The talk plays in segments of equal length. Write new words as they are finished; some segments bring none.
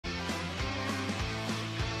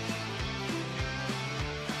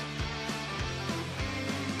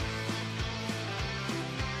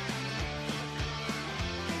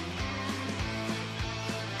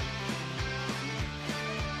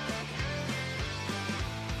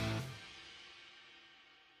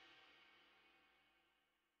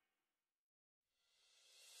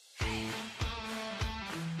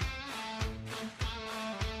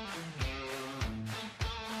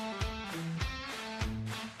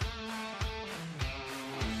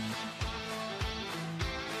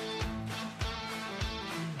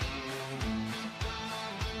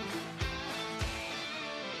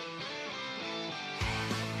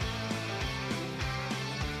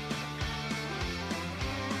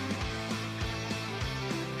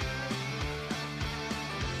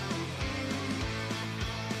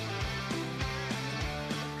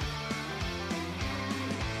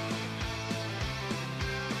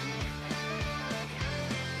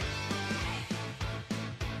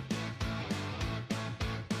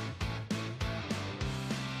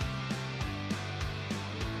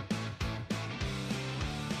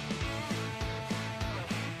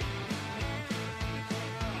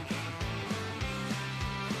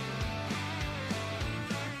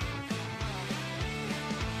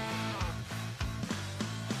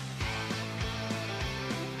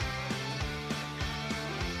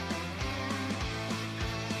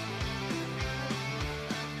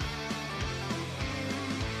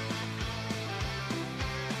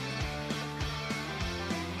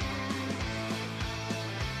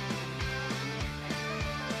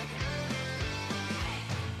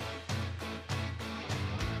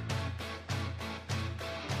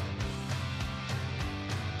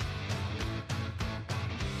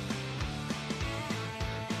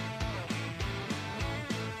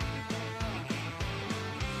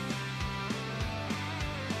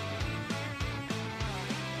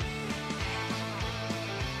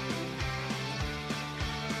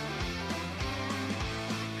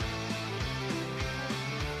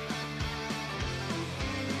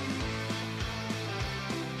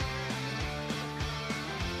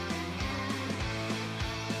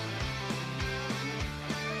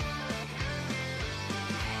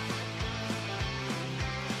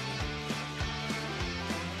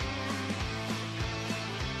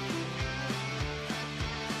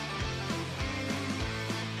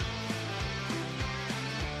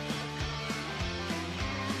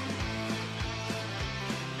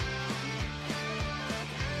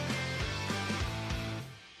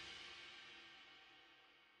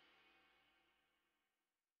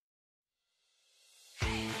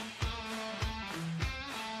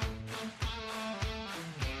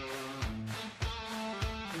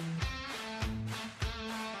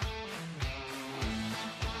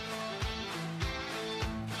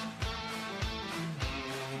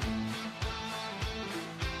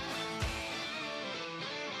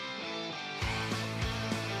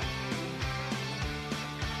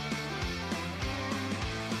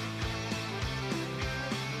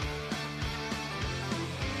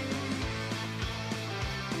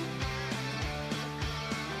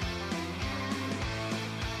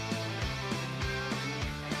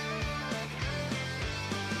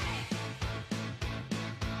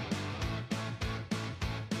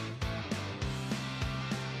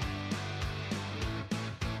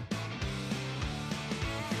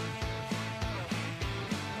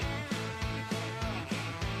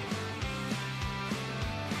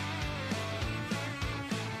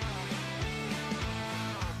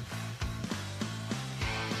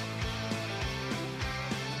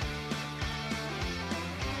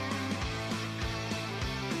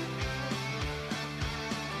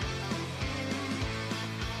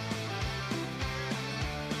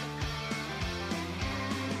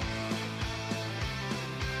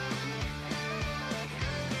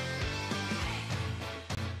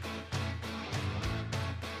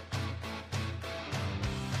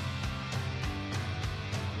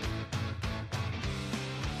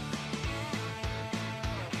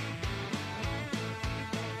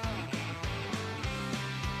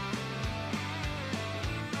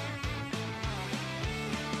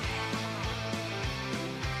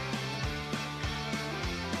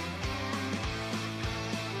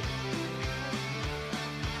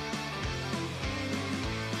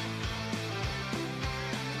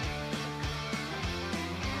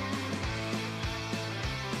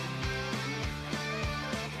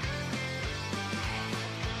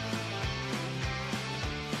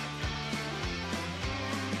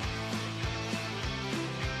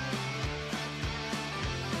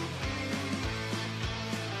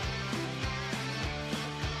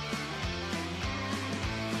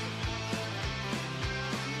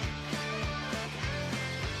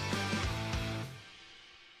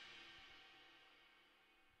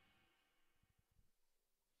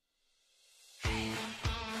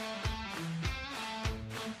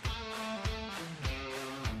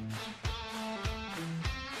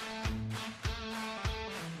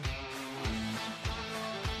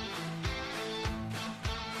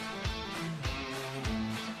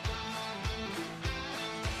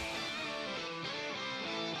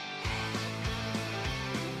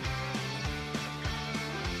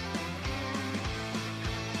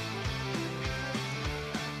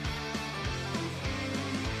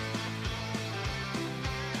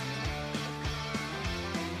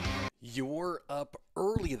You're up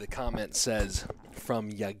early, the comment says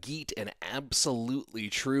from Yagit, and absolutely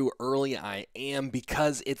true. Early I am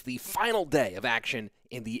because it's the final day of action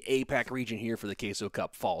in the APAC region here for the Queso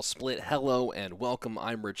Cup Fall Split. Hello and welcome.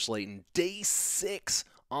 I'm Rich Slayton. Day 6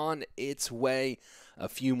 on its way. A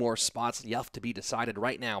few more spots left to be decided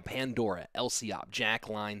right now. Pandora, Lciop, Jack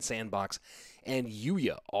Line, Sandbox, and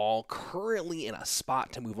Yuya all currently in a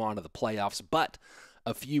spot to move on to the playoffs, but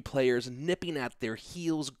a few players nipping at their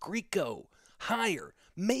heels. Griko, higher,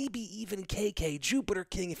 maybe even KK,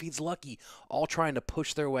 JupiterKing if he's lucky, all trying to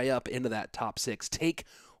push their way up into that top 6, take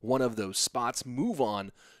one of those spots, move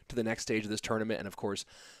on to the next stage of this tournament, and of course,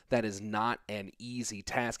 that is not an easy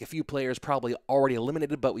task. A few players probably already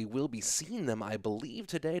eliminated, but we will be seeing them, I believe,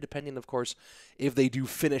 today, depending, of course, if they do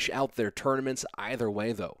finish out their tournaments. Either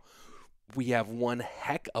way, though, we have one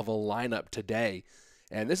heck of a lineup today.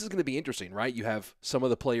 And this is going to be interesting, right? You have some of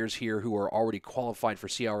the players here who are already qualified for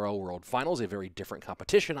CRO World Finals, a very different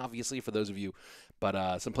competition, obviously, for those of you,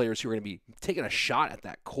 but some players who are going to be taking a shot at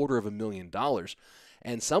that $250,000,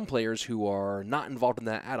 and some players who are not involved in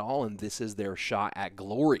that at all, and this is their shot at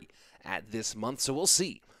glory at this month. So we'll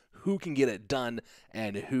see who can get it done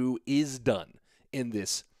and who is done in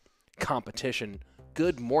this competition.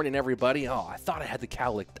 Good morning, everybody. Oh, I thought I had the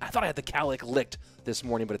cowlick licked this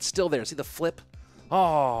morning, but it's still there. See the flip?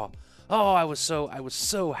 Oh, I was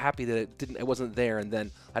so happy that it wasn't there, and then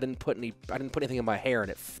I didn't put anything in my hair,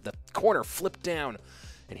 and the corner flipped down,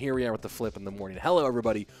 and here we are with the flip in the morning. Hello,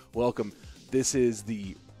 everybody. Welcome. This is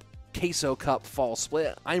the Queso Cup Fall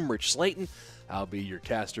Split. I'm Rich Slayton. I'll be your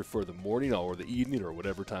caster for the morning or the evening or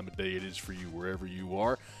whatever time of day it is for you, wherever you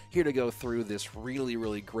are. Here to go through this really,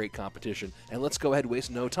 really great competition, and let's go ahead and waste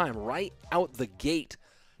no time. Right out the gate,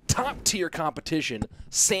 top-tier competition,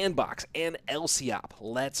 Sandbox and Lciop.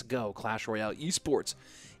 Let's go. Clash Royale Esports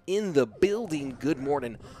in the building. Good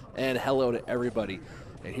morning and hello to everybody.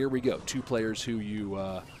 And here we go. Two players who you,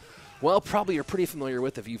 well, probably are pretty familiar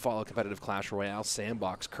with if you follow competitive Clash Royale.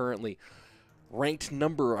 Sandbox currently ranked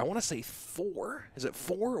number, I want to say 4. Is it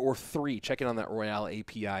 4 or 3? Checking on that Royale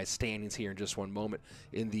API standings here in just one moment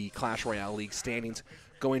in the Clash Royale League standings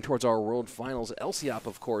going towards our World Finals. Lciop,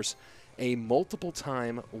 of course, a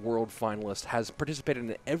multiple-time World Finalist, has participated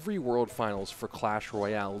in every World Finals for Clash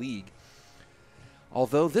Royale League.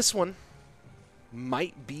 Although this one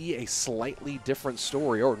might be a slightly different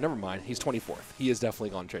story. Or, never mind, he's 24th. He is definitely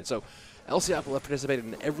gone trade. So, Lciop will have participated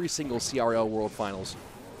in every single CRL World Finals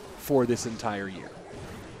for this entire year.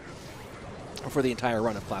 Or for the entire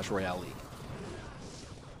run of Clash Royale League.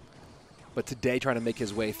 But today, trying to make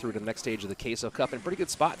his way through to the next stage of the Queso Cup. In a pretty good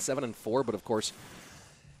spot, 7-4, but of course,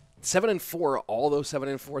 7-4, all those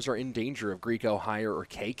 7-4s are in danger of Griko, Higher, or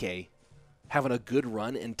KK having a good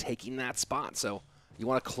run and taking that spot. So you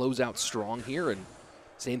want to close out strong here, and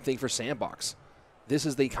same thing for Sandbox. This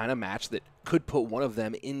is the kind of match that could put one of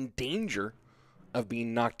them in danger of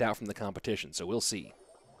being knocked out from the competition, so we'll see.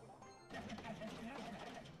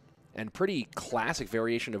 And pretty classic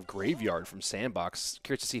variation of Graveyard from Sandbox.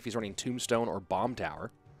 Curious to see if he's running Tombstone or Bomb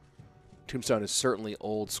Tower. Tombstone is certainly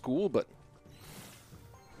old school, but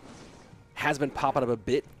has been popping up a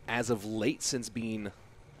bit as of late since being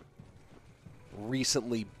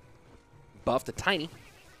recently buffed a tiny.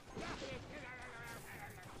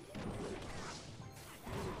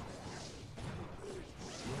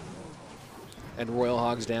 And Royal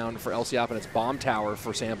Hogs down for Lciop, and it's Bomb Tower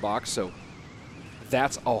for Sandbox, so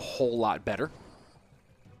that's a whole lot better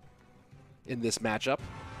in this matchup.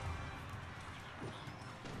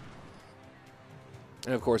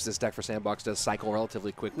 And of course, this deck for Sandbox does cycle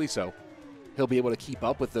relatively quickly, so he'll be able to keep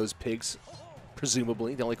up with those pigs,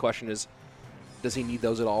 presumably. The only question is, does he need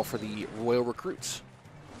those at all for the Royal Recruits?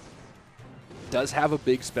 Does have a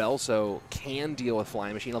big spell, so can deal with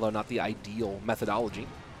Flying Machine, although not the ideal methodology.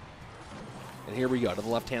 And here we go, to the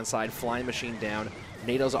left-hand side, Flying Machine down.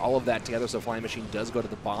 NATO's all of that together, so Flying Machine does go to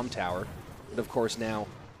the Bomb Tower. But of course now,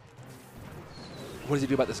 what does he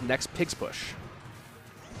do about this next Pig's Push?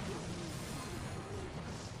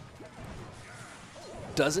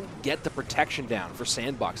 Doesn't get the protection down for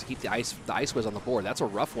Sandbox to keep the Ice Whiz on the board. That's a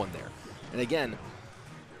rough one there. And again,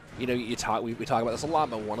 you know, we talk about this a lot,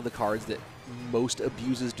 but one of the cards that most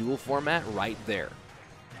abuses dual format right there.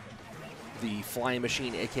 The Flying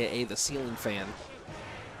Machine, aka the Ceiling Fan.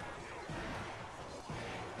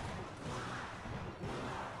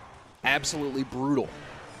 Absolutely brutal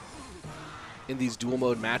in these dual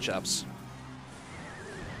mode matchups.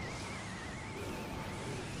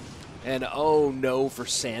 And oh no for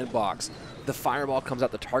Sandbox. The Fireball comes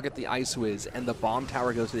out to target the Ice Whiz, and the Bomb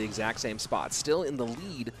Tower goes to the exact same spot. Still in the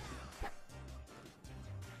lead.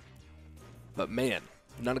 But man,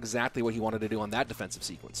 Not exactly what he wanted to do on that defensive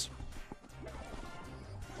sequence.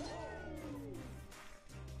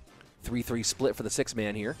 3-3 split for the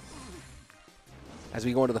 6-man here. As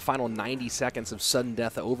we go into the final 90 seconds of sudden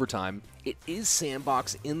death overtime, it is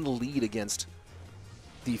Sandbox in the lead against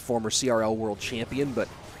the former CRL World Champion, but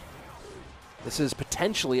this is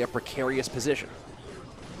potentially a precarious position.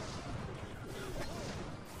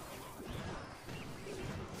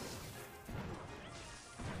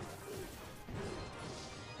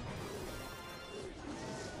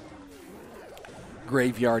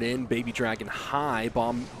 Graveyard in, Baby Dragon high,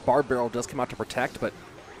 Bar Barrel does come out to protect, but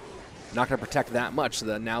not going to protect that much, so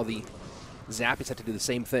that now the Zappies have to do the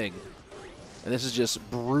same thing. And this is just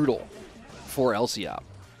brutal for Lciop.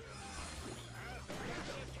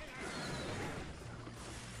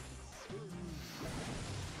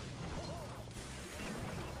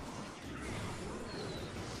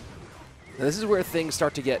 Now this is where things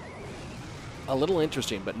start to get a little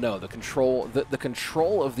interesting, but no, the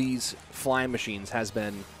control of these flying machines has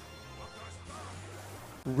been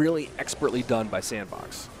really expertly done by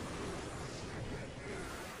Sandbox.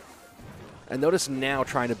 And notice now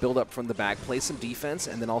trying to build up from the back, play some defense,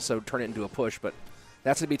 and then also turn it into a push, but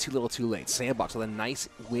that's going to be too little too late. Sandbox with a nice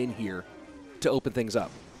win here to open things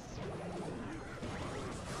up.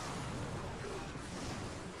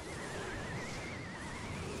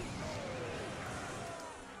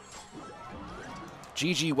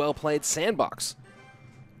 GG, well played, Sandbox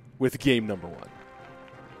with game number 1.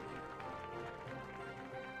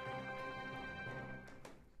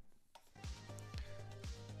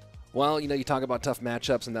 Well, you know, you talk about tough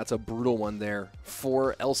matchups, and that's a brutal one there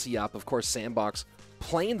for Lciop. Of course, Sandbox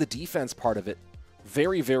playing the defense part of it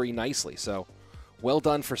very, very nicely. So, well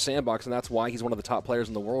done for Sandbox, and that's why he's one of the top players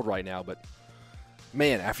in the world right now. But,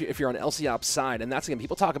 man, if you're on Lciop's side, and that's, again,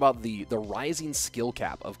 people talk about the rising skill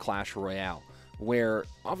cap of Clash Royale, where,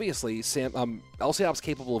 obviously, Lciop's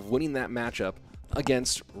capable of winning that matchup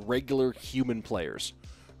against regular human players,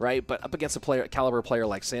 right? But up against a caliber player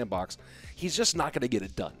like Sandbox, he's just not going to get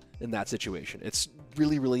it done in that situation. It's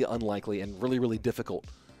really, really unlikely and really, really difficult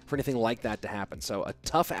for anything like that to happen. So a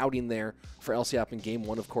tough outing there for Lciop in game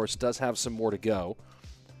 1, of course, does have some more to go.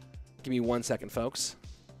 Give me 1 second, folks.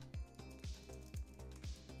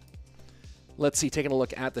 Let's see, taking a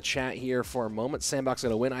look at the chat here for a moment. Sandbox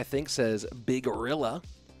going to win, I think, says Big Gorilla.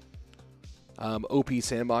 OP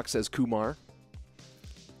Sandbox says Kumar.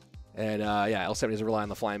 And, yeah, Lciop doesn't rely on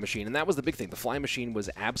the flying machine. And that was the big thing. The flying machine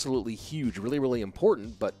was absolutely huge, really, really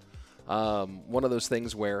important. But one of those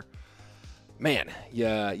things where, man,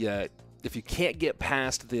 if you can't get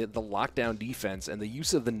past the lockdown defense and the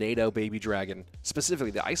use of the NATO Baby Dragon,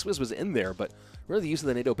 specifically, the Ice Wiz was in there, but really the use of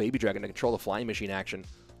the NATO Baby Dragon to control the flying machine action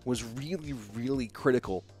was really, really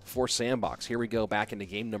critical for Sandbox. Here we go back into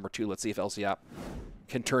game number 2. Let's see if Lciop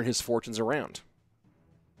can turn his fortunes around.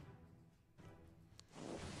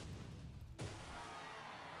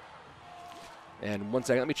 And 1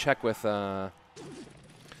 second, let me check with... Oh,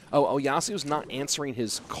 Oyassu's not answering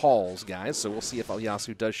his calls, guys, so we'll see if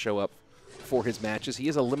Oyassu does show up for his matches. He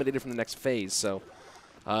is eliminated from the next phase, so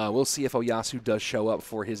we'll see if Oyassu does show up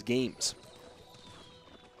for his games.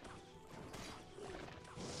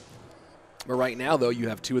 But right now, though, you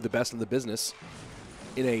have two of the best in the business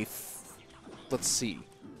in a, let's see,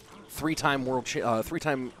 three-time world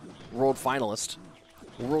finalist,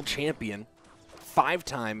 world champion,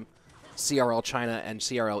 5-time CRL China and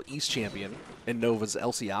CRL East champion in Nova's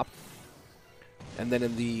Lciop. And then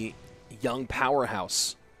in the young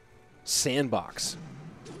powerhouse, Sandbox,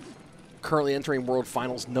 currently entering World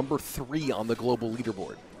Finals number 3 on the global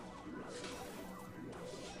leaderboard.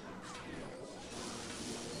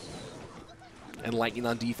 And Lightning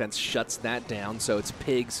on defense shuts that down, so it's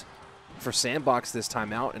Pigs for Sandbox this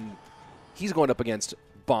time out, and he's going up against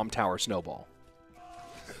Bomb Tower Snowball.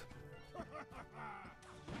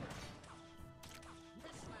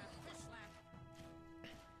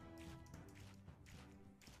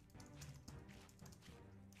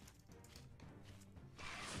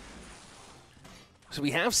 So we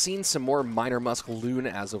have seen some more Minor Musk Loon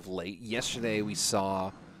as of late. Yesterday we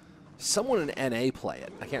saw someone in NA play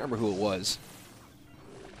it. I can't remember who it was.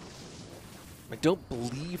 I can't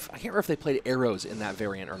remember if they played arrows in that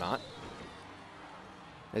variant or not.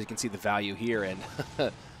 As you can see the value here, and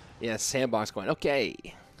yeah, Sandbox going, okay,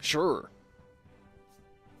 sure.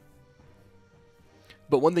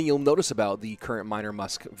 But one thing you'll notice about the current Minor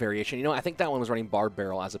Musk variation, you know, I think that one was running Barb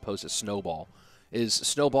Barrel as opposed to Snowball, is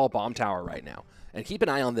Snowball Bomb Tower right now. And keep an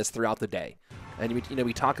eye on this throughout the day. And, you know,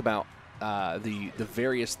 we talk about the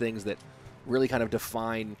various things that really kind of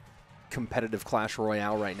define competitive Clash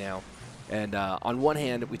Royale right now. And on one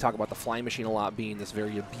hand, we talk about the Flying Machine a lot being this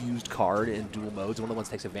very abused card in dual modes. One of the ones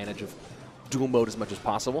that takes advantage of dual mode as much as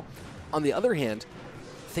possible. On the other hand,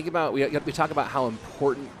 think about we talk about how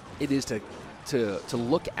important it is to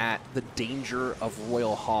look at the danger of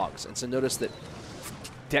Royal Hogs. And so notice that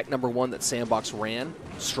deck number 1 that Sandbox ran,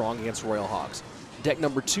 strong against Royal Hogs. Deck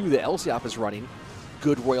number 2 that Lciop is running,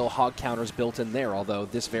 good Royal Hog counters built in there, although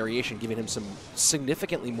this variation giving him some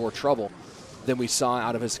significantly more trouble than we saw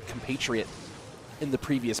out of his compatriot in the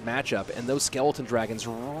previous matchup. And those Skeleton Dragons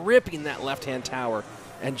ripping that left-hand tower.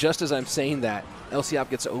 And just as I'm saying that,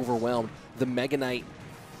 Lciop gets overwhelmed. The Mega Knight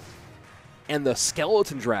and the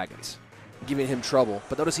Skeleton Dragons giving him trouble.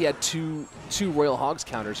 But notice he had two Royal Hogs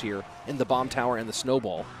counters here in the Bomb Tower and the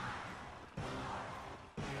Snowball.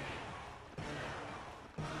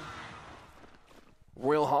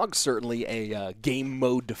 Royal Hog's certainly a game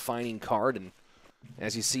mode defining card, and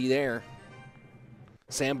as you see there,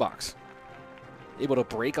 Sandbox able to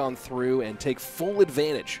break on through and take full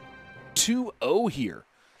advantage. 2-0 here,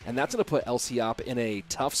 and that's going to put Lciop in a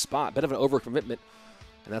tough spot. Bit of an overcommitment,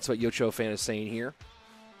 and that's what Yocho fan is saying here.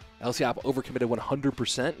 Lciop overcommitted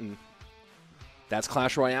 100%, and that's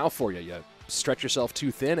Clash Royale for you. You stretch yourself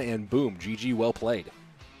too thin, and boom, GG, well played.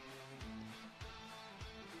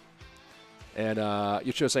 And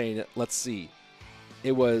Yocho saying, let's see.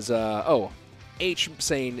 It was, H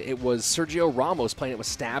saying it was Sergio Ramos playing it with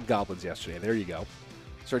Stab Goblins yesterday. There you go.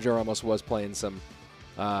 Sergio Ramos was playing some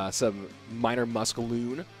minor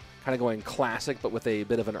Muskaloon, kind of going classic, but with a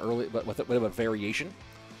bit of an but with a bit of a variation.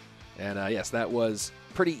 And yes, that was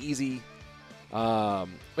pretty easy.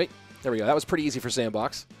 Wait, there we go. That was pretty easy for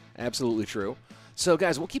Sandbox. Absolutely true. So,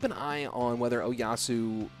 guys, we'll keep an eye on whether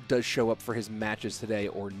Oyassu does show up for his matches today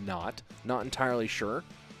or not. Not entirely sure.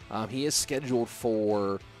 He is scheduled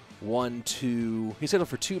for he's scheduled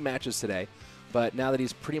for 2 matches today, but now that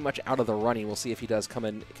he's pretty much out of the running, we'll see if he does come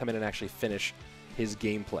in and actually finish his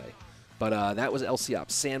gameplay. But that was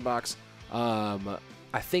Lciop. Sandbox.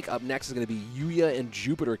 I think up next is going to be Yuya and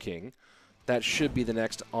JupiterKing. That should be the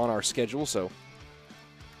next on our schedule, so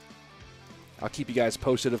I'll keep you guys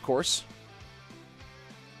posted, of course.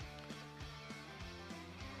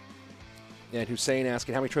 And Hussein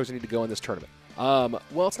asking how many trophies need to go in this tournament.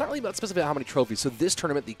 Well, it's not really about specifically how many trophies. So this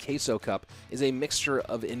tournament, the Queso Cup, is a mixture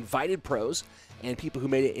of invited pros and people who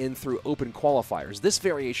made it in through open qualifiers. This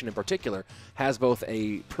variation in particular has both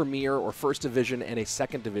a Premier or First Division and a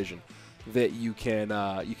Second Division that you can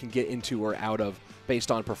get into or out of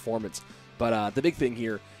based on performance. But the big thing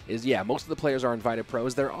here is, yeah, most of the players are invited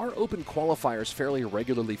pros. There are open qualifiers fairly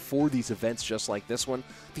regularly for these events, just like this one.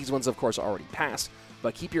 These ones, of course, are already passed.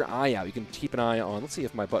 But keep your eye out. You can keep an eye on. Let's see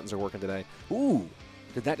if my buttons are working today. Ooh,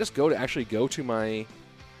 did that just actually go to my?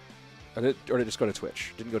 Or did it just go to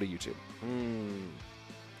Twitch? Didn't go to YouTube.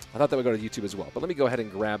 I thought that would go to YouTube as well. But let me go ahead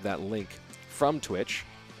and grab that link from Twitch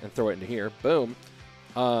and throw it into here. Boom.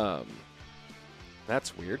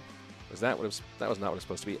 That's weird. That was not what it was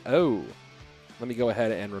supposed to be. Oh, let me go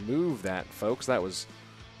ahead and remove that, folks. That was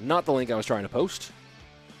not the link I was trying to post.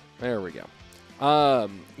 There we go.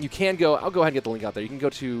 You can go, I'll go ahead and get the link out there. You can go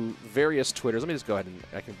to various Twitters. Let me just go ahead and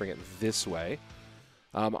I can bring it this way.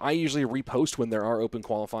 I usually repost when there are open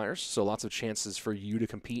qualifiers, so lots of chances for you to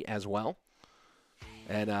compete as well.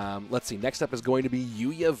 And let's see, next up is going to be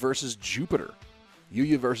Yuya versus Jupiter.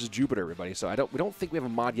 Yuya versus Jupiter, everybody. So we don't think we have a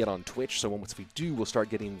mod yet on Twitch, so once we do, we'll start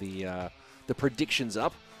getting the predictions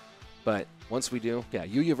up. But once we do, yeah,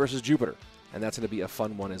 Yuya versus Jupiter. And that's going to be a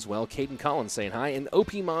fun one as well. Caden Collins saying hi. And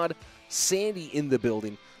OP Mod Sandy in the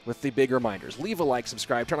building with the big reminders. Leave a like,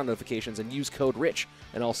 subscribe, turn on notifications, and use code RICH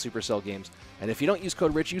in all Supercell games. And if you don't use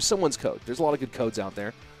code RICH, use someone's code. There's a lot of good codes out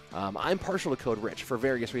there. I'm partial to code RICH for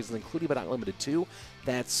various reasons, including but not limited to.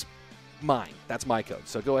 That's mine. That's my code.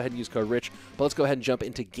 So go ahead and use code RICH. But let's go ahead and jump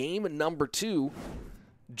into game number 2,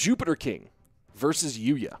 JupiterKing versus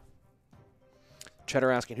Yuya.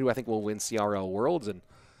 Cheddar asking who I think will win CRL Worlds, and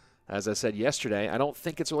as I said yesterday, I don't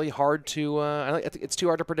think it's really hard to, I think it's too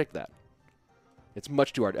hard to predict that. It's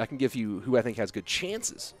much too hard. I can give you who I think has good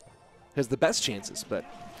chances, has the best chances, but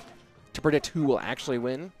to predict who will actually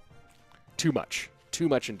win, too much. Too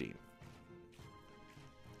much indeed.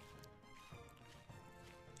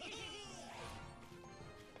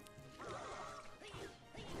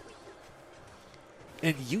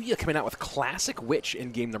 And Yuya coming out with Classic Witch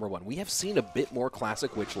in game number 1. We have seen a bit more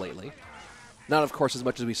Classic Witch lately. Not, of course, as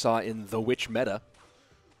much as we saw in the Witch meta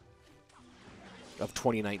of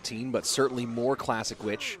 2019, but certainly more Classic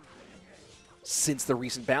Witch since the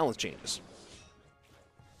recent balance changes.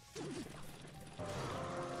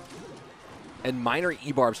 And minor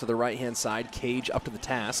E-barbs to the right-hand side. Cage up to the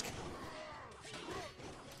task.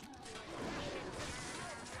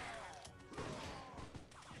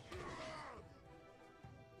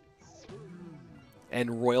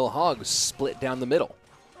 And Royal Hogs split down the middle.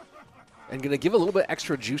 And going to give a little bit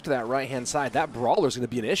extra juice to that right-hand side. That Brawler is going to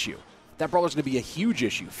be an issue. That Brawler is going to be a huge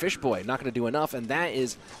issue. Fishboy not going to do enough, and that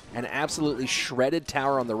is an absolutely shredded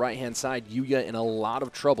tower on the right-hand side. Yuya in a lot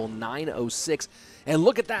of trouble, 906. And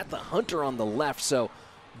look at that, the Hunter on the left. So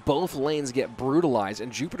both lanes get brutalized,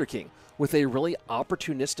 and JupiterKing with a really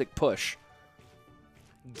opportunistic push,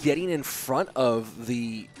 getting in front of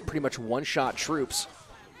the pretty much one-shot troops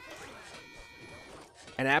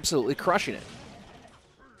and absolutely crushing it.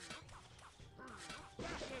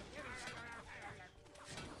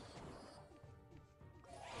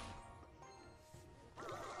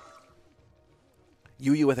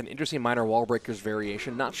 Yuya with an interesting minor wall breakers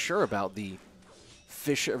variation. Not sure about the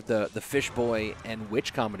fish of the fish boy and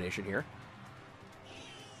witch combination here.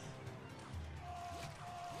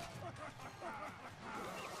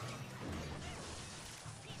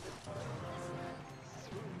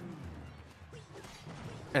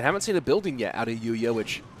 And haven't seen a building yet out of Yuya,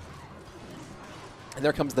 which, and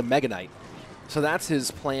there comes the Mega Knight. So that's his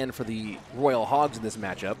plan for the Royal Hogs in this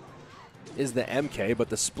matchup, is the MK, but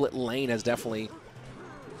the split lane has definitely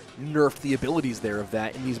nerfed the abilities there of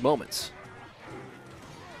that in these moments.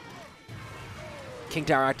 King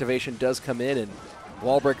Tower activation does come in, and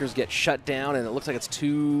wall breakers get shut down, and it looks like it's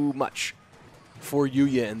too much for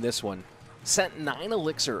Yuya in this one. Sent 9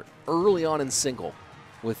 elixir early on in single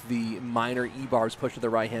with the minor E-barbs pushed to the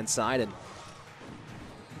right-hand side, and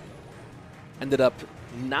ended up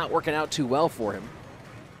not working out too well for him.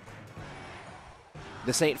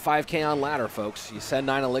 This ain't 5K on ladder, folks. You send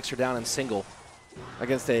 9 elixir down in single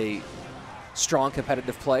against a strong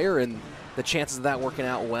competitive player, and the chances of that working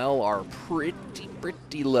out well are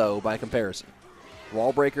pretty low by comparison.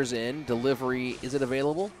 Wall breakers in, delivery, is it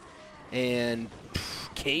available? And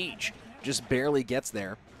Cage just barely gets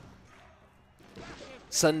there.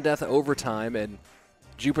 Sudden death overtime, and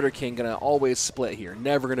JupiterKing gonna always split here.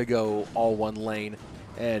 Never gonna go all one lane,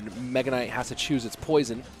 and Mega Knight has to choose its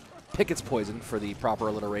poison, pick its poison for the proper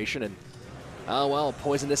alliteration, and oh well,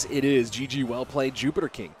 poisonous it is. GG, well played,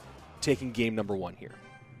 JupiterKing taking game number 1 here.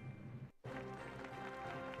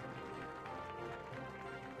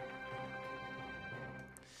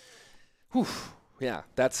 Whew, yeah,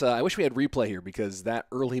 that's. I wish we had replay here, because that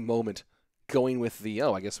early moment going with the,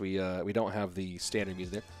 oh, I guess we don't have the standard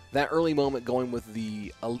music there. That early moment going with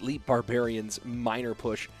the Elite Barbarians minor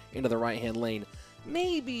push into the right-hand lane,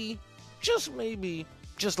 maybe, just a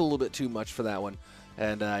little bit too much for that one.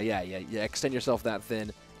 And yeah, extend yourself that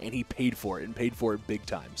thin, and he paid for it, and paid for it big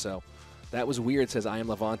time. So that was weird, says I Am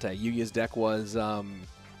Levante. Yuya's deck was,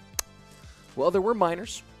 well, there were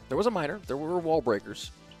minors. There was a minor. There were wall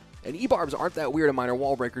breakers. And E-barbs aren't that weird in minor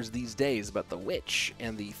wall breakers these days, but the Witch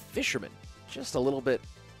and the Fisherman, just a little bit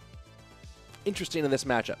interesting in this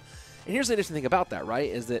matchup. And here's the interesting thing about that, right,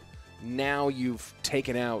 is that now you've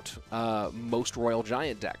taken out most Royal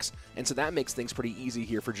Giant decks. And so that makes things pretty easy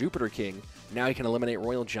here for JupiterKing. Now he can eliminate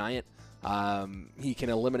Royal Giant. He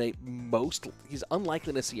can eliminate most. He's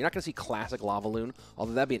unlikely to see. You're not going to see classic Lavaloon,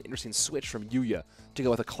 although that'd be an interesting switch from Yuya to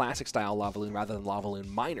go with a classic style Lavaloon rather than Lavaloon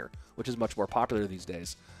Minor, which is much more popular these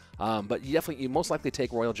days. But you most likely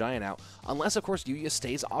take Royal Giant out, unless, of course, Yuya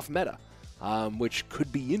stays off meta, which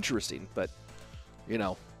could be interesting. But, you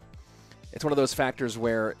know, it's one of those factors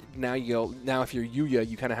where now if you're Yuya,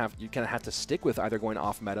 you kind of have to stick with either going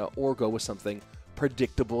off meta or go with something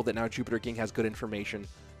predictable that now JupiterKing has good information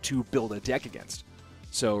to build a deck against.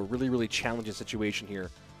 So really, really challenging situation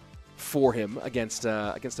here for him against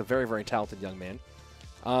a very, very talented young man.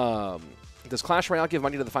 Does Clash Royale give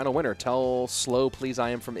money to the final winner? Tell Slow, please, I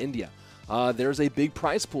am from India. There's a big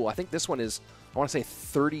prize pool. I think this one is, I want to say,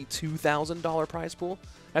 $32,000 prize pool.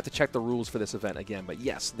 I have to check the rules for this event again, but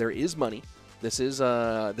yes, there is money.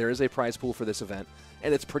 There is a prize pool for this event,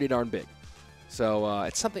 and it's pretty darn big. So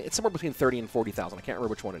it's somewhere between 30 and 40,000. I can't remember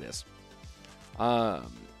which one it is.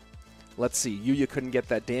 Let's see. Yuya couldn't get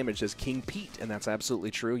that damage, says King Pete, and that's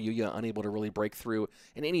absolutely true. Yuya unable to really break through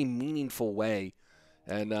in any meaningful way,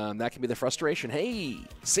 and that can be the frustration. Hey,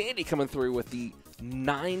 Sandy coming through with the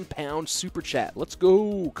 £9 super chat. Let's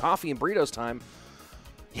go. Coffee and burritos time.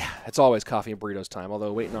 Yeah, it's always coffee and burritos time,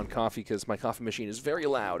 although waiting on coffee because my coffee machine is very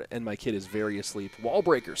loud and my kid is very asleep. Wall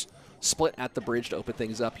breakers split at the bridge to open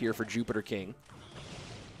things up here for JupiterKing,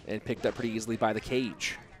 and picked up pretty easily by the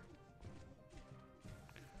Cage.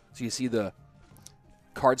 So you see the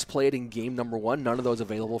cards played in game number 1. None of those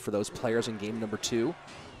available for those players in game number 2.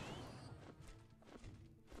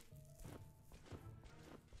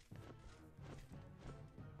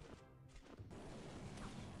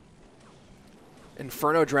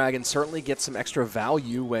 Inferno Dragon certainly gets some extra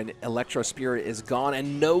value when Electro Spirit is gone,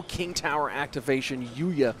 and no King Tower activation.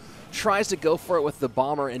 Yuya tries to go for it with the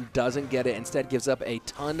Bomber and doesn't get it. Instead gives up a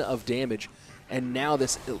ton of damage. And now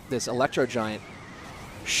this Electro Giant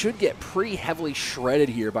should get pretty heavily shredded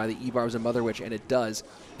here by the E-Barbs and Mother Witch, and it does.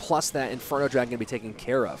 Plus that Inferno Dragon can be taken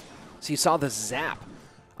care of. So you saw the zap,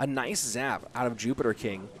 a nice zap out of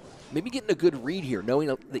JupiterKing. Maybe getting a good read here, knowing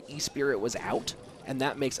the E-Spirit was out, and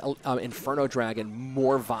that makes Inferno Dragon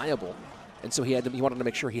more viable. And so he wanted to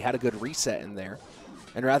make sure he had a good reset in there.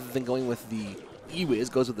 And rather than going with the E-Wiz,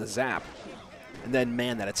 goes with the zap. And then,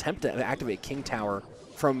 man, that attempt to activate King Tower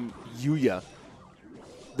from Yuya.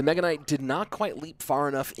 The Mega Knight did not quite leap far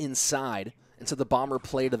enough inside, and so the Bomber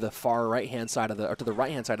played to the far right-hand side of the, or to the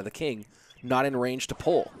right-hand side of the King, not in range to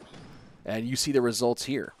pull. And you see the results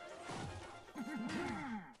here.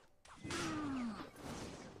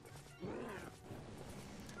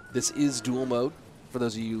 This is dual mode for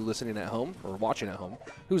those of you listening at home or watching at home.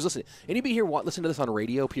 Who's listening? Anybody here listen to this on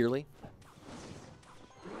radio purely?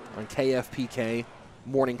 On KFPK,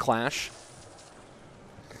 Morning Clash.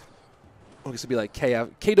 I guess it'd be like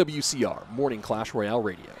KWCR, Morning Clash Royale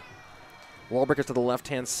Radio. Wallbreaker to the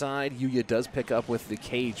left-hand side. Yuya does pick up with the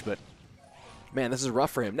cage, but man, this is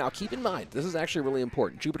rough for him. Now, keep in mind, this is actually really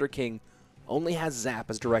important. JupiterKing only has Zap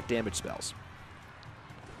as direct damage spells.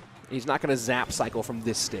 He's not going to Zap cycle from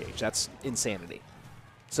this stage. That's insanity.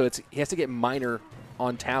 So he has to get Minor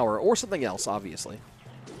on tower, or something else, obviously.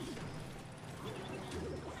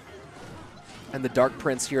 And the Dark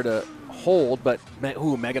Prince here to hold, but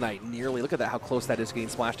ooh, Mega Knight nearly. Look at that, how close that is getting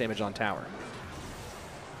splash damage on tower.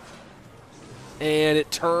 And it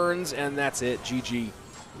turns, and that's it. GG.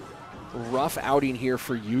 Rough outing here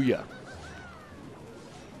for Yuya,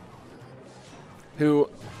 who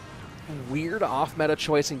weird off-meta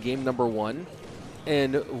choice in game number 1,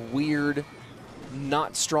 and weird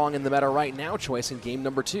not strong in the meta right now choice in game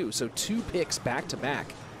number 2. So 2 picks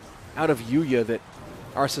back-to-back out of Yuya that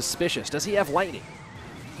are suspicious. Does he have lightning?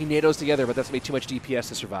 He NATOs together, but that's going to be too much DPS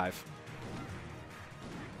to survive.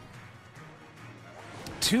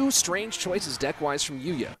 2 strange choices deck-wise from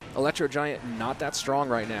Yuya. Electro Giant not that strong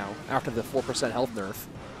right now after the 4% health nerf.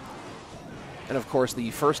 And of course,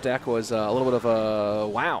 the first deck was a little bit of a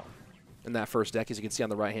wow in that first deck, as you can see on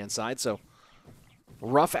the right-hand side. So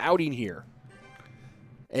rough outing here.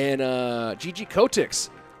 And GG Kotix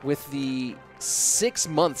with the 6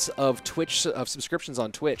 months of subscriptions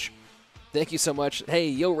on Twitch. Thank you so much. Hey,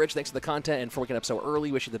 yo, Rich, thanks for the content and for waking up so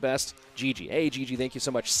early. Wish you the best. GG. Hey, GG, thank you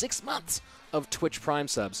so much. 6 months of Twitch Prime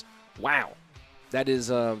subs. Wow. That is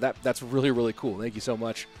that's really, really cool. Thank you so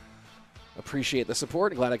much. Appreciate the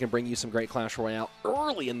support. Glad I can bring you some great Clash Royale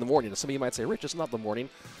early in the morning. Some of you might say, Rich, it's not the morning.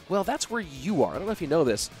 Well, that's where you are. I don't know if you know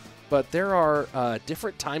this, but there are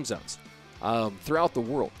different time zones throughout the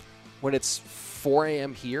world. When it's 4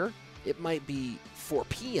 a.m. here, it might be 4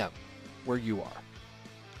 p.m. where you are.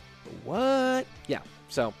 What? Yeah.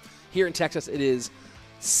 So here in Texas, it is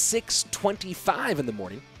 6:25 in the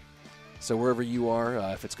morning. So wherever you are,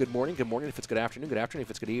 if it's good morning, good morning. If it's good afternoon, good afternoon.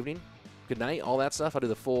 If it's good evening, good night. All that stuff. I'll do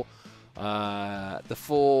the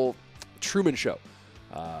full Truman Show.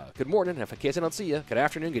 Good morning. In case I don't see you, good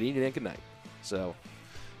afternoon, good evening, and good night. So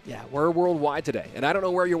yeah, we're worldwide today, and I don't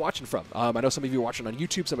know where you're watching from. I know some of you are watching on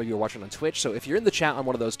YouTube, some of you are watching on Twitch. So if you're in the chat on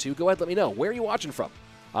one of those two, go ahead and let me know. Where are you watching from?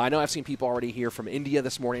 I know I've seen people already here from India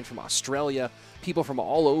this morning, from Australia, people from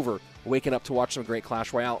all over waking up to watch some great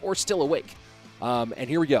Clash Royale, or still awake. And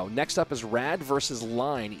here we go. Next up is Rad versus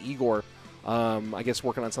Line. Egor, I guess,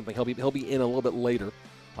 working on something. He'll be in a little bit later.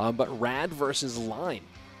 But Rad versus Line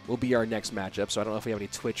will be our next matchup. So I don't know if we have any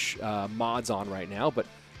Twitch mods on right now, but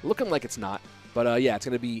looking like it's not. But yeah, it's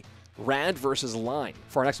going to be Rad versus Line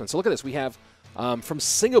for our next one. So look at this. We have from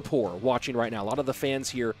Singapore watching right now. A lot of the fans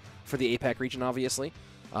here for the APAC region, obviously.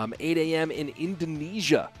 8 a.m. in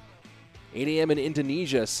Indonesia. 8 a.m. in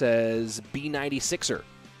Indonesia, says B96er.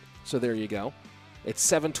 So there you go. It's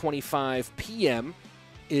 7:25 p.m.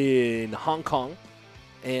 in Hong Kong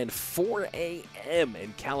and 4 a.m.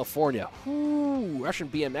 in California. Whoo, Russian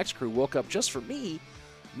BMX crew woke up just for me.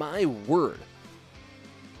 My word.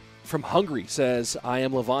 From Hungary, says, I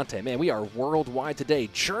am Levante. Man, we are worldwide today.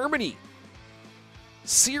 Germany.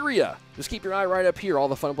 Syria. Just keep your eye right up here. All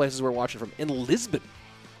the fun places we're watching from. In Lisbon.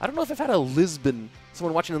 I don't know if I've had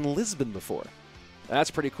someone watching in Lisbon before. That's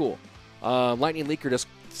pretty cool. Lightning Leaker just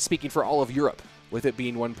speaking for all of Europe, with it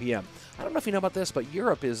being 1 p.m. I don't know if you know about this, but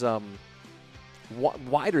Europe is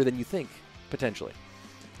wider than you think, potentially.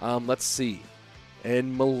 Let's see.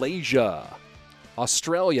 In Malaysia,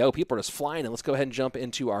 Australia, people are just flying in. Let's go ahead and jump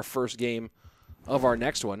into our first game of our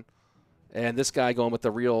next one. And this guy going with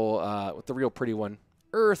the real pretty one.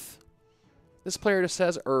 Earth. This player just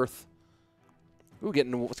says Earth. Ooh,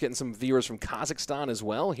 getting some viewers from Kazakhstan as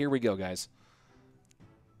well. Here we go, guys.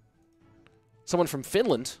 Someone from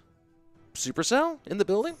Finland. Supercell in the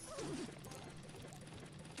building.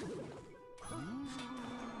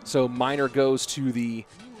 So Miner goes to the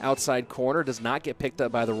outside corner. Does not get picked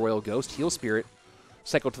up by the Royal Ghost. Heal Spirit.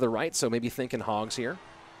 Cycle to the right, so maybe thinking Hogs here.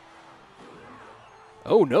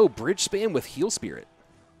 Oh, no. Bridge spam with Heal Spirit.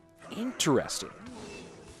 Interesting.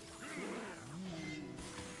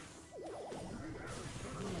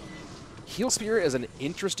 Heal Spirit is an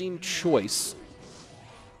interesting choice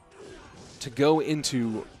to go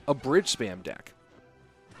into a bridge spam deck.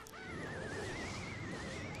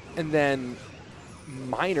 And then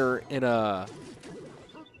Miner in a...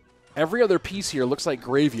 Every other piece here looks like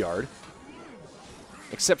Graveyard,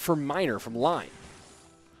 except for Miner from Line.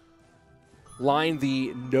 Line,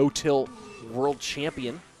 the no-tilt world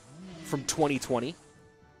champion from 2020,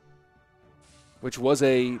 which was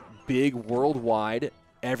a big worldwide,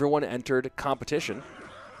 everyone entered competition.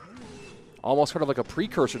 Almost sort of like a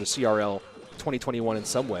precursor to CRL 2021 in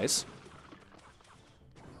some ways.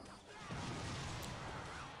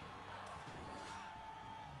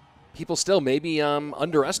 People still maybe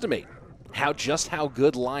underestimate just how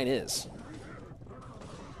good Line is.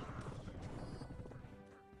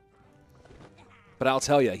 But I'll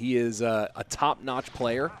tell you, he is a top-notch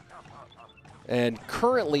player. And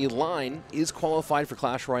currently, Line is qualified for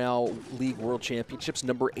Clash Royale League World Championships,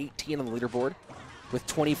 number 18 on the leaderboard, with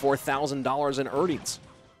 $24,000 in earnings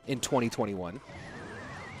in 2021.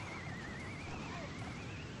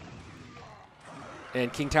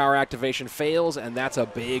 And King Tower activation fails, and that's a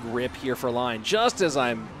big rip here for Line, just as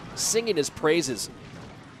I'm singing his praises.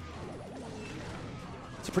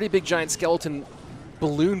 It's a pretty big giant skeleton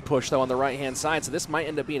balloon push, though, on the right-hand side, so this might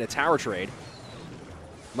end up being a tower trade.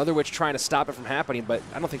 Mother Witch trying to stop it from happening, but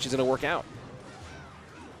I don't think she's going to work out.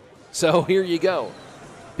 So here you go.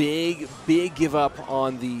 Big give up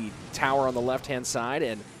on the tower on the left-hand side,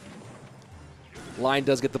 and Line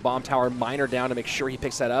does get the bomb tower Miner down to make sure he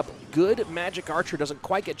picks that up. Good Magic Archer doesn't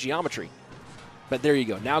quite get geometry, but there you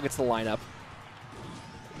go. Now gets the line up.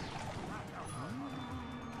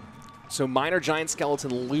 So Miner Giant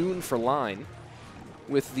Skeleton Loon for Line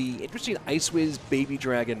with the interesting Ice Wiz Baby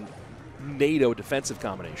Dragon NATO defensive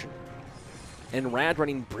combination. And Rad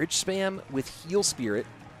running Bridge Spam with Heal Spirit,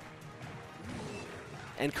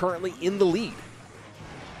 and currently in the lead.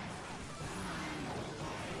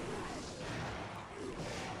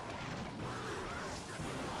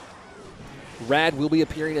 Rad will be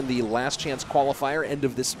appearing in the Last Chance qualifier end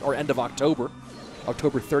of October,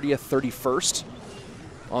 October 30th, 31st,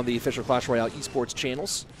 on the official Clash Royale esports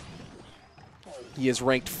channels. He is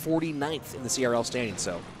ranked 49th in the CRL standing,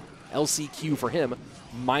 so LCQ for him.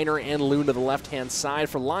 Miner and Loon to the left-hand side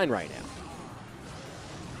for Line right now.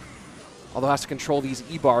 Although has to control these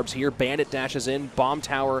E-Barbs here. Bandit dashes in. Bomb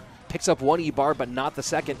Tower picks up one E-Barb, but not the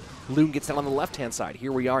second. Loon gets down on the left-hand side.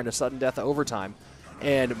 Here we are in a sudden death overtime.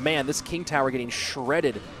 And, man, this King Tower getting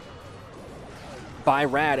shredded by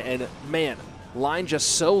Rad. And, man, Line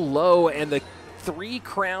just so low, and the 3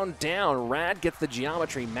 crown down. Rad gets the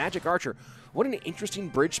geometry. Magic Archer. What an interesting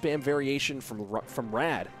bridge spam variation from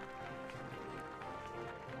Rad.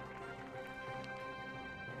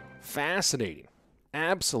 Fascinating.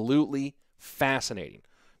 Absolutely fascinating.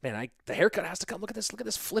 Man, the haircut has to come. Look at this. Look at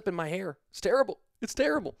this flip in my hair. It's terrible. It's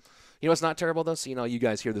terrible. You know what's not terrible, though? Seeing all you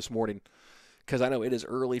guys here this morning, because I know it is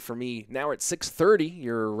early for me. Now we're at 6:30,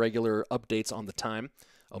 your regular updates on the time.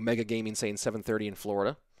 Omega Gaming saying 7:30 in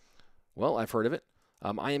Florida. Well, I've heard of it.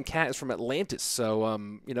 I Am Cat is from Atlantis, so,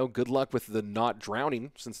 you know, good luck with the not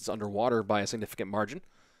drowning since it's underwater by a significant margin.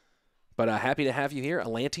 But happy to have you here.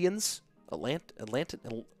 Atlanteans.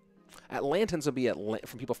 Atlantans would be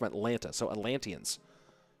from people from Atlanta, so Atlanteans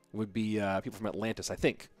would be people from Atlantis, I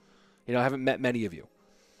think. You know, I haven't met many of you.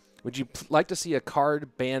 Would you like to see a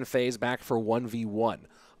card ban phase back for 1v1?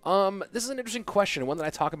 This is an interesting question, one that I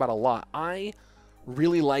talk about a lot. I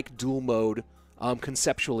really like dual mode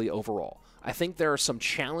conceptually overall. I think there are some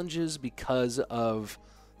challenges because of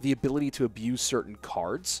the ability to abuse certain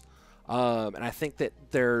cards. And I think that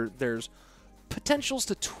there's potentials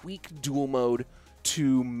to tweak dual mode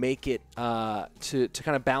to make it, to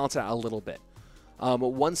kind of balance it out a little bit.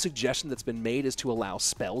 One suggestion that's been made is to allow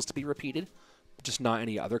spells to be repeated, just not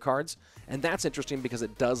any other cards. And that's interesting because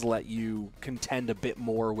it does let you contend a bit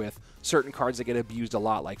more with certain cards that get abused a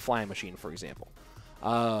lot, like Flying Machine, for example.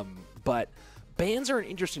 But bans are an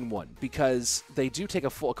interesting one because they do take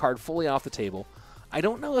a card fully off the table. I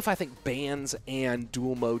don't know if I think bans and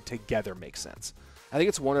dual mode together make sense. I think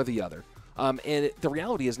it's one or the other. And the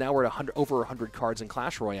reality is now we're at over 100 cards in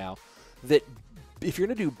Clash Royale that if you're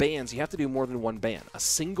going to do bans, you have to do more than one ban. A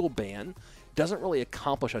single ban doesn't really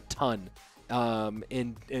accomplish a ton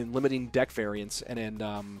in limiting deck variants and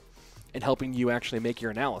in helping you actually make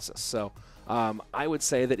your analysis. So I would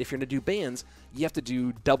say that if you're going to do bans, you have to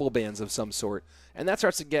do double bans of some sort, and that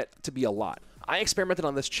starts to get to be a lot. I experimented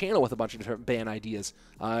on this channel with a bunch of different ban ideas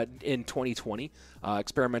in 2020.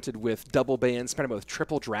 Experimented with double bans, experimented with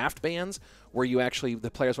triple draft bans, where you actually,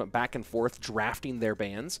 the players went back and forth drafting their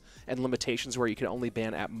bans, and limitations where you could only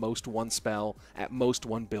ban at most one spell, at most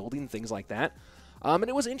one building, things like that. And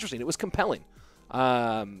it was interesting. It was compelling.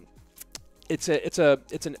 It's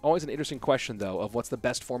always an interesting question, though, of what's the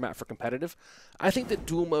best format for competitive. I think that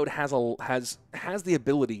dual mode has the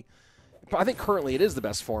ability. I think currently it is the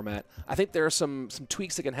best format. I think there are some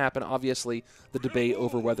tweaks that can happen. Obviously, the debate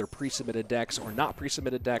over whether pre-submitted decks or not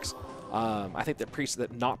pre-submitted decks. I think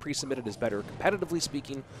that not pre-submitted is better competitively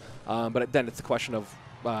speaking. But then it's the question of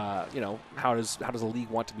how does a league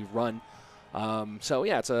want to be run. So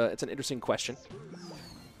yeah, it's an interesting question.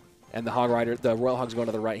 And the Royal Hogs going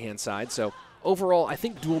to the right-hand side. So overall, I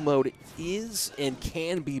think dual mode is and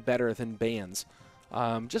can be better than bans.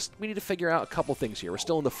 Just we need to figure out a couple things here. We're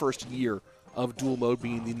still in the first year of dual mode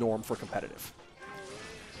being the norm for competitive.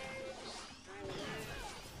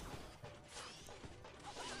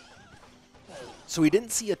 So we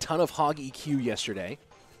didn't see a ton of Hog EQ yesterday.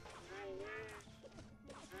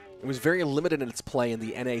 It was very limited in its play in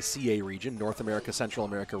the NACA region, North America, Central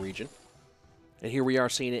America region. And here we are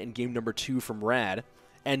seeing it in game number 2 from Rad.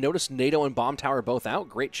 And notice NATO and Bomb Tower both out.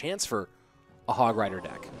 Great chance for a Hog Rider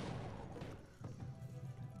deck.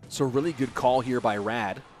 So a really good call here by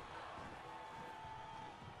Rad.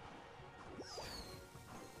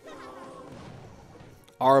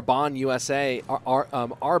 Arbon USA,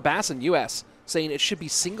 Arbassin US saying it should be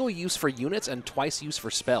single use for units and twice use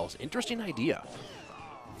for spells. Interesting idea.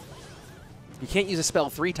 You can't use a spell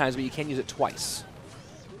 3 times, but you can use it twice.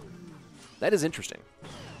 That is interesting.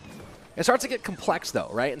 It starts to get complex, though,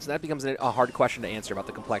 right? And so that becomes a hard question to answer about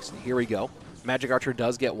the complexity. Here we go. Magic Archer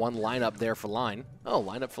does get one lineup there for line. Oh,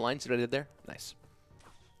 lineup for line. See what I did there? Nice.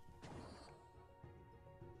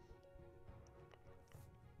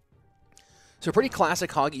 So pretty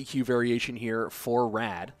classic Hog EQ variation here for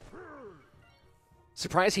Rad.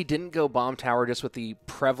 Surprised he didn't go Bomb Tower just with the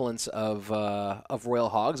prevalence of Royal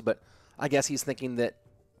Hogs, but I guess he's thinking that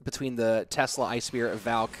between the Tesla, Ice Spirit,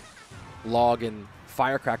 Valk, Log, and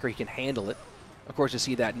Firecracker, he can handle it. Of course, you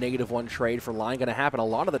see that -1 trade for line going to happen a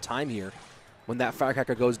lot of the time here when that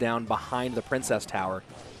Firecracker goes down behind the Princess Tower.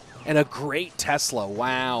 And a great Tesla.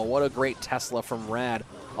 Wow, what a great Tesla from Rad.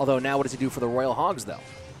 Although now what does he do for the Royal Hogs, though?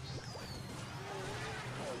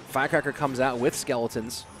 Firecracker comes out with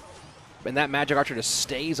skeletons, and that Magic Archer just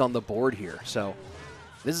stays on the board here. So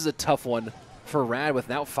this is a tough one for Rad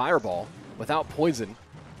without Fireball, without Poison,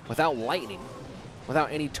 without Lightning,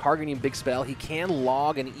 without any targeting big spell. He can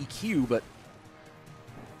log an EQ, but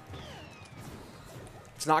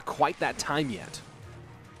it's not quite that time yet.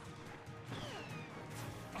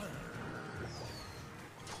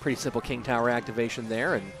 Pretty simple King Tower activation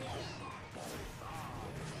there, and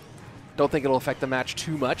don't think it'll affect the match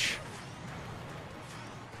too much.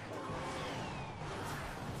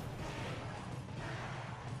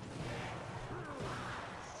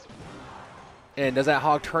 And does that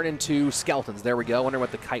Hog turn into skeletons? There we go. Wonder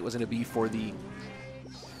what the kite was going to be for the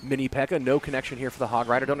Mini P.E.K.K.A. No connection here for the Hog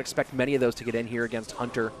Rider. Don't expect many of those to get in here against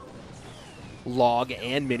Hunter, Log,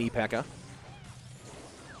 and Mini P.E.K.K.A.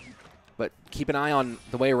 But keep an eye on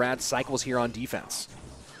the way Rad cycles here on defense.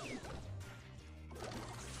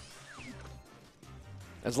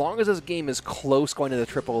 As long as this game is close going to the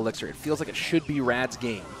triple elixir, it feels like it should be Rad's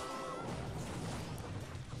game.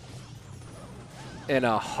 And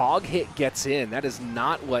a Hog hit gets in. That is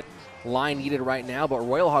not what line needed right now, but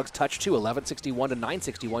Royal Hogs touch too. 1161 to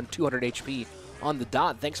 961, 200 HP on the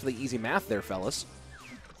dot. Thanks for the easy math there, fellas.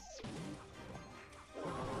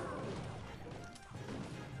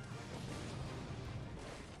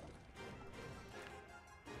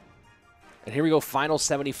 And here we go, final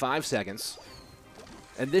 75 seconds.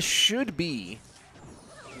 And this should be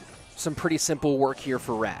some pretty simple work here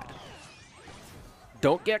for Rad.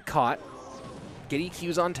 Don't get caught. Get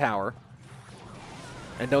EQs on tower.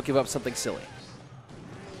 And don't give up something silly.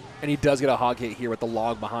 And he does get a Hog hit here with the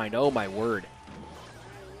Log behind. Oh, my word.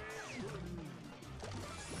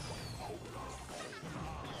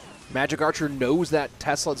 Magic Archer knows that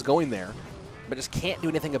Tesla's going there, but just can't do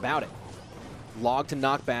anything about it. Log to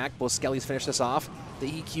knock back. Both Skellies finish this off.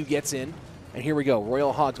 The EQ gets in. And here we go.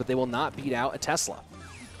 Royal Hogs, but they will not beat out a Tesla.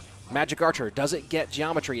 Magic Archer doesn't get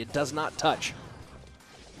geometry. It does not touch.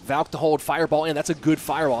 Valk to hold Fireball in. That's a good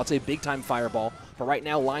Fireball. It's a big-time Fireball. But right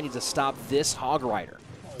now, Line needs to stop this Hog Rider.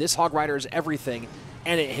 This Hog Rider is everything,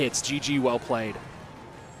 and it hits. GG, well played.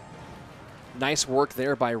 Nice work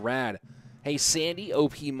there by Rad. Hey, Sandy,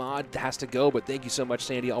 OP mod has to go, but thank you so much,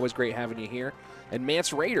 Sandy. Always great having you here. And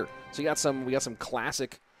Mance Raider. So we got some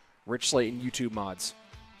classic Rich Slate and YouTube mods.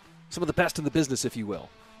 Some of the best in the business, if you will.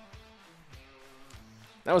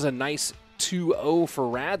 That was a nice 2-0 for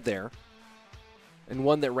Rad there. And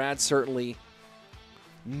one that Rad certainly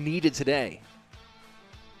needed today.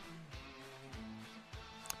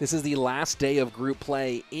 This is the last day of group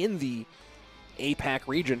play in the APAC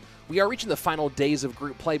region. We are reaching the final days of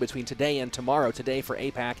group play between today and tomorrow. Today for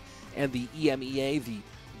APAC and the EMEA, the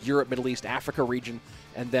Europe, Middle East, Africa region.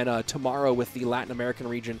 And then tomorrow with the Latin American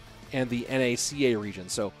region and the NACA region.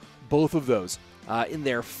 So both of those in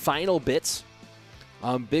their final bits.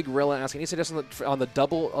 Big Rilla asking, any suggestions on the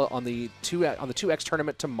double on the 2X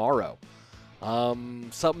tournament tomorrow?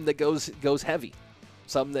 Something that goes heavy.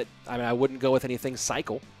 Something that I wouldn't go with anything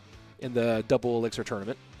cycle in the double elixir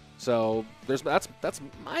tournament. So that's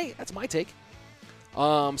my take.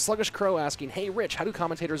 Sluggish Crow asking, hey Rich, how do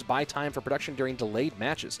commentators buy time for production during delayed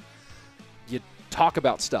matches? You talk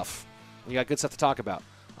about stuff. You got good stuff to talk about.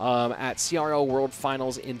 At CRL World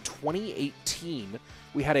Finals in 2018,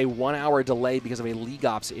 we had a 1-hour delay because of a League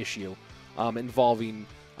Ops issue involving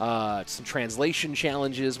some translation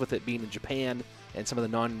challenges with it being in Japan and some of the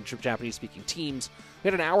non-Japanese speaking teams. We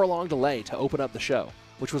had an hour-long delay to open up the show,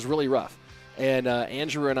 which was really rough. And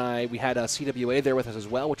Andrew and I, we had CWA there with us as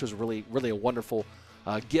well, which was really, really a wonderful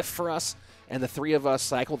gift for us. And the three of us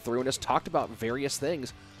cycled through and just talked about various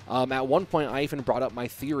things. At one point, I even brought up my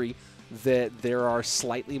theory that there are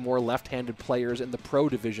slightly more left-handed players in the pro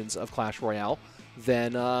divisions of Clash Royale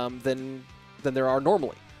than there are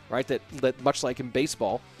normally, right? That much like in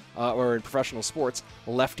baseball or in professional sports,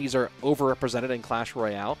 lefties are overrepresented in Clash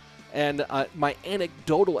Royale. And my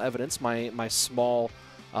anecdotal evidence, my small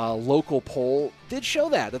local poll did show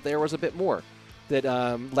that there was a bit more. That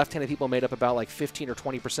left-handed people made up about like 15 or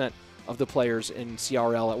 20% of the players in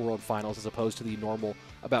CRL at World Finals as opposed to the normal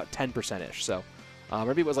about 10%-ish. So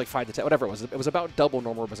maybe it was like 5 to 10, whatever it was. It was about double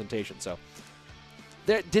normal representation. So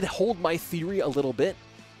that did hold my theory a little bit.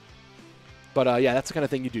 But yeah, that's the kind of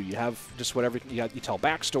thing you do. You have just whatever, you tell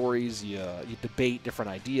backstories, you debate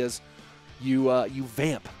different ideas, you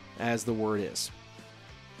vamp, as the word is.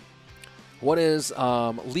 What is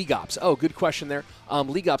League Ops? Oh, good question there.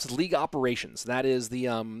 League Ops is League Operations. That is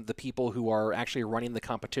the people who are actually running the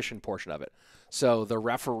competition portion of it. So the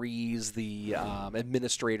referees, the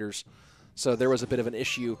administrators. So there was a bit of an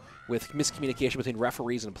issue with miscommunication between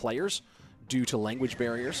referees and players due to language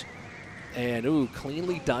barriers. And, ooh,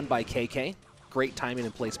 cleanly done by KK. Great timing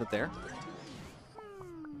and placement there.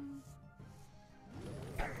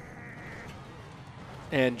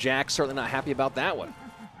 And Jack's certainly not happy about that one.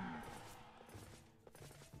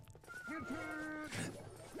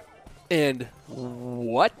 And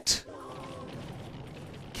what?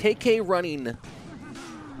 KK running.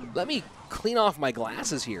 Let me clean off my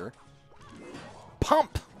glasses here.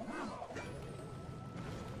 Pump.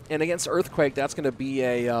 And against Earthquake, that's going to be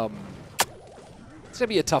a it's going to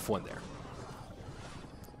be a tough one there.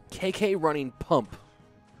 KK running Pump,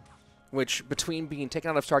 which between being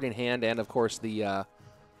taken out of starting hand and of course the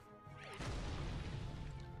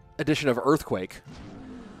addition of Earthquake.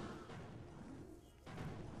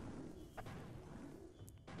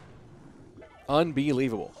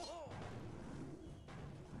 Unbelievable.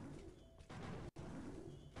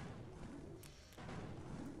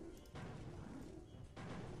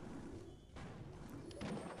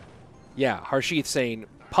 Yeah, Harshith saying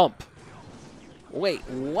pump. Wait,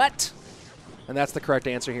 what? And that's the correct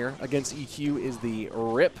answer here. Against EQ is the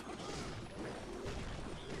rip.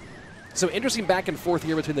 So interesting back and forth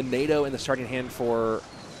here between the NATO and the starting hand for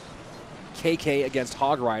KK against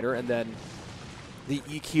Hog Rider, and then the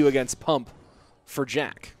EQ against Pump for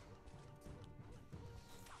Jack.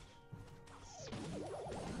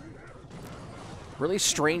 Really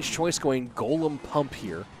strange choice going Golem Pump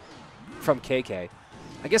here from KK.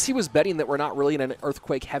 I guess he was betting that we're not really in an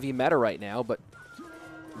Earthquake-heavy meta right now, but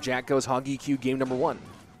Jack goes Hog EQ game number 1.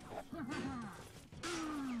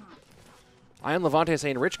 I am Levante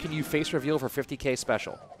saying, Rich, can you face reveal for 50K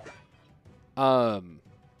special? What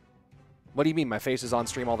do you mean? My face is on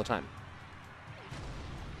stream all the time.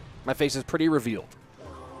 My face is pretty revealed.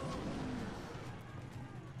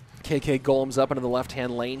 KK golems up into the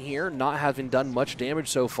left-hand lane here, not having done much damage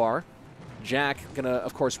so far. Jack going to,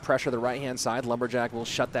 of course, pressure the right-hand side. Lumberjack will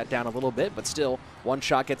shut that down a little bit, but still, one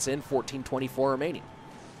shot gets in, 14-24 remaining.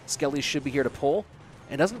 Skelly should be here to pull,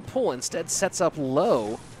 and doesn't pull. Instead sets up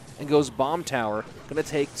low and goes bomb tower. Going to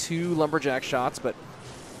take 2 lumberjack shots, but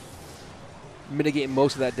mitigate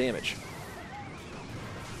most of that damage.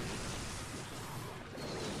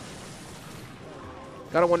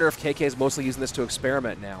 Gotta wonder if KK is mostly using this to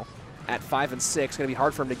experiment now. At 5 and 6, going to be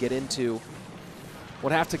hard for him to get into.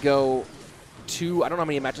 Would have to go 2, I don't know how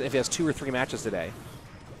many matches, if he has 2 or 3 matches today.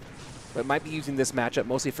 But might be using this matchup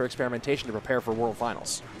mostly for experimentation to prepare for World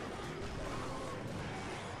Finals.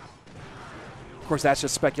 Of course, that's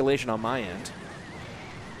just speculation on my end.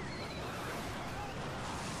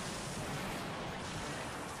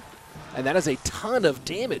 And that is a ton of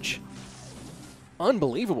damage.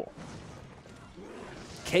 Unbelievable.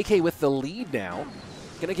 KK with the lead now.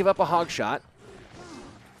 Gonna give up a hog shot.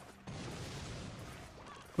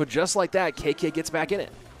 But just like that, KK gets back in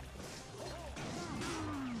it.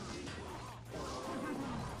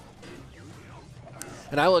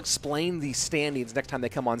 And I will explain the standings next time they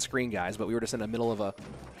come on screen, guys, but we were just in the middle of a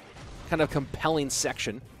kind of compelling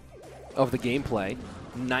section of the gameplay.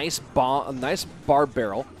 Nice bar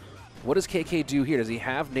barrel. What does KK do here? Does he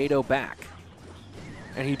have NATO back?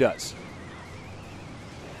 And he does.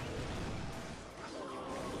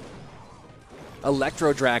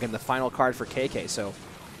 Electro Dragon, the final card for KK. So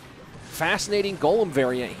fascinating Golem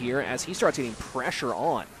variant here as he starts getting pressure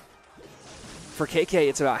on. For KK,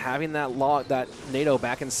 it's about having that NATO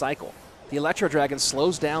back in cycle. The Electro Dragon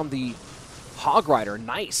slows down the Hog Rider.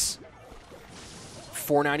 Nice.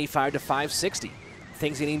 495 to 560.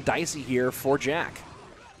 Things getting dicey here for Jack.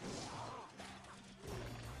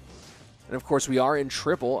 And of course, we are in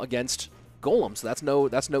triple against Golem, so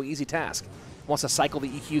that's no easy task. Wants to cycle the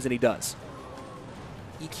EQs, and he does.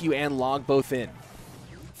 EQ and log both in.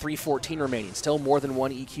 314 remaining. Still more than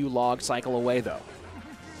 1 EQ log cycle away, though.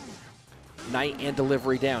 Knight and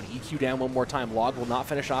delivery down. EQ down one more time. Log will not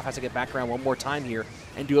finish off. Has to get back around one more time here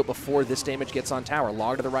and do it before this damage gets on tower.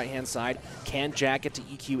 Log to the right-hand side. Can Jack get to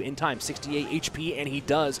EQ in time? 68 HP, and he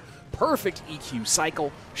does. Perfect EQ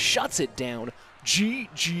cycle. Shuts it down.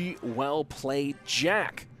 GG, well played,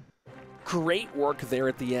 Jack. Great work there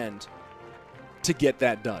at the end to get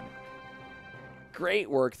that done. Great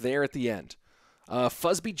work there at the end.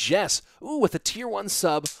 Fuzzby Jess, ooh, with a tier 1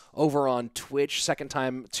 sub over on Twitch. Second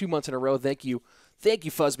time, 2 months in a row. Thank you. Thank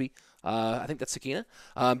you, Fuzzby. I think that's Sakina.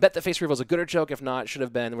 Bet the face reveal is a gooder joke. If not, should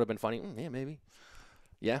have been. It would have been funny. Yeah, maybe.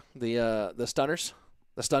 Yeah, the stunners.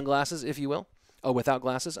 The stun glasses, if you will. Oh, without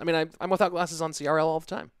glasses? I mean, I'm without glasses on CRL all the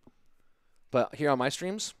time. But here on my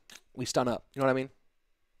streams, we stun up. You know what I mean?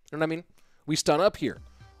 You know what I mean? We stun up here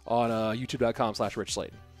on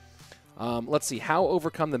youtube.com/RichSlayton. Let's see. How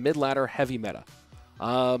overcome the mid-ladder heavy meta?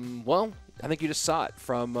 Well, I think you just saw it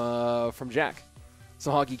from Jack.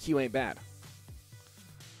 So Hog EQ ain't bad.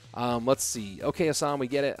 Let's see. Okay, Assam, we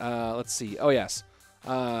get it. Let's see. Oh, yes.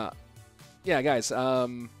 Yeah, guys. I'll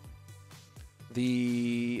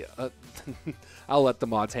let the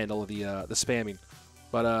mods handle the spamming.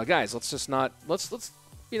 But guys, let's just not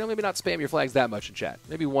maybe not spam your flags that much in chat.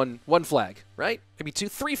 Maybe one flag, right? Maybe 2,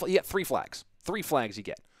 3. You get 3 flags. 3 flags you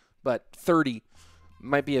get. But 30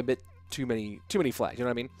 might be a bit too many flags. You know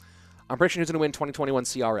what I mean? I'm pretty sure who's going to win 2021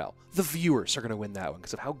 CRL. The viewers are going to win that one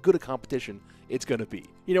because of how good a competition it's going to be.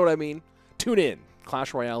 You know what I mean? Tune in.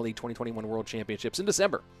 Clash Royale League 2021 World Championships in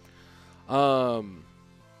December. Let's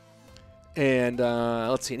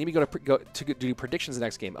see. I need to go to do predictions the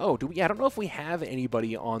next game. Oh, do we? Yeah, I don't know if we have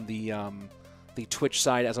anybody on the Twitch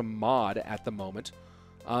side as a mod at the moment.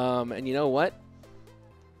 And you know what?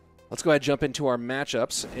 Let's go ahead and jump into our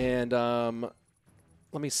matchups. And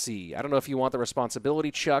let me see. I don't know if you want the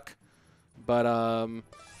responsibility, Chuck, but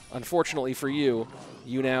unfortunately for you,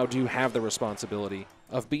 you now do have the responsibility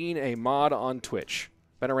of being a mod on Twitch.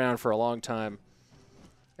 Been around for a long time.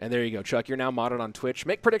 And there you go, Chuck. You're now modded on Twitch.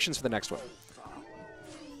 Make predictions for the next one.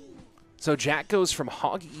 So Jack goes from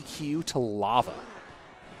Hog EQ to Lava.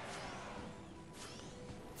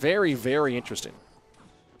 Very, very interesting.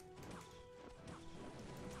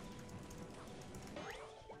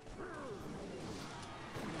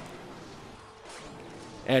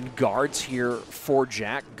 And guards here for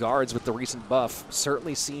Jack. Guards with the recent buff.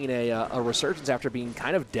 Certainly seeing a resurgence after being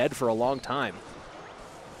kind of dead for a long time.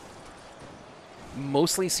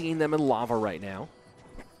 Mostly seeing them in lava right now.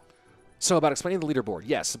 So about explaining the leaderboard.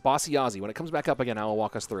 Yes, Bossy Ozzy. When it comes back up again, I will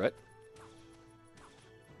walk us through it.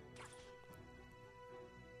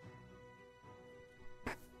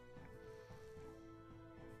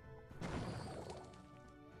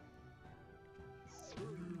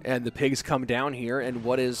 And the pigs come down here, and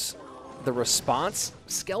what is the response?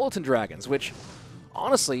 Skeleton dragons, which,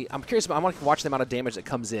 honestly, I'm curious about. I want to watch the amount of damage that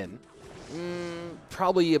comes in.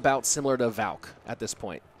 Probably about similar to Valk at this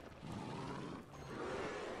point.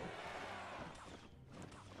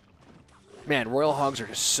 Man, Royal Hogs are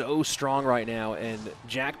just so strong right now, and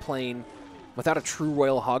Jack playing without a true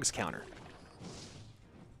Royal Hogs counter.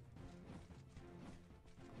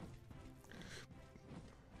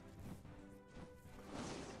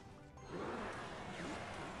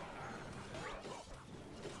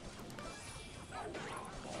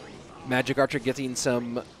 Magic Archer getting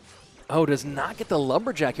some... Oh, does not get the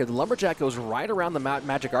Lumberjack here. The Lumberjack goes right around the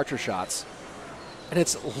Magic Archer shots. And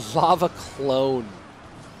it's Lava Clone.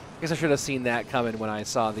 I guess I should have seen that coming when I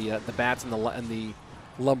saw the bats and the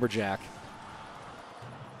Lumberjack.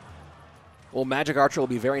 Well, Magic Archer will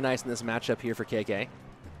be very nice in this matchup here for KK.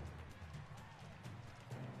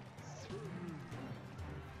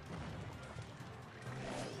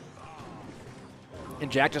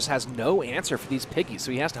 And Jack just has no answer for these piggies,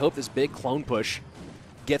 so he has to hope this big clone push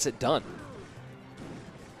gets it done.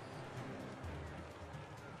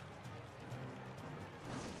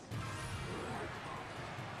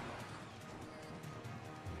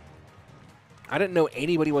 I didn't know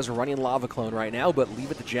anybody was running Lava Clone right now, but leave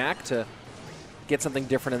it to Jack to get something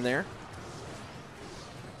different in there.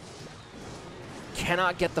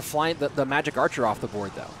 Cannot get the Magic Archer off the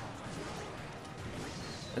board, though.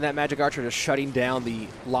 And that Magic Archer just shutting down the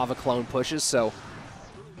Lava Clone pushes, so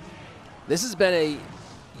this has been a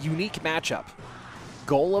unique matchup.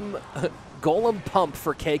 Golem Pump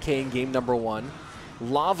for KK in game number 1.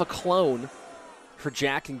 Lava Clone for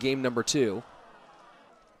Jack in game number 2.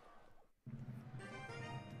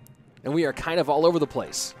 And we are kind of all over the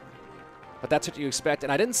place. But that's what you expect.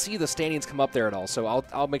 And I didn't see the standings come up there at all, so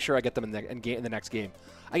I'll make sure I get them in the next game.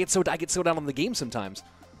 I get so down on the game sometimes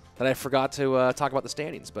that I forgot to talk about the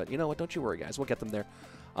standings. But you know what? Don't you worry, guys. We'll get them there.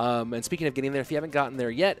 And speaking of getting there, if you haven't gotten there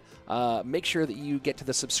yet, make sure that you get to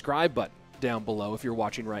the subscribe button down below if you're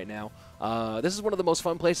watching right now. This is one of the most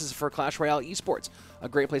fun places for Clash Royale esports. A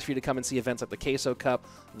great place for you to come and see events like the Queso Cup,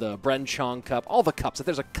 the Bren Chong Cup, all the cups. If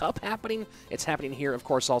there's a cup happening, it's happening here. Of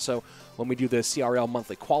course, also when we do the CRL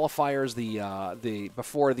monthly qualifiers,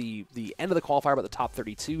 before the end of the qualifier, but the top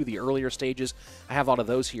 32, the earlier stages, I have a lot of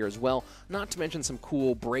those here as well. Not to mention some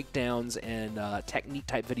cool breakdowns and technique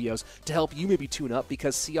type videos to help you maybe tune up,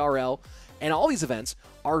 because CRL and all these events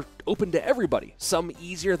are open to everybody. Some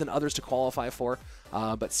easier than others to qualify for,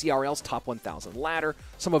 but CRL's top 1,000 ladder.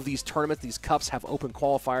 Some of these tournaments, these cups, have open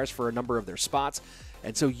qualifiers for a number of their spots,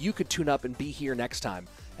 and so you could tune up and be here next time.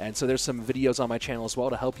 And so there's some videos on my channel as well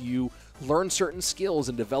to help you learn certain skills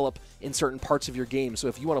and develop in certain parts of your game. So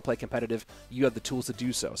if you want to play competitive, you have the tools to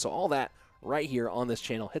do so. So all that right here on this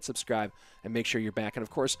channel. Hit subscribe and make sure you're back. And of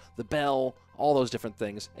course, the bell, all those different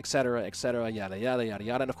things, etc., yada, yada, yada,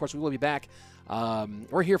 yada. And of course, we will be back.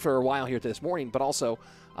 We're here for a while here this morning, but also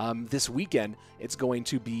this weekend, it's going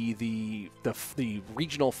to be the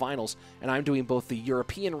regional finals, and I'm doing both the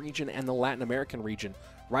European region and the Latin American region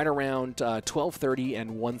right around 12:30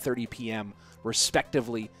 and 1:30 p.m.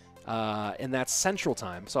 respectively, and that's Central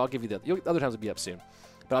Time. So I'll give you the other times will be up soon.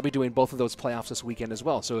 But I'll be doing both of those playoffs this weekend as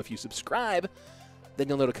well. So if you subscribe, then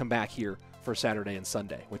you'll know to come back here for Saturday and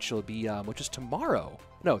Sunday, which will be which is tomorrow.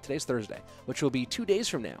 No, today's Thursday, which will be 2 days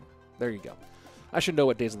from now. There you go. I should know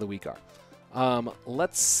what days of the week are.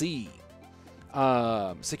 Let's see.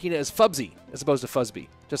 Sakina is Fubsy as opposed to Fuzzby.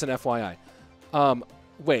 Just an FYI.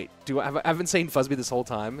 Wait, I've been saying Fuzzby this whole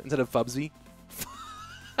time instead of Fubsy?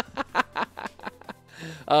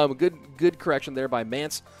 Good correction there by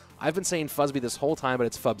Mance. I've been saying Fuzzby this whole time, but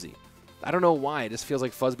it's Fubsy. I don't know why. It just feels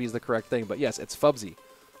like Fuzzby is the correct thing, but yes, it's Fubsy.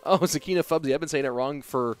 Oh, Sakina Fubsy. I've been saying it wrong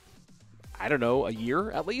for, I don't know, a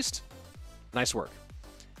year at least? Nice work.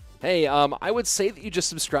 Hey, I would say that you just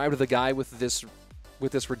subscribe to the guy with this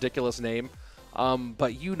ridiculous name,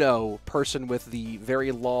 but you know, person with the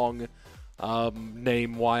very long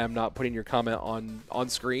name, why I'm not putting your comment on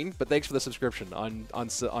screen. But thanks for the subscription on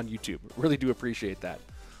YouTube. Really do appreciate that.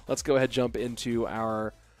 Let's go ahead and jump into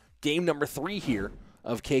our game number 3 here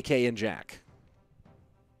of KK and Jack.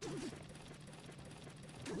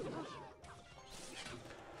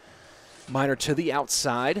 Miner to the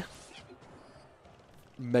outside.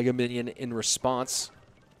 Mega Minion in response.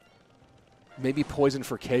 Maybe poison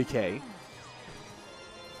for KK.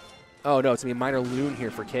 Oh, no, it's going to be Miner Loon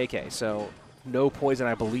here for KK, so no poison,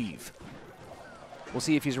 I believe. We'll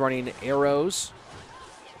see if he's running arrows.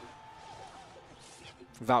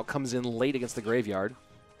 Valk comes in late against the Graveyard.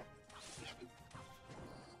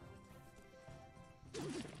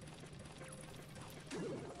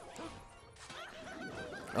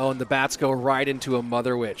 Oh, and the bats go right into a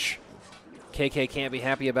Mother Witch. KK can't be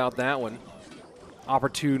happy about that one.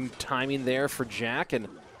 Opportune timing there for Jack, and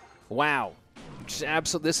Wow. Just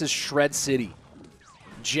absolutely, this is Shred City.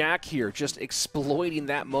 Jack here just exploiting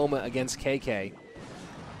that moment against KK.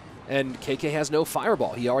 And KK has no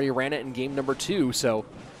fireball. He already ran it in game number 2, so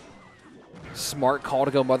smart call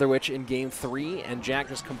to go Mother Witch in game 3, and Jack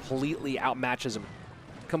just completely outmatches him.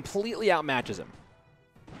 Completely outmatches him.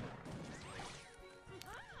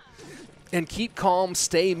 And keep calm,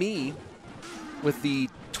 stay me with the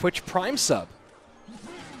Twitch Prime sub.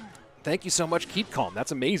 Thank you so much, Keep Calm.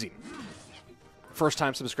 That's amazing. First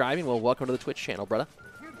time subscribing, well, welcome to the Twitch channel, brother.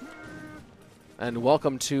 And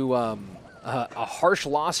welcome to a harsh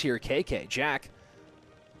loss here, KK. Jack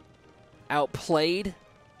outplayed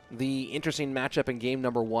the interesting matchup in game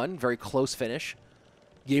number 1. Very close finish.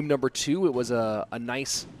 Game number 2, it was a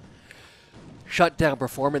nice shutdown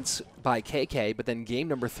performance by KK, but then game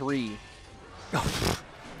number 3...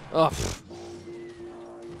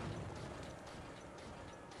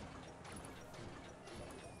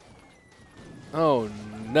 Oh,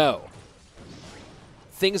 no.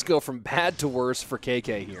 Things go from bad to worse for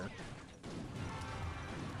KK here.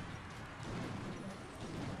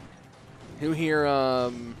 Who here's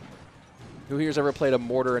ever played a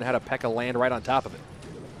mortar and had a P.E.K.K.A land right on top of it?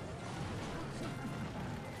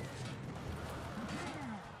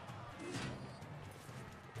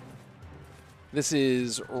 This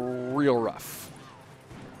is real rough.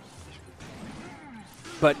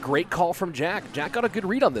 But great call from Jack. Jack got a good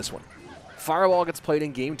read on this one. Fireball gets played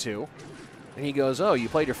in game 2. And he goes, oh, you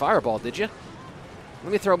played your Fireball, did you?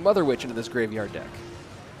 Let me throw Mother Witch into this graveyard deck.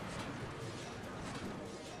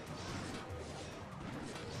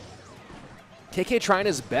 KK trying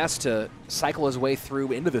his best to cycle his way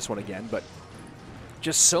through into this one again, but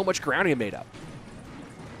just so much ground he made up.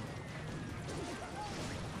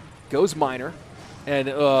 Goes Miner, and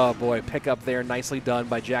oh boy, pick up there, nicely done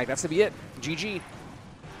by Jack. That's to be it. GG.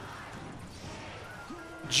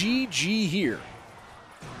 GG here.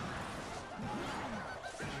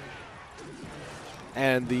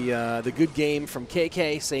 And the good game from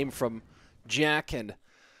KK, same from Jack, and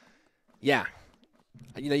yeah.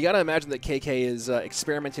 You know, you got to imagine that KK is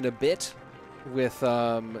experimenting a bit with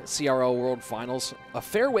CRO World Finals a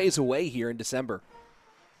fair ways away here in December.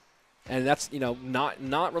 And that's, you know,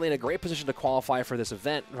 not really in a great position to qualify for this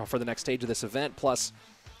event, or for the next stage of this event, plus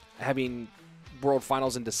having World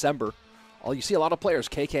Finals in December. You see a lot of players,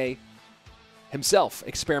 KK himself,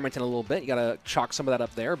 experimenting a little bit. You got to chalk some of that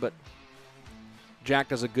up there, but Jack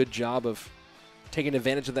does a good job of taking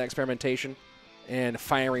advantage of that experimentation and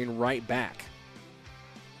firing right back.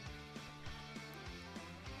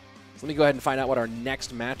 So let me go ahead and find out what our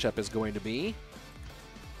next matchup is going to be.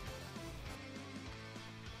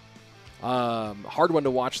 Hard one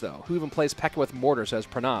to watch, though. Who even plays P.E.K.K.A with Mortar, says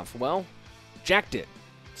Pranav. Well, Jack did.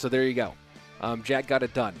 So there you go. Jack got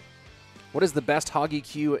it done. What is the best Hog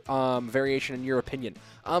EQ variation in your opinion?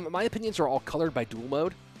 My opinions are all colored by dual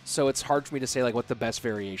mode, so it's hard for me to say like what the best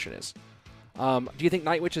variation is. Do you think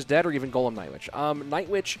Night Witch is dead or even Golem Night Witch?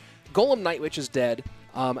 Golem Night Witch is dead.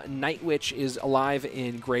 Night Witch is alive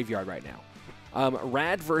in Graveyard right now.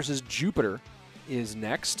 Rad versus Jupiter is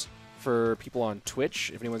next for people on Twitch.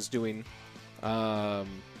 If anyone's doing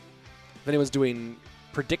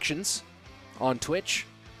predictions on Twitch.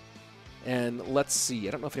 And let's see.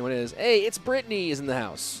 I don't know if anyone is. Hey, it's Brittany is in the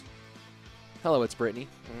house. Hello, it's Brittany.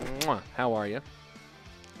 Mwah. How are you?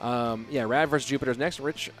 Yeah, Rad versus Jupiter is next.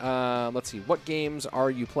 Rich, let's see. What games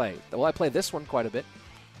are you playing? Well, I play this one quite a bit.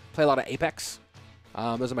 Play a lot of Apex.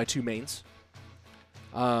 Those are my 2 mains.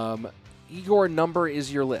 Egor number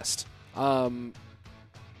is your list.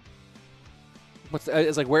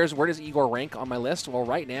 It's like where does Egor rank on my list? Well,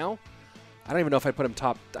 right now, I don't even know if I put him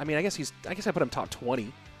top. I mean, I guess I put him top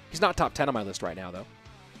 20. He's not top 10 on my list right now, though.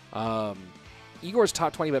 Egor's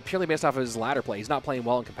top 20, but purely based off of his ladder play. He's not playing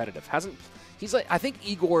well in competitive. I think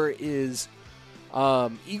Egor is.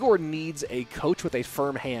 Egor needs a coach with a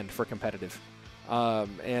firm hand for competitive,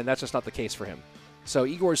 and that's just not the case for him. So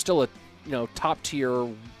Egor is still a top tier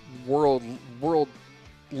world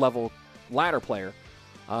level ladder player,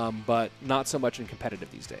 but not so much in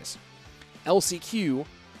competitive these days. LCQ.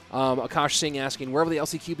 Akash Singh asking, where will the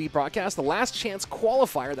LCQ be broadcast? The Last Chance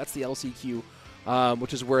Qualifier, that's the LCQ,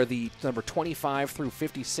 which is where the number 25 through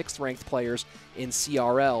 56th ranked players in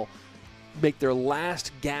CRL make their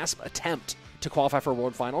last gasp attempt to qualify for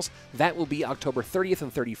World Finals. That will be October 30th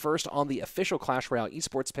and 31st on the official Clash Royale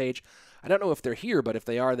esports page. I don't know if they're here, but if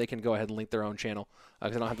they are, they can go ahead and link their own channel,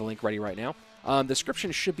 because I don't have the link ready right now. The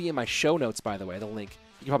description should be in my show notes, by the way, the link.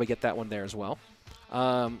 You can probably get that one there as well.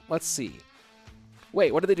 Let's see.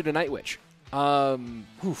 Wait, what did they do to Night Witch? War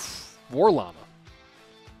Llama.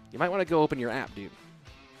 You might want to go open your app, dude.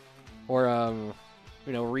 Or, let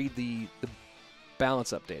read the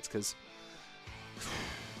balance updates, because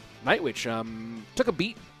Nightwitch took a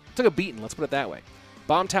beating, let's put it that way.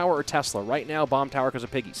 Bomb Tower or Tesla? Right now, Bomb Tower because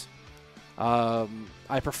of piggies.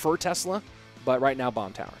 I prefer Tesla, but right now,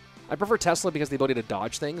 Bomb Tower. I prefer Tesla because of the ability to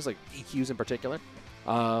dodge things, like EQs in particular.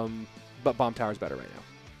 But Bomb Tower is better right now.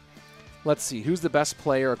 Let's see. Who's the best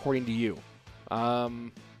player according to you? I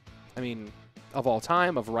mean, of all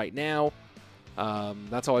time, of right now.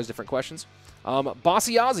 That's always different questions.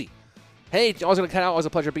 Bossy Ozzy. Hey, always going to cut out. Always a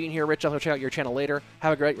pleasure being here. Rich, I'm going to check out your channel later.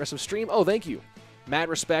 Have a great rest of the stream. Oh, thank you. Mad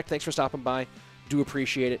respect. Thanks for stopping by. Do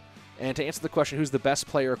appreciate it. And to answer the question, who's the best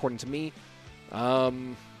player according to me?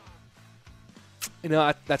 That's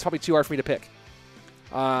probably too hard for me to pick.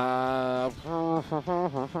 I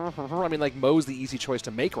mean, like, Mo's the easy choice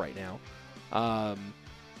to make right now.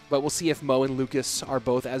 But we'll see if Mo and Lucas are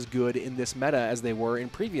both as good in this meta as they were in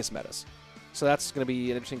previous metas. So that's going to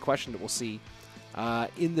be an interesting question that we'll see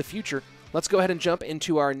in the future. Let's go ahead and jump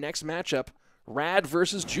into our next matchup, Rad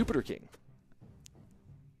versus JupiterKing.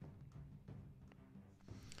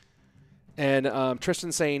 And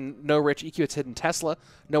Tristan saying, no, Rich, EQ, it's hidden Tesla.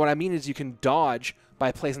 No, what I mean is you can dodge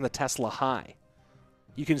by placing the Tesla high.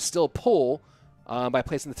 You can still pull by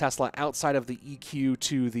placing the Tesla outside of the EQ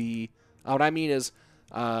to the... what I mean is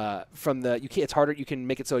from the... it's harder. You can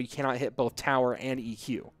make it so you cannot hit both tower and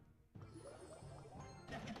EQ.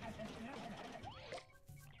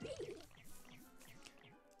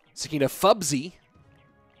 Speaking of Fubsy,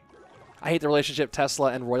 I hate the relationship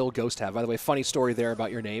Tesla and Royal Ghost have. By the way, funny story there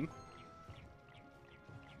about your name.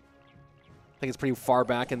 I think it's pretty far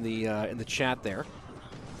back in the chat there.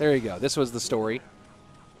 There you go. This was the story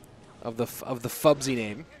of the Fubsy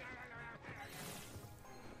name.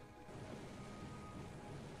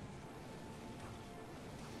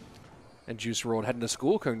 And Juice WRLD heading to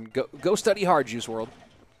school. Go study hard, Juice WRLD.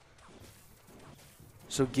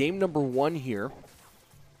 So game number 1 here.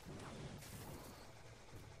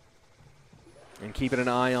 And keeping an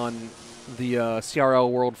eye on the CRL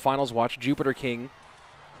World Finals watch, JupiterKing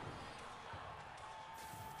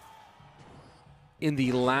in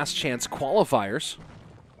the last chance qualifiers,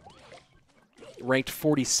 ranked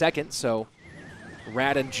 42nd, so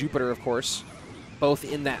Rad and Jupiter, of course,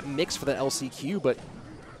 both in that mix for the LCQ, but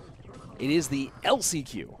it is the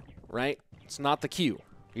LCQ, right? It's not the Q.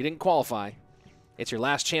 You didn't qualify. It's your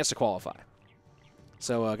last chance to qualify.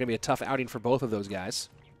 So going to be a tough outing for both of those guys.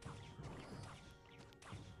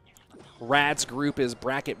 Rad's group is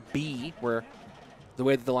bracket B, where the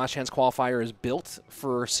way that the last chance qualifier is built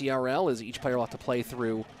for CRL is each player will have to play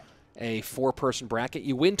through a 4-person bracket.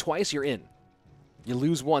 You win twice, you're in. You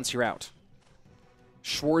lose once, you're out.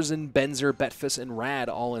 Schwarzen, Benzer, Betfus, and Rad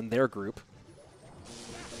all in their group.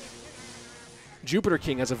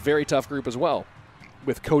 JupiterKing has a very tough group as well,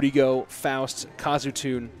 with Codigo, Faust,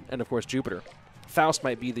 Kazutun, and of course Jupiter. Faust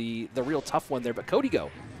might be the real tough one there, but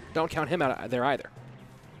Codigo, don't count him out there either.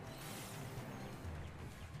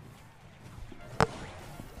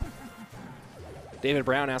 David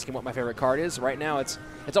Brown asking what my favorite card is. Right now, it's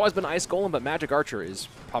always been Ice Golem, but Magic Archer is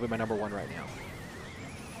probably my #1 right now.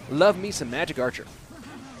 Love me some Magic Archer.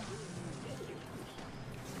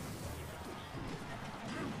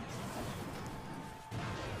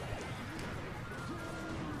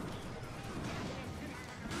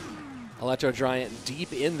 Electro Giant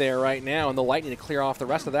deep in there right now, and the Lightning to clear off the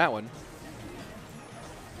rest of that one.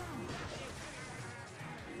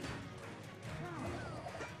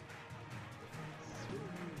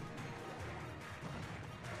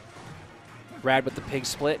 Rad with the pig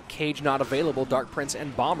split. Cage not available. Dark Prince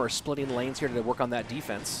and Bomber splitting lanes here to work on that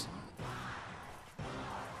defense.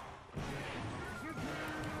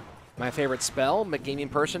 My favorite spell,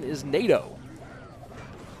 McGaming person, is NATO.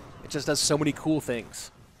 It just does so many cool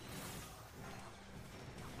things.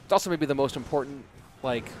 It's also maybe the most important,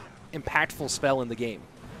 like, impactful spell in the game.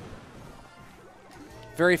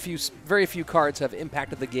 Very few cards have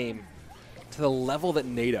impacted the game to the level that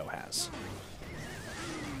NATO has.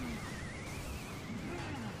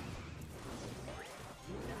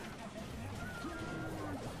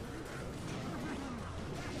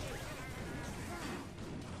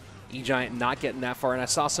 E-Giant not getting that far, and I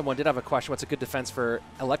saw someone did have a question, what's a good defense for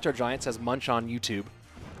Electro Giant, says Munch on YouTube.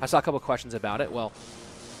 I saw a couple questions about it. Well,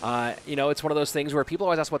 you know, it's one of those things where people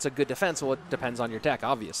always ask what's a good defense. Well, it depends on your deck,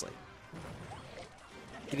 obviously.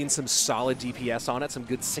 Getting some solid DPS on it, some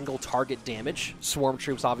good single target damage. Swarm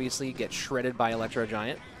Troops obviously get shredded by Electro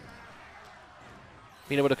Giant.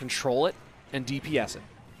 Being able to control it and DPS it.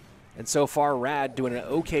 And so far, Rad doing an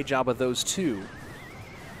okay job of those two.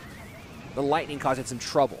 The Lightning causing some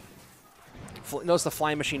trouble. Notice the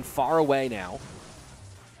Flying Machine far away now.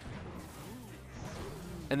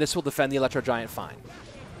 And this will defend the Electro Giant fine.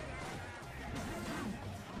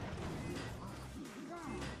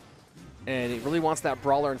 And he really wants that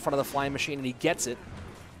brawler in front of the flying machine, and he gets it.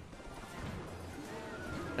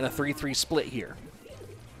 And a 3-3 split here.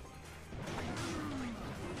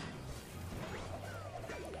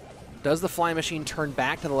 Does the flying machine turn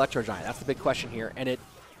back to the Electro Giant? That's the big question here. And it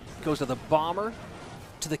goes to the bomber,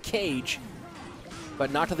 to the cage,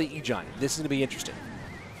 but not to the E-Giant. This is going to be interesting.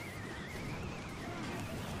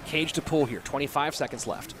 Cage to pull here. 25 seconds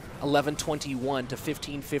left. 11:21 to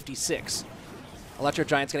 15:56. Electro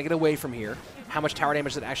Giant's going to get away from here. How much tower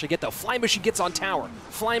damage does it actually get, though? Flying Machine gets on tower.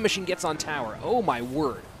 Flying Machine gets on tower. Oh, my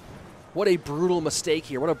word. What a brutal mistake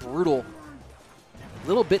here. What a brutal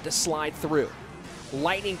little bit to slide through.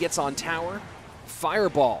 Lightning gets on tower.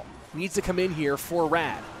 Fireball needs to come in here for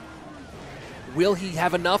Rad. Will he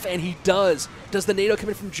have enough? And he does. Does the NATO come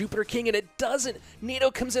in from JupiterKing? And it doesn't. NATO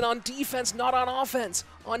comes in on defense, not on offense.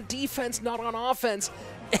 On defense, not on offense.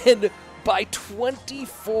 And by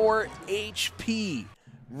 24 HP,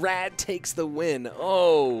 Rad takes the win.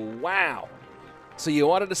 Oh, wow. So you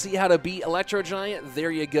wanted to see how to beat Electro Giant?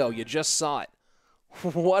 There you go. You just saw it.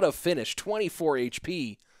 What a finish. 24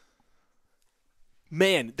 HP.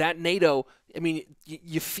 Man, that NATO, I mean,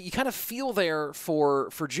 you kind of feel there for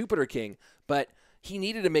JupiterKing, but he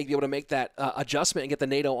needed to be able to make that adjustment and get the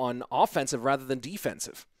NATO on offensive rather than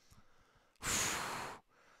defensive.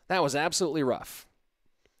 That was absolutely rough.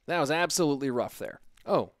 That was absolutely rough there.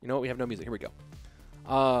 Oh, you know what? We have no music. Here we go.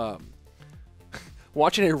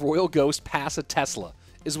 Watching a Royal Ghost pass a Tesla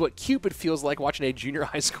is what Cupid feels like watching a junior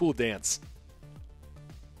high school dance.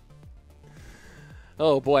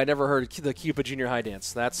 Oh boy, I never heard the Cupid junior high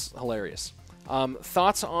dance. That's hilarious.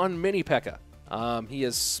 Thoughts on Mini P.E.K.K.A? He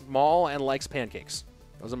is small and likes pancakes.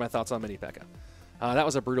 Those are my thoughts on Mini P.E.K.K.A. That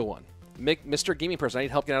was a brutal one. Mr. Gaming Person, I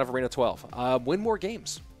need help getting out of Arena 12. Win more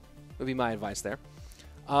games would be my advice there.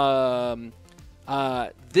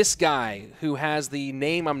 This guy who has the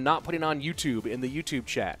name I'm not putting on YouTube in the YouTube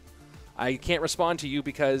chat. I can't respond to you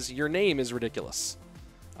because your name is ridiculous.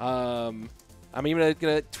 I'm even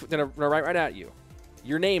gonna write right at you.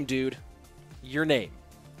 Your name, dude. Your name.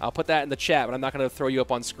 I'll put that in the chat, but I'm not going to throw you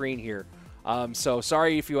up on screen here. So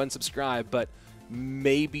sorry if you unsubscribe, but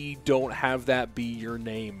maybe don't have that be your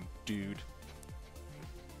name, dude.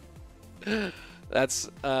 That's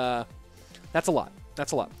a lot.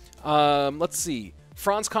 That's a lot. Let's see.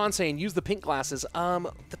 Franz Kahn saying, use the pink glasses.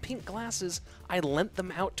 The pink glasses, I lent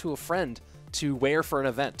them out to a friend to wear for an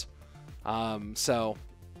event. So,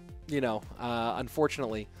 you know,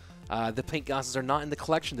 unfortunately, the pink glasses are not in the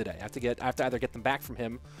collection today. I have to either get them back from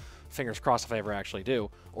him, fingers crossed if I ever actually do,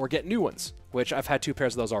 or get new ones, which I've had 2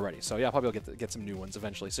 pairs of those already. So yeah, I'll probably get some new ones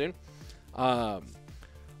eventually soon.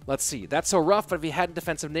 Let's see. That's so rough, but if he had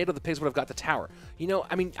defensive NATO, the pigs would have got the tower. You know,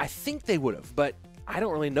 I mean, I think they would have, but I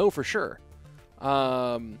don't really know for sure.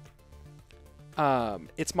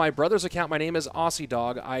 It's my brother's account. My name is Aussie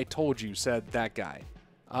Dog. I told you, said that guy.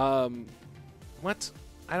 What?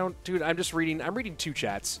 I don't, dude, I'm reading 2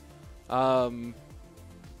 chats.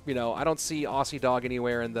 You know, I don't see Aussie Dog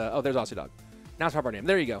anywhere in the... Oh, there's Aussie Dog. Now it's proper name.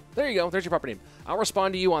 There you go. There you go. There's your proper name. I'll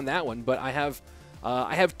respond to you on that one, but I have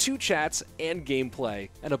 2 chats and gameplay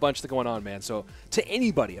and a bunch going on, man. So to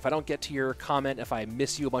anybody, if I don't get to your comment, if I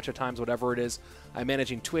miss you a bunch of times, whatever it is, I'm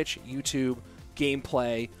managing Twitch, YouTube,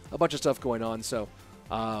 gameplay, a bunch of stuff going on. So,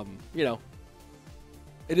 you know,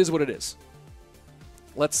 it is what it is.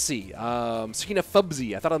 Let's see. Sakina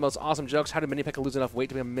Fubsy. I thought of the most awesome jokes. How did Mini P.E.K.K.A lose enough weight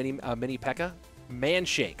to be a mini P.E.K.K.A? Man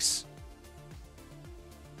shakes.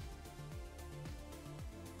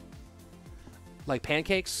 Like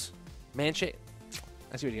pancakes? Man shake.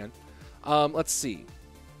 I see what you're doing. Let's see.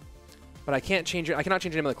 But I can't change I cannot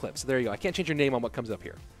change the name of the clip. So there you go. I can't change your name on what comes up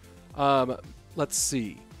here. Let's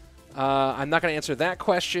see. I'm not going to answer that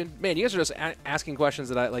question. Man, you guys are just asking questions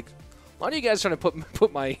that I like. A lot of you guys are trying to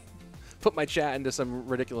put my chat into some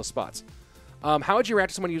ridiculous spots. How would you react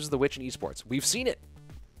to someone who uses the witch in esports? We've seen it.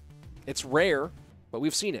 It's rare, but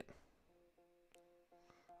we've seen it.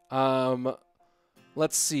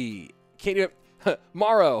 Let's see. Can't you have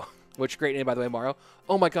Morrow, which great name by the way, Morrow.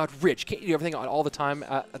 Oh my God, Rich, can't you do everything all the time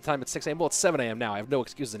at the time at 6 a.m.? Well, it's 7 a.m. now. I have no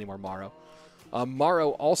excuses anymore, Morrow.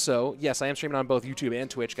 Morrow also, yes, I am streaming on both YouTube and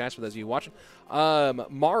Twitch, guys, for those of you watching.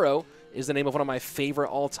 Morrow is the name of one of my favorite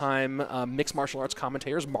all-time mixed martial arts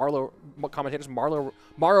commentators, Mauro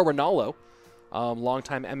Ronaldo,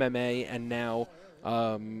 longtime MMA and now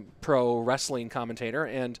pro wrestling commentator.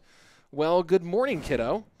 And, well, good morning,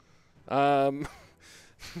 kiddo.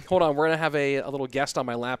 Hold on, we're going to have a little guest on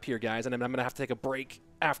my lap here, guys, and I'm going to have to take a break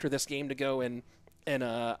after this game to go and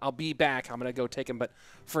I'll be back. I'm going to go take him. But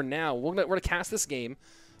for now, we're going to cast this game.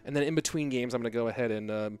 And then in between games, I'm going to go ahead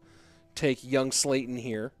and take young Slayton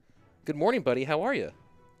here. Good morning, buddy. How are you?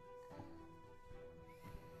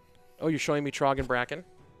 Oh, you're showing me Trog and Bracken?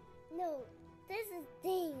 No, this is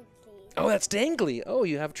Dangly. Oh, that's Dangly. Oh,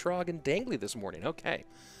 you have Trog and Dangly this morning. Okay.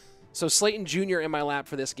 So Slayton Jr. in my lap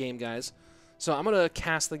for this game, guys. So I'm going to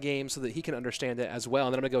cast the game so that he can understand it as well.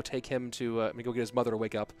 And then I'm going to go take him to I'm gonna go get his mother to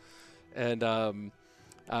wake up. And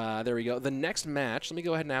there we go. The next match, let me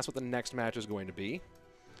go ahead and ask what the next match is going to be.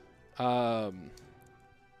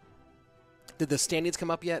 Did the standings come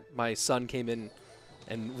up yet? My son came in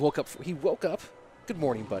and woke up. He woke up. Good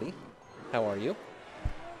morning, buddy. How are you?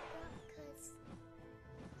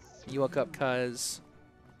 You woke up cuz...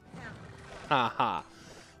 Ha.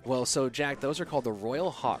 Well, so, Jack, those are called the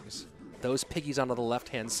Royal Hogs. Those piggies on the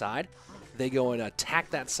left-hand side, they go and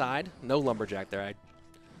attack that side. No lumberjack there. I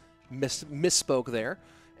misspoke there.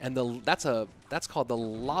 And that's called the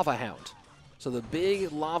Lava Hound. So the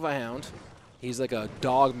big Lava Hound, he's like a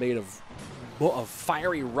dog made of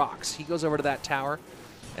fiery rocks. He goes over to that tower.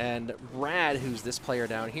 And Rad, who's this player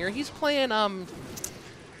down here, he's playing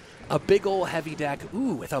a big ol' heavy deck,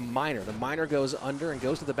 with a miner. The miner goes under and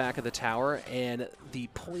goes to the back of the tower, and the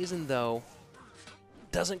poison, though,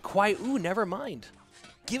 doesn't quite, never mind.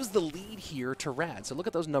 Gives the lead here to Rad. So look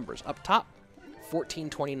at those numbers. Up top,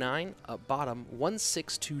 1429. Up bottom,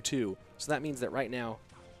 1622. So that means that right now,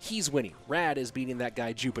 he's winning. Rad is beating that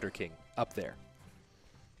guy JupiterKing up there.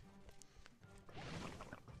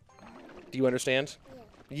 Do you understand?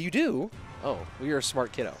 You do? Oh, well, you're a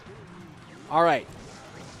smart kiddo. All right.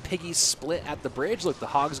 Piggies split at the bridge. Look, the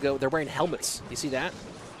hogs go. They're wearing helmets. You see that?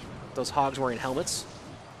 Those hogs wearing helmets.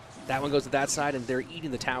 That one goes to that side, and they're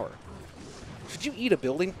eating the tower. Should you eat a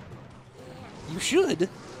building? You should.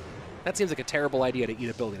 That seems like a terrible idea to eat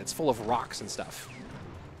a building. It's full of rocks and stuff.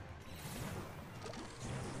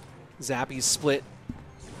 Zappy's split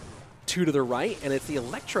 2 to the right, and it's the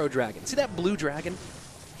Electro Dragon. See that blue dragon?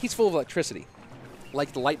 He's full of electricity,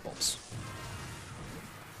 like the light bulbs.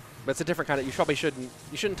 But it's a different kind of.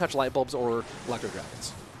 You shouldn't touch light bulbs or electro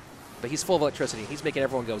dragons. But he's full of electricity. He's making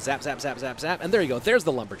everyone go zap, zap, zap, zap, zap. And there you go. There's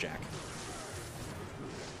the lumberjack.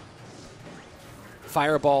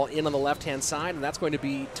 Fireball in on the left-hand side, and that's going to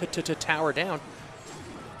be to tower down.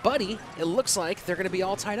 Buddy, it looks like they're going to be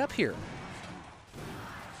all tied up here.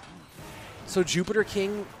 So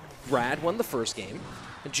JupiterKing Rad won the first game,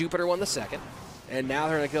 and Jupiter won the second. And now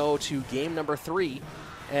they're going to go to game number 3.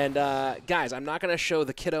 And, guys, I'm not going to show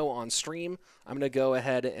the kiddo on stream. I'm going to go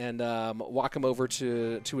ahead and walk him over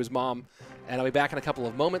to his mom, and I'll be back in a couple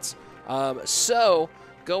of moments. So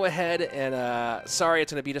go ahead and, sorry,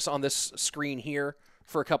 it's going to be just on this screen here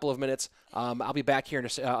for a couple of minutes. I'll be back here.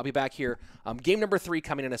 I'll be back here. Game number 3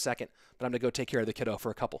 coming in a second, but I'm going to go take care of the kiddo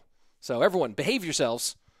for a couple. So everyone, behave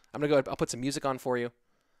yourselves. I'm going to go. I'll put some music on for you,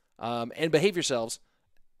 and behave yourselves.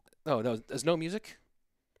 Oh no, there's no music.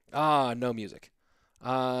 No music.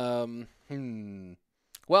 Well,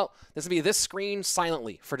 this will be this screen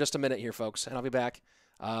silently for just a minute here, folks, and I'll be back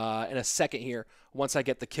in a second here once I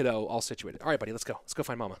get the kiddo all situated. All right, buddy, let's go. Let's go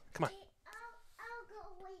find Mama. Come on. I'll go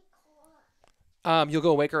wake her up. You'll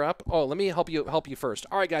go wake her up. Oh, let me help you first.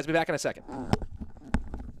 All right, guys, be back in a second.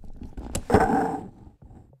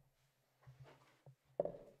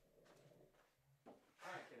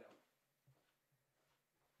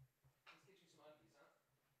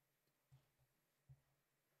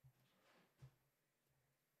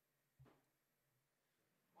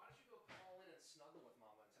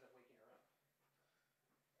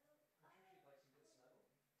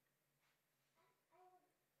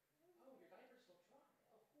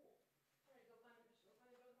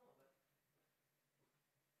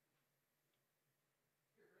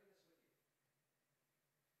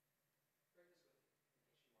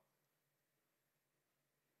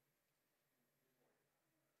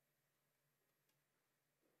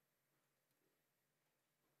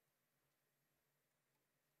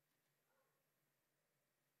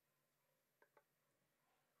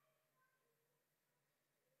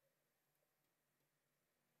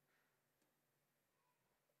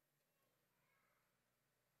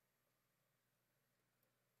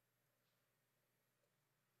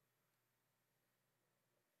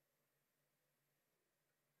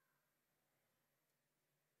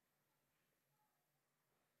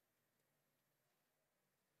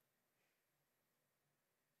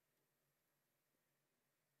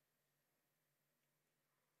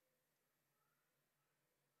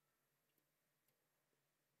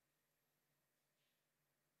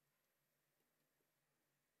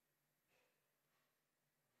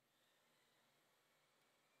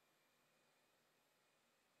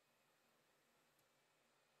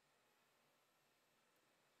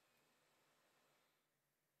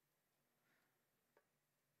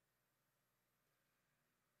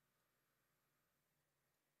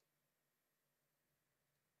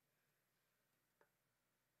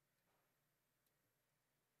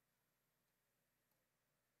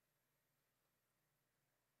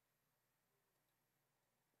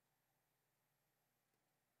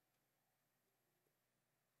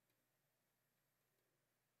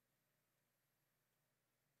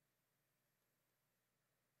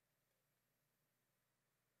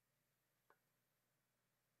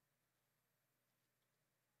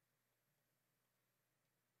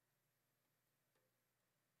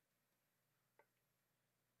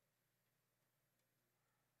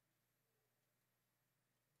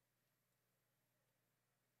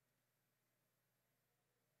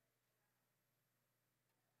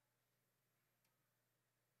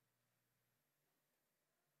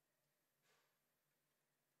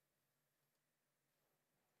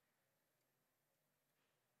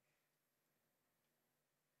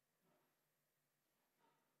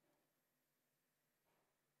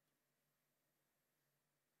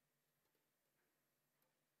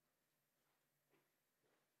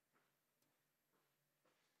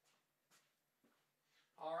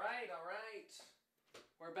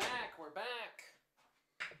 We're back. We're back.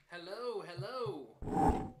 Hello, hello.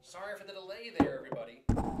 Sorry for the delay there, everybody.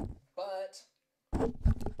 But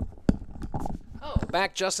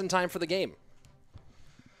back just in time for the game.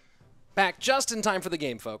 Back just in time for the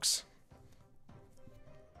game, folks.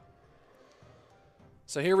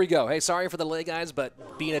 So here we go. Hey, sorry for the delay, guys,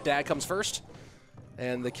 but being a dad comes first.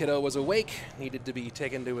 And the kiddo was awake, needed to be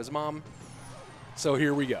taken to his mom. So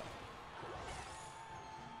here we go.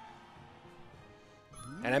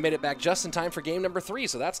 And I made it back just in time for game number 3,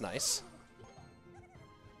 so that's nice.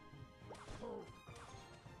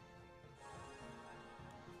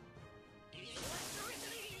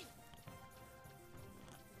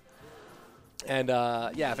 And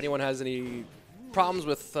yeah, if anyone has any problems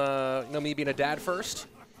with me being a dad first,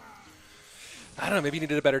 I don't know, maybe you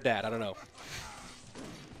needed a better dad, I don't know.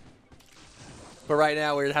 But right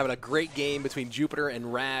now we're having a great game between Jupiter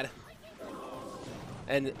and Rad.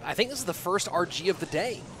 And I think this is the first RG of the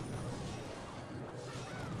day.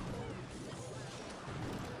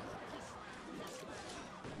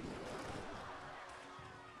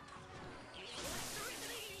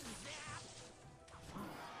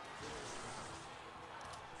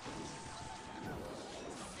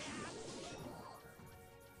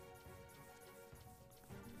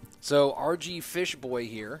 So RG Fish Boy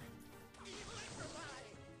here.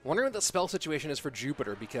 Wondering what the spell situation is for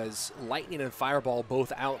Jupiter, because Lightning and Fireball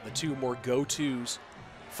both out, the two more go-tos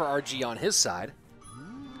for RG on his side.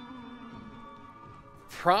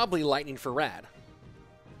 Probably Lightning for Rad.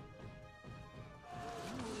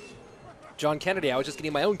 John Kennedy, I was just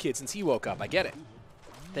getting my own kid since he woke up. I get it.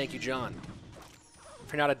 Thank you, John.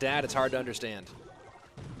 If you're not a dad, it's hard to understand.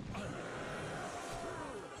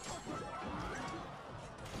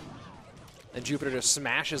 And Jupiter just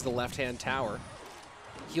smashes the left-hand tower.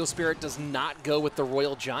 Heal Spirit does not go with the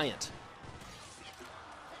Royal Giant.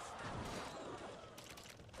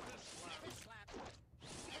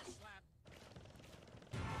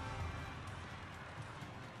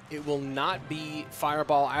 It will not be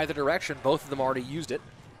Fireball either direction. Both of them already used it.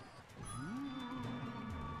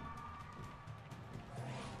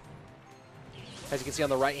 As you can see on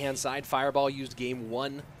the right-hand side, Fireball used game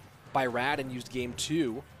 1 by Rad and used game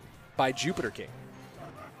 2 by JupiterKing.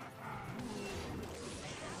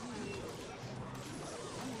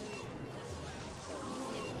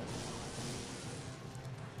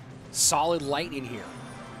 Solid Lightning here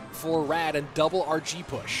for Rad and double RG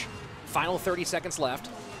push. Final 30 seconds left.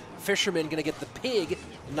 Fisherman going to get the pig,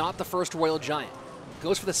 not the first Royal Giant.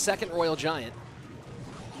 Goes for the second Royal Giant,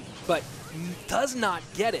 but does not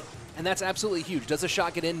get it. And that's absolutely huge. Does the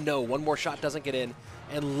shot get in? No. One more shot doesn't get in.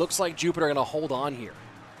 And looks like Jupiter going to hold on here.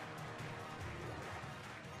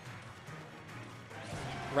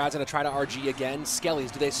 Rad's going to try to RG again.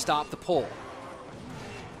 Skellies, do they stop the pull?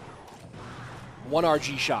 One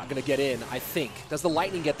RG shot going to get in, I think. Does the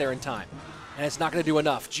Lightning get there in time? And it's not going to do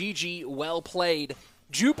enough. GG, well played.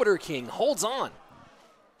 JupiterKing holds on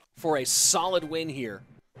for a solid win here.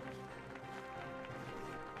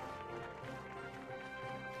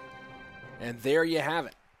 And there you have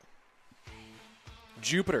it.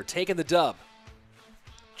 Jupiter taking the dub.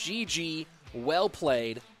 GG, well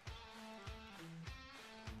played.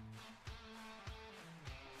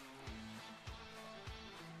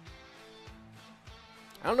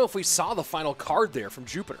 I don't know if we saw the final card there from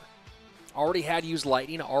Jupiter. Already had used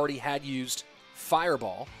Lightning, already had used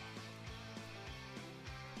Fireball.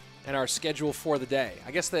 And our schedule for the day.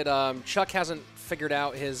 I guess that Chuck hasn't figured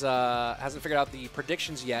out his the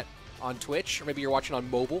predictions yet on Twitch, or maybe you're watching on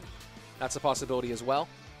mobile. That's a possibility as well.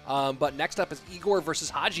 But next up is Egor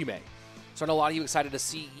versus Hajime. So I know a lot of you excited to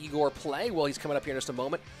see Egor play. Well, he's coming up here in just a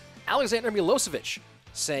moment. Alexander Milosevic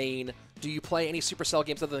saying, do you play any Supercell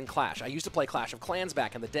games other than Clash? I used to play Clash of Clans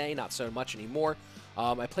back in the day, not so much anymore.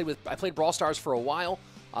 I played Brawl Stars for a while,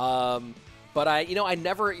 but I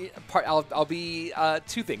never. I'll be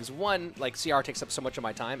two things. One, like CR takes up so much of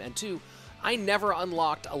my time, and two, I never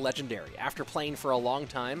unlocked a legendary. After playing for a long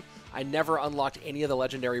time, I never unlocked any of the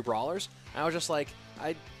legendary brawlers. I was just like,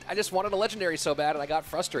 I just wanted a legendary so bad, and I got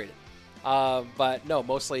frustrated. But no,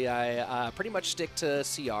 mostly I pretty much stick to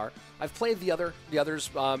CR. I've played the others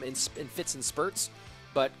in fits and spurts,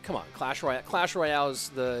 but come on, Clash Royale's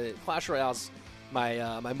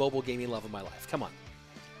my mobile gaming love of my life. Come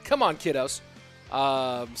on, kiddos.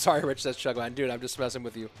 Sorry, Rich says Chugline, dude, I'm just messing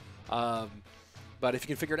with you. But if you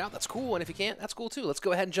can figure it out, that's cool, and if you can't, that's cool too. Let's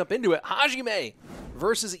go ahead and jump into it. Hajime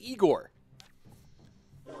versus Egor.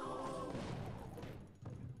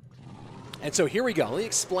 And so here we go. Let me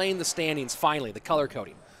explain the standings finally, the color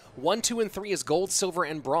coding. 1, 2, and 3 is gold, silver,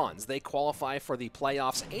 and bronze. They qualify for the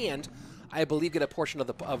playoffs and, I believe, get a portion of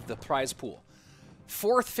the prize pool.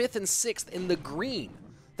 4th, 5th, and 6th in the green.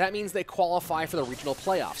 That means they qualify for the regional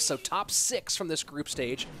playoffs. So top 6 from this group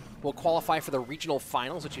stage will qualify for the regional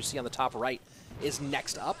finals, which you see on the top right is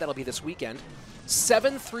next up. That'll be this weekend.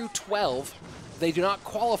 7 through 12, they do not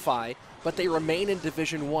qualify, but they remain in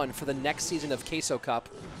Division 1 for the next season of Queso Cup,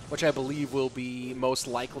 which I believe will be most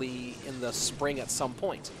likely in the spring at some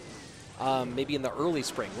point. Maybe in the early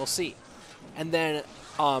spring. We'll see. And then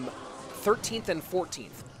 13th and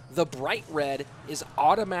 14th. The bright red is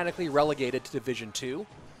automatically relegated to Division 2,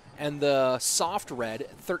 and the soft red,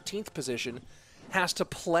 13th position, has to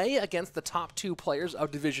play against the top 2 players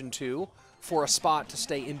of Division 2 for a spot to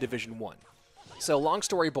stay in Division 1. So long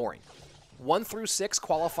story boring. 1 through 6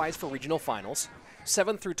 qualifies for regional finals.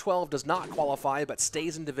 7 through 12 does not qualify but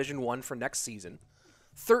stays in Division 1 for next season.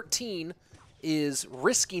 13 is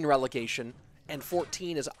risking relegation, and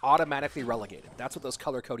 14 is automatically relegated. That's what those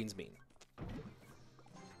color codings mean.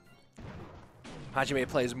 Hajime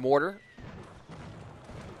plays Mortar.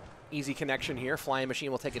 Easy connection here. Flying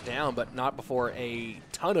Machine will take it down, but not before a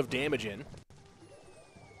ton of damage in.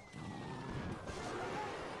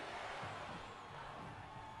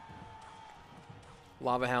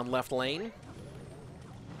 Lava Hound left lane.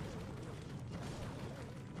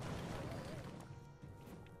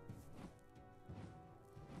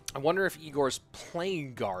 I wonder if Egor's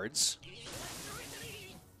playing guards.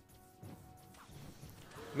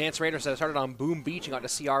 Mance Raider said I started on Boom Beach and got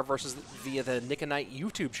to CR versus via the Nick and Knight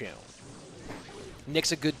YouTube channel.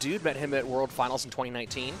 Nick's a good dude. Met him at World Finals in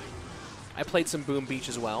 2019. I played some Boom Beach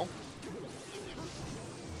as well.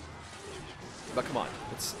 But come on.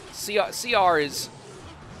 It's CR is...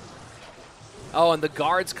 Oh, and the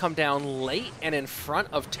guards come down late and in front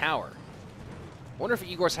of tower. I wonder if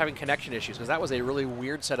Egor's having connection issues, because that was a really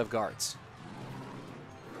weird set of guards.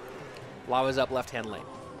 Lava's up left-hand lane.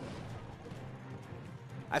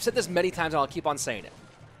 I've said this many times, and I'll keep on saying it,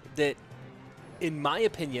 that in my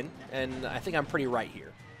opinion, and I think I'm pretty right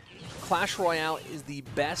here, Clash Royale is the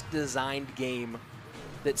best designed game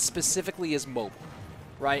that specifically is mobile,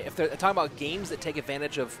 right? If they're talking about games that take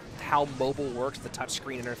advantage of how mobile works, the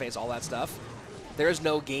touchscreen interface, all that stuff, there is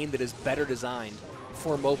no game that is better designed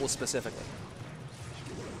for mobile specifically.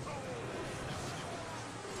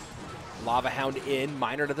 Lava Hound in,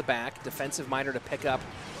 Miner to the back, defensive Miner to pick up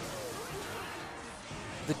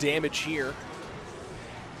the damage here.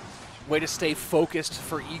 Way to stay focused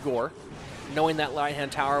for Egor, knowing that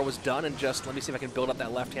right-hand tower was done, and just, let me see if I can build up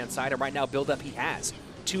that left-hand side, and right now build up he has.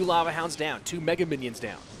 2 Lava Hounds down, 2 Mega Minions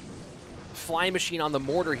down. Flying Machine on the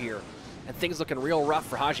mortar here, and things looking real rough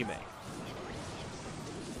for Hajime.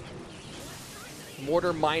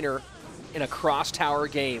 Mortar Miner in a cross-tower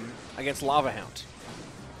game against Lava Hound.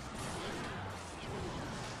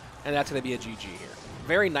 And that's going to be a GG here.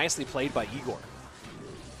 Very nicely played by Egor.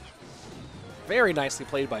 Very nicely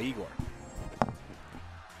played by Egor.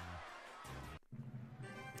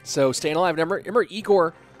 So staying alive. Remember,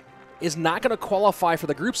 Egor is not going to qualify for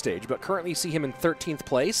the group stage, but currently you see him in 13th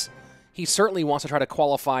place. He certainly wants to try to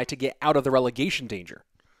qualify to get out of the relegation danger.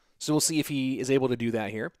 So we'll see if he is able to do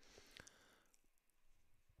that here.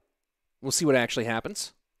 We'll see what actually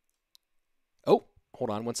happens. Oh,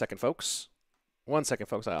 hold on 1 second, folks. 1 second,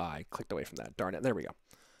 folks. I clicked away from that. Darn it. There we go.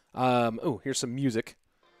 Oh, here's some music.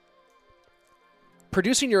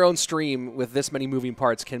 Producing your own stream with this many moving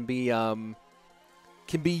parts can be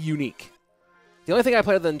unique. The only thing I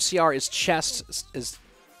play other than CR is chess.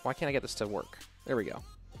 Why can't I get this to work? There we go.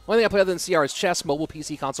 The only thing I play other than CR is chess, mobile,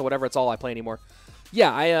 PC, console, whatever. It's all I play anymore.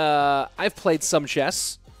 Yeah, I've played some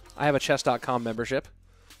chess. I have a chess.com membership.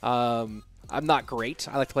 I'm not great.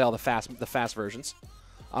 I like to play all the fast versions.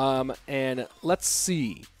 And let's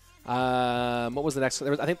see. What was the next?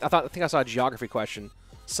 I think I saw a geography question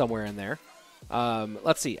somewhere in there.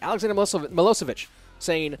 Let's see. Alexander Milosevic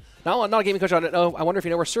saying, "No, I'm not a gaming coach. I don't know. I wonder if you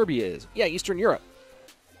know where Serbia is." Yeah, Eastern Europe.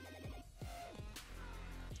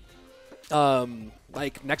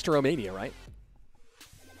 Like next to Romania, right?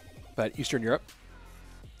 But Eastern Europe.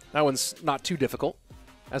 That one's not too difficult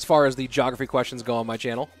as far as the geography questions go on my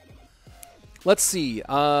channel. Let's see.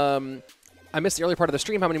 I missed the early part of the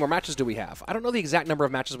stream. How many more matches do we have? I don't know the exact number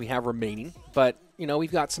of matches we have remaining, but, you know,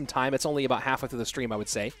 we've got some time. It's only about halfway through the stream, I would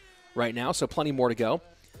say, right now, so plenty more to go.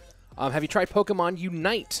 Have you tried Pokemon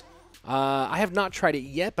Unite? I have not tried it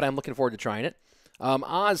yet, but I'm looking forward to trying it.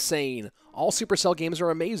 Oz saying, all Supercell games are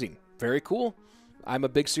amazing. Very cool. I'm a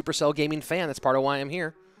big Supercell gaming fan. That's part of why I'm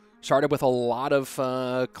here. Started with a lot of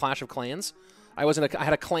Clash of Clans. I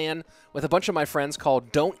had a clan with a bunch of my friends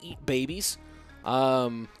called Don't Eat Babies.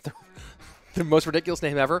 The most ridiculous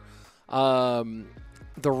name ever. The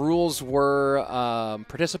rules were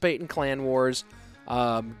participate in clan wars,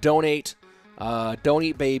 donate Don't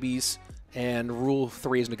eat babies, and rule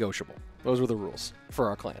 3 is negotiable. Those were the rules for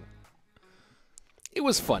our clan. It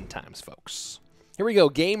was fun times, folks. Here we go.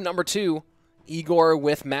 Game number 2. Egor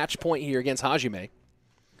with match point here against Hajime.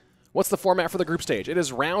 What's the format for the group stage? It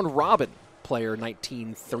is round robin, player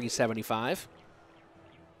 19375.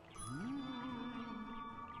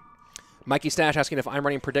 Mikey Stash asking if I'm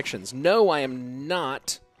running predictions. No, I am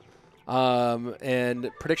not.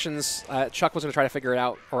 And predictions, Chuck was going to try to figure it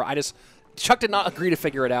out, or Chuck did not agree to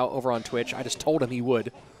figure it out over on Twitch. I just told him he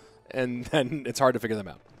would, and then it's hard to figure them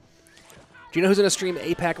out. Do you know who's going to stream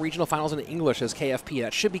APAC Regional Finals in English as KFP?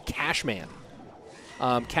 That should be Cashman.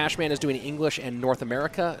 Cashman is doing English and North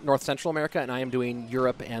Central America, and I am doing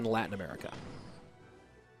Europe and Latin America.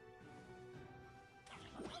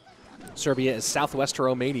 Serbia is Southwest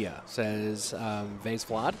Romania, says Vase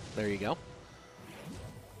Vlad. There you go.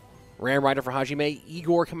 Ram Rider for Hajime.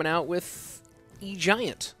 Egor coming out with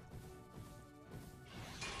E-Giant.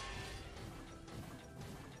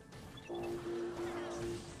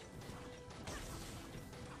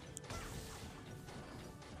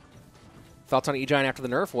 Thoughts on E-Giant after the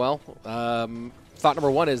nerf? Well, thought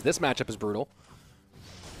number 1 is this matchup is brutal.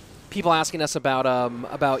 People asking us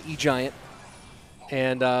about E-Giant.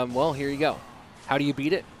 And, well, here you go. How do you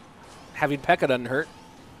beat it? Having P.E.K.K.A doesn't hurt.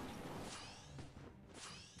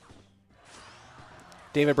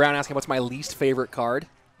 David Brown asking what's my least favorite card?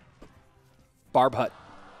 Barb Hut.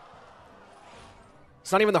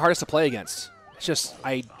 It's not even the hardest to play against. It's just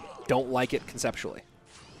I don't like it conceptually.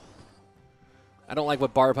 I don't like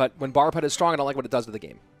what Barb Hut... When Barb Hut is strong, I don't like what it does to the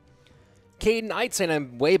game. Caden I'd saying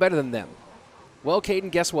I'm way better than them. Well,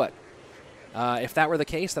 Caden, guess what? If that were the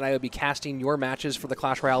case, then I would be casting your matches for the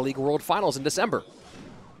Clash Royale League World Finals in December.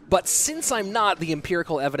 But since I'm not, the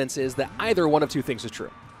empirical evidence is that either one of 2 things is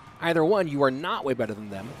true. Either 1, you are not way better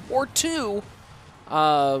than them, or 2,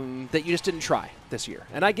 that you just didn't try this year.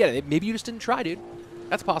 And I get it. Maybe you just didn't try, dude.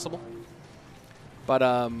 That's possible.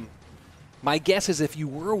 But my guess is if you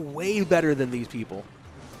were way better than these people,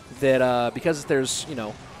 that because there's, you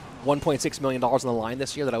know, $1.6 million on the line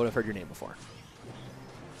this year, that I would have heard your name before.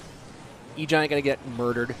 E-Giant going to get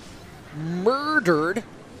murdered. Murdered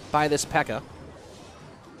by this P.E.K.K.A.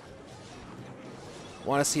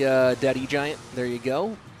 Want to see a dead E-Giant? There you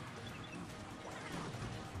go.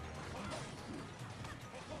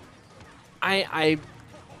 I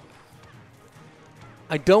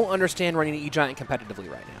don't understand running E-Giant competitively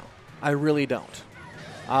right now. I really don't.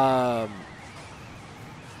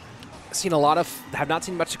 Seen a lot of... Have not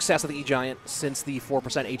seen much success with the E-Giant since the 4%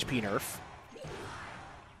 HP nerf.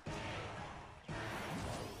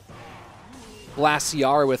 Last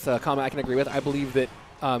CR with a comment I can agree with. I believe that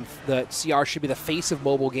the CR should be the face of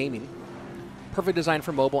mobile gaming. Perfect design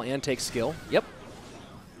for mobile and takes skill. Yep.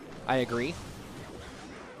 I agree.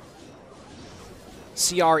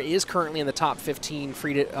 CR is currently in the top 15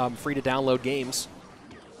 free to download games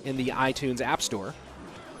in the iTunes App Store.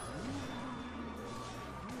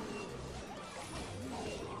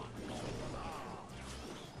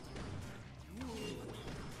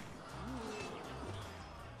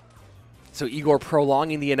 So Egor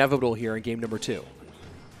prolonging the inevitable here in game number 2.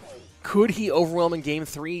 Could he overwhelm in game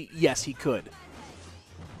 3? Yes, he could.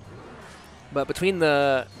 But with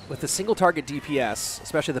the single target DPS,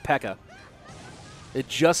 especially the P.E.K.K.A, it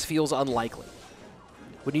just feels unlikely.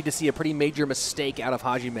 We need to see a pretty major mistake out of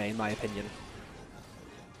Hajime, in my opinion,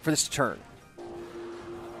 for this to turn.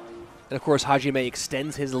 And of course, Hajime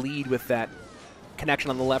extends his lead with that connection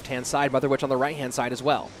on the left-hand side, Mother Witch on the right-hand side as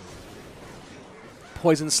well.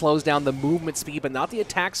 Poison slows down the movement speed, but not the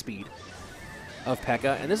attack speed of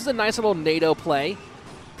P.E.K.K.A. And this is a nice little NATO play.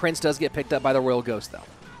 Prince does get picked up by the Royal Ghost, though.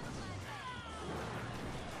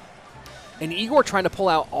 And Egor trying to pull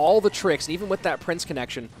out all the tricks, even with that Prince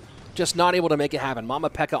connection, just not able to make it happen. Mama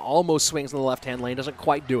P.E.K.K.A almost swings in the left-hand lane, doesn't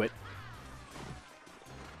quite do it.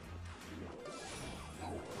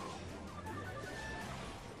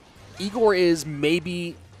 Egor is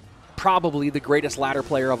probably the greatest ladder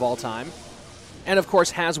player of all time. And, of course,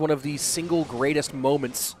 has one of the single greatest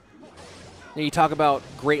moments. You talk about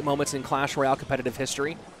great moments in Clash Royale competitive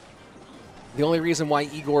history. The only reason why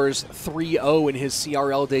Egor's 3-0 in his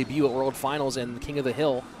CRL debut at World Finals and King of the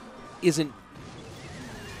Hill isn't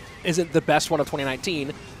the best one of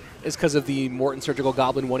 2019 is because of the Morton Surgical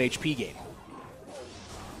Goblin 1 HP game.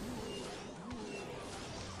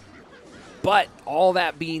 But all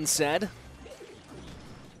that being said,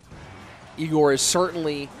 Egor is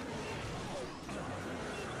certainly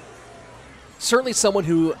someone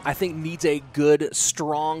who I think needs a good,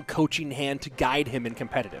 strong coaching hand to guide him in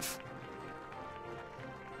competitive.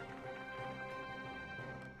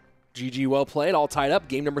 GG, well played, all tied up.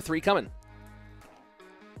 Game number 3 coming.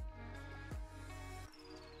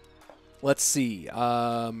 Let's see.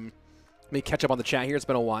 Let me catch up on the chat here. It's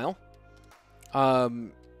been a while.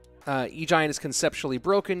 E-Giant is conceptually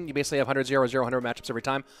broken. You basically have 100-0-0, 100 matchups every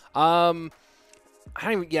time. I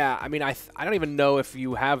don't even, yeah, I mean, I don't even know if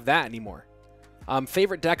you have that anymore.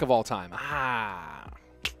 Favorite deck of all time?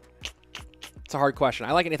 It's a hard question.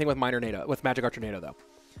 I like anything with Magic Archer NATO, though.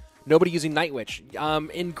 Nobody using Night Witch.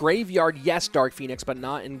 In Graveyard, yes, Dark Phoenix, but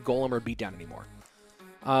not in Golem or Beatdown anymore.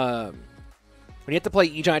 When you have to play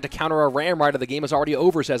E-Giant to counter a Ram Rider, the game is already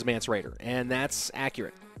over, says Mance Raider. And that's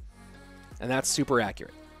accurate. And that's super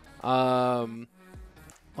accurate.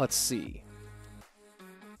 Let's see.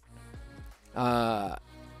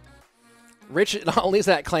 Rich, not only is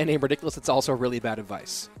that clan name ridiculous, it's also really bad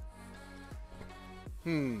advice.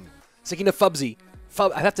 Sakina Fubsy.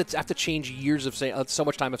 I have to change years of saying so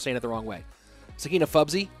much time of saying it the wrong way. Sakina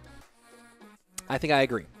Fubsy. I think I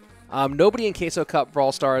agree. Nobody in Queso Cup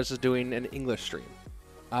Brawl Stars is doing an English stream.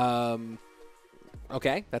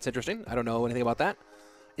 Okay, that's interesting. I don't know anything about that.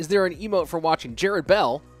 Is there an emote for watching Jared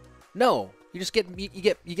Bell? No, you just get you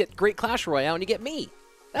get Great Clash Royale and you get me.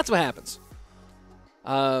 That's what happens.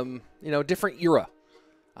 You know, different era.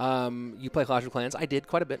 You play Clash of Clans? I did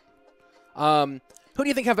quite a bit. Who do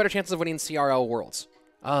you think have better chances of winning CRL Worlds?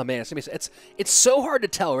 Oh man, it's so hard to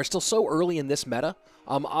tell. We're still so early in this meta.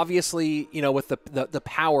 Obviously, you know, with the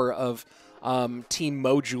power of Team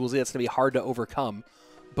Mojules, it's gonna be hard to overcome.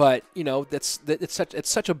 But you know, it's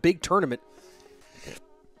such a big tournament.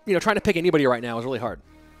 You know, trying to pick anybody right now is really hard.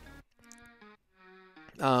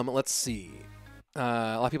 Let's see.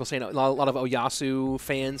 A lot of people saying a lot of Oyassu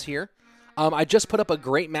fans here. I just put up a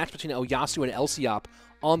great match between Oyassu and Lciop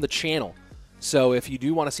on the channel. So if you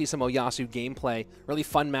do want to see some Oyassu gameplay, really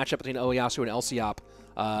fun matchup between Oyassu and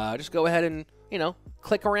Lciop, just go ahead and, you know,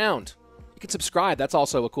 click around. You can subscribe. That's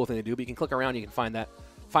also a cool thing to do, but you can click around. You can find that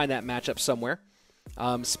matchup somewhere.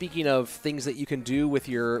 Speaking of things that you can do with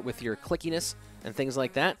your clickiness and things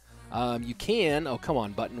like that, you can, oh, come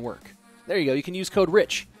on, button work. There you go. You can use code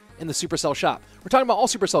RICH in the Supercell shop. We're talking about all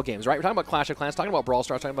Supercell games, right? We're talking about Clash of Clans, talking about Brawl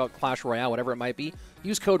Stars, talking about Clash Royale, whatever it might be.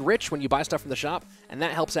 Use code RICH when you buy stuff from the shop, and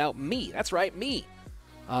that helps out me. That's right, me.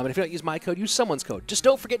 And if you don't use my code, use someone's code. Just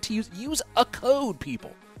don't forget to use a code,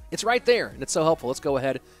 people. It's right there, and it's so helpful. Let's go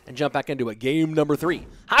ahead and jump back into it. Game number 3.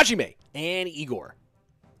 Hajime and Egor.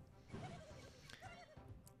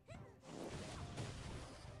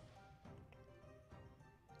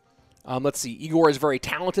 Let's see. Egor is very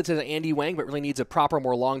talented, says Andy Wang, but really needs a proper,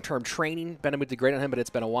 more long-term training. Benamut did great on him, but it's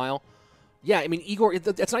been a while. Yeah, I mean, Egor,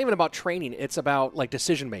 it's not even about training. It's about, like,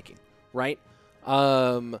 decision-making, right?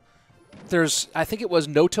 I think it was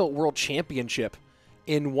No Tilt World Championship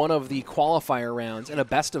in one of the qualifier rounds in a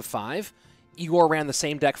best-of-5. Egor ran the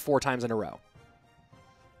same deck 4 times in a row.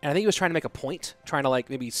 And I think he was trying to make a point, trying to, like,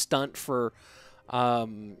 maybe stunt for,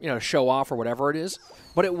 you know, show off or whatever it is.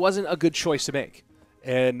 But it wasn't a good choice to make.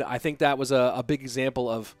 And I think that was a big example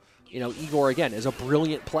of, you know, Egor, again, is a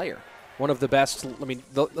brilliant player. One of the best, I mean,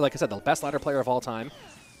 like I said, the best ladder player of all time,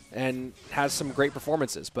 and has some great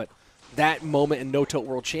performances. But that moment in No Tilt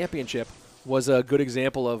World Championship was a good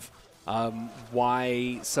example of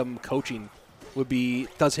why some coaching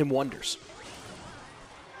does him wonders.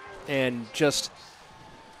 And just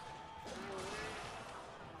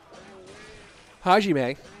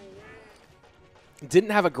Hajime didn't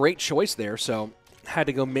have a great choice there, so had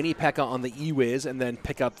to go mini P.E.K.K.A on the E-Wiz and then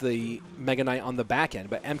pick up the Mega Knight on the back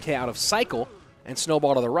end. But MK out of cycle and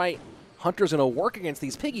Snowball to the right. Hunter's going to work against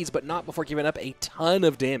these piggies, but not before giving up a ton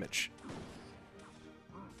of damage.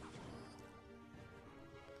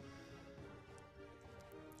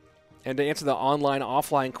 And to answer the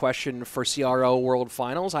online-offline question for CRO World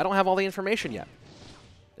Finals, I don't have all the information yet.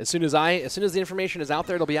 As soon as the information is out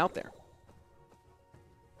there, it'll be out there.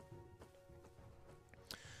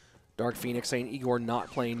 Dark Phoenix saying Egor not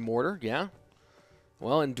playing Mortar. Yeah.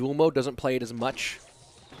 Well, in dual mode, doesn't play it as much.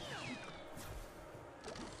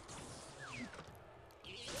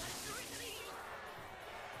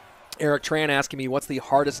 Eric Tran asking me, what's the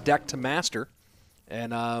hardest deck to master?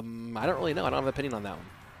 And I don't really know. I don't have an opinion on that one.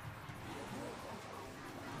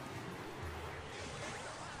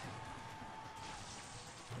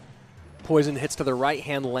 Poison hits to the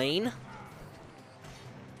right-hand lane.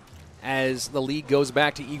 As the lead goes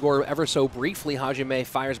back to Egor ever so briefly, Hajime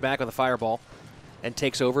fires back with a fireball and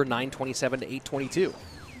takes over 927 to 822.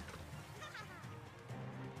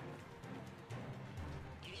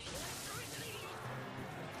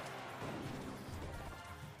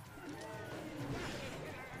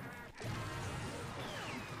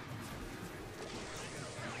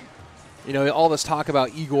 You know, all this talk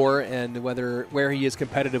about Egor and where he is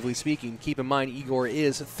competitively speaking, keep in mind Egor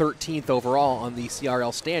is 13th overall on the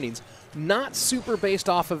CRL standings. Not super based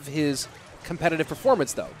off of his competitive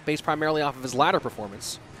performance, though. Based primarily off of his ladder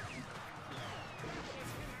performance.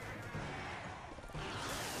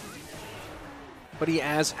 But he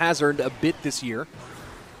has earned a bit this year.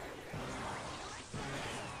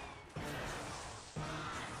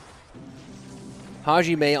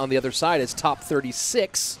 Hajime on the other side is top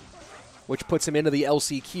 36, which puts him into the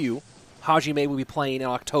LCQ. Hajime will be playing in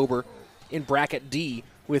October in Bracket D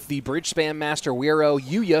with the Bridge Spam Master Wero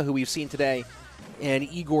Yuya, who we've seen today, and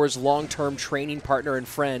Egor's long-term training partner and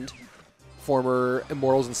friend, former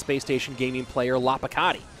Immortals and Space Station gaming player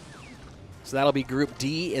Lciop. So that'll be Group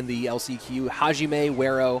D in the LCQ. Hajime,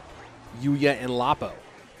 Wero, Yuya, and Lapo.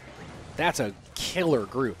 That's a killer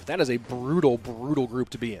group. That is a brutal, brutal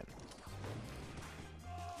group to be in.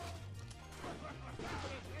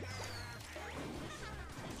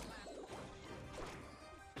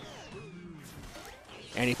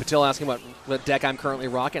 Andy Patil asking about what deck I'm currently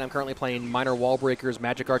rocking. I'm currently playing Minor Wall Breakers,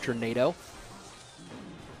 Magic Archer, NATO.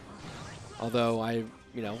 Although I'm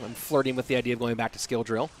flirting with the idea of going back to Skill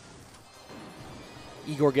Drill.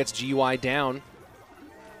 Egor gets GY down.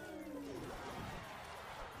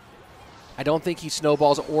 I don't think he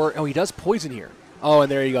snowballs or... Oh, he does poison here. Oh,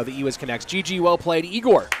 and there you go. The Ewis connects. GG, well played,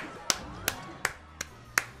 Egor.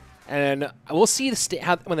 And we'll see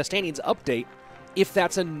when the standings update if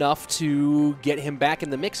that's enough to get him back in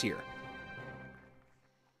the mix here.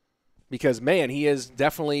 Because, man, he is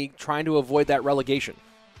definitely trying to avoid that relegation.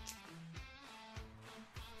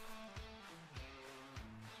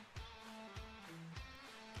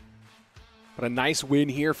 But a nice win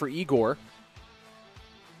here for Egor.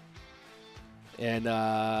 And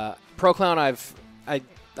Pro Clown, I'm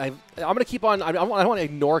going to keep on. I don't want to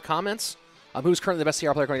ignore comments. Who's currently the best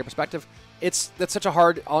CR player according to your perspective? That's such a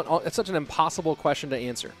hard. It's such an impossible question to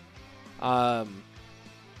answer.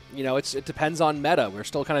 It depends on meta. We're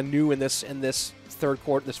still kind of new in this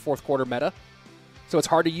fourth quarter meta, so it's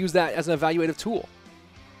hard to use that as an evaluative tool.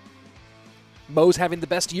 Mo's having the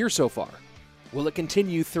best year so far. Will it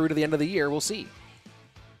continue through to the end of the year? We'll see.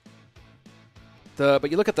 But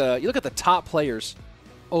you look at the top players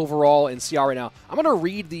overall in CR right now. I'm going to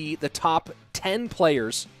read the top 10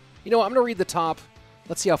 players. You know what? I'm going to read the top.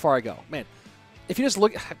 Let's see how far I go. Man, if you just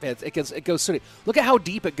look, it goes so deep. Look at how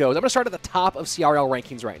deep it goes. I'm going to start at the top of CRL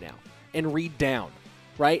rankings right now and read down,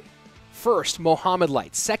 right? First, Mohammed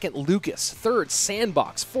Light. Second, Lucas. Third,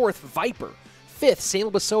 Sandbox. Fourth, Viper. Fifth,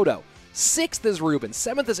 Samuel Basoto. Sixth is Ruben.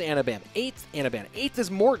 Seventh is Anabam. Eighth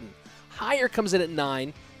is Morton. Higher comes in at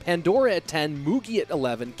 9. Pandora at 10. Moogie at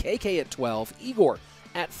 11. KK at 12. Egor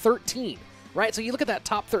at 13. Right? So you look at that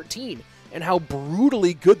top 13 and how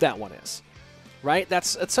brutally good that one is. Right?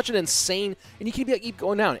 It's such an insane... And you keep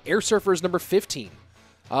going down. Air Surfer is number 15.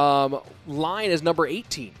 Line is number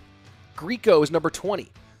 18. Griko is number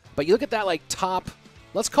 20. But you look at that like top...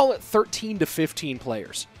 Let's call it 13 to 15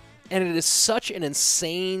 players. And it is such an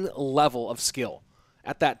insane level of skill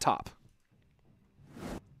at that top.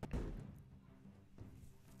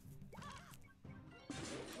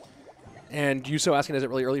 And Yuso asking, is it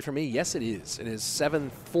really early for me? Yes, it is. It is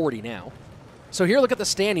 7:40 now. So here, look at the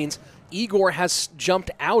standings. Egor has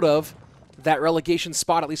jumped out of that relegation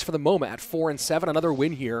spot, at least for the moment, at 4-7. Another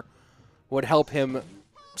win here would help him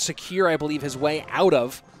secure, I believe, his way out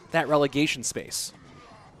of that relegation space.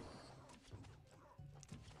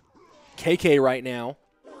 KK right now.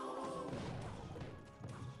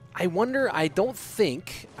 I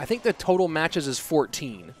think the total matches is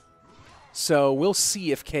 14. So we'll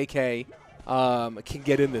see if KK can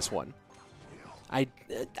get in this one. I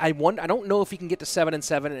don't know if he can get to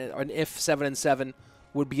 7-7, and if 7-7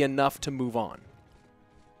 would be enough to move on.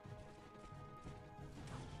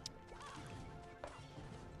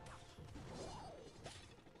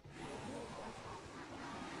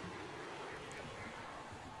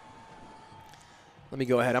 Let me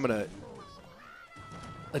go ahead. I'm going to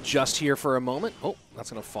adjust here for a moment. Oh, that's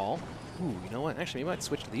going to fall. Ooh, you know what? Actually, we might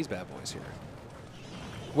switch to these bad boys here.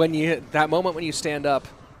 That moment when you stand up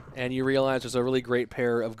and you realize there's a really great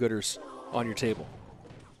pair of gooders on your table.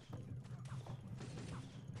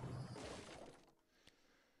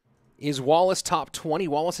 Is Wallace top 20?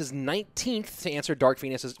 Wallace is 19th to answer Dark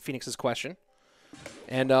Phoenix's question.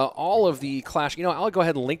 And all of the Clash... I'll go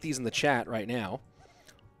ahead and link these in the chat right now.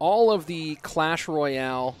 All of the Clash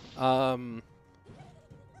Royale, all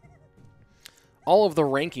of the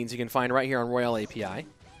rankings you can find right here on Royale API.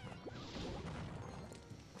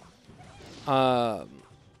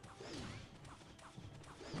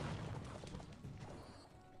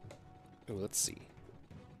 Let's see.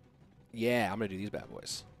 Yeah, I'm going to do these bad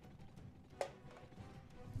boys.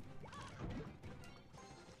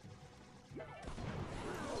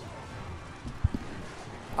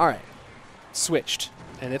 All right. Switched.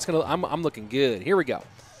 And it's going to... I'm looking good. Here we go.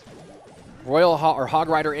 Royal Hog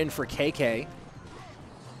Rider in for KK.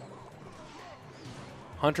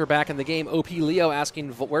 Hunter back in the game. OP Leo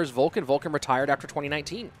asking, where's Vulcan? Vulcan retired after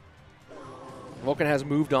 2019. Vulcan has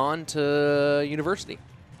moved on to university.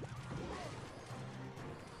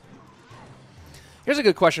 Here's a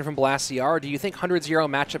good question from Blast CR. Do you think 100-0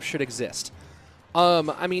 matchups should exist?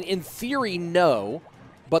 I mean, in theory, no.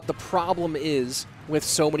 But the problem is, with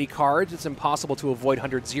so many cards, it's impossible to avoid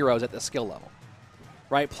 100-0s at the skill level.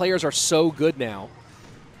 Right? Players are so good now.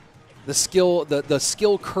 The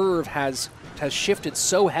skill curve has shifted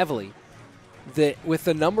so heavily that with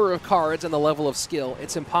the number of cards and the level of skill,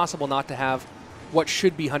 it's impossible not to have what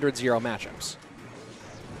should be 100-0 matchups.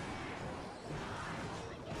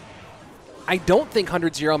 I don't think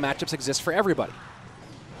 100-0 matchups exist for everybody.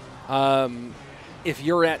 If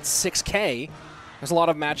you're at 6K, there's a lot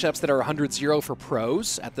of matchups that are 100-0 for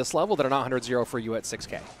pros at this level that are not 100-0 for you at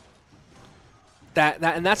 6K.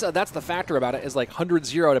 And that's the factor about it, is like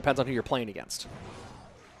 100-0 depends on who you're playing against.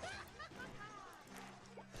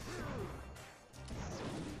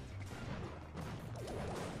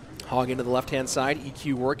 Hog into the left-hand side,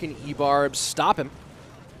 EQ working, E-Barbs stop him.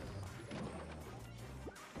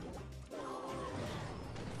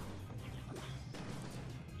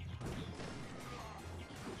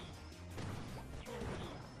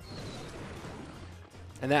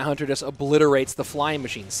 And that Hunter just obliterates the flying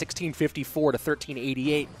machine, 1654 to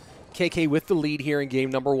 1388. KK with the lead here in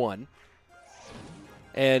game number 1.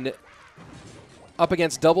 And up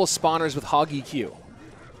against double spawners with Hog EQ.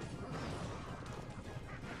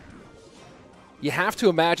 You have to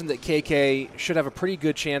imagine that KK should have a pretty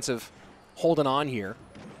good chance of holding on here.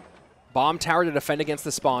 Bomb tower to defend against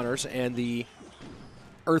the spawners and the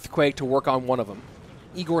Earthquake to work on one of them.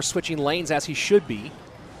 Egor switching lanes as he should be.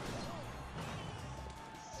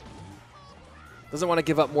 Doesn't want to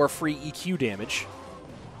give up more free EQ damage.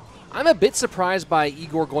 I'm a bit surprised by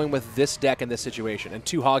Egor going with this deck in this situation, and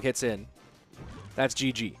 2 hog hits in. That's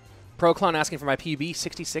GG. Pro Clown asking for my PB,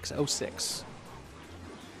 6606.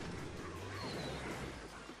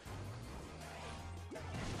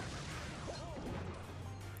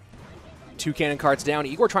 Two cannon cards down.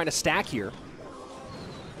 Egor trying to stack here.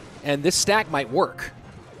 And this stack might work.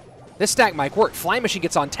 This stack might work. Flying Machine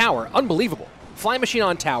gets on tower. Unbelievable. Flying Machine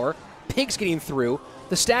on tower. Pigs getting through.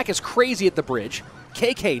 The stack is crazy at the bridge.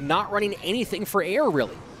 KK not running anything for air,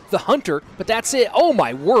 really. The Hunter, but that's it. Oh,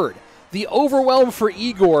 my word. The Overwhelm for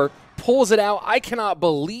Egor pulls it out. I cannot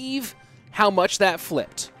believe how much that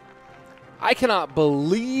flipped. I cannot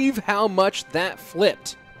believe how much that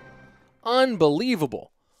flipped.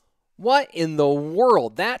 Unbelievable. What in the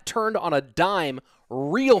world? That turned on a dime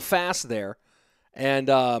real fast there. And,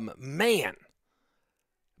 man,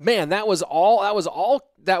 that was all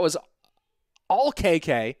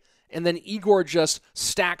KK, and then Egor just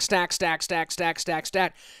stack.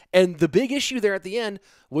 And the big issue there at the end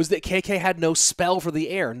was that KK had no spell for the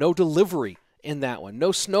air, no delivery in that one,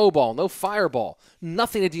 no snowball, no fireball,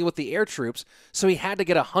 nothing to deal with the air troops, so he had to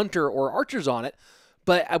get a hunter or archers on it.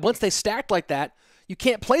 But once they stacked like that, you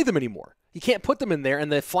can't play them anymore. You can't put them in there, and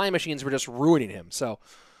the flying machines were just ruining him. So,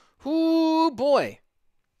 ooh boy.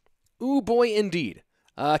 Ooh boy indeed.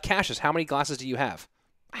 Cassius, how many glasses do you have?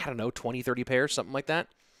 I don't know, 20, 30 pairs, something like that.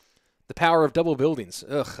 The power of double buildings.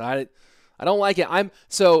 Ugh, I don't like it.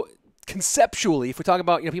 So conceptually, if we talk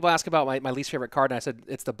about, people ask about my least favorite card, and I said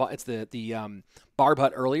it's the Barb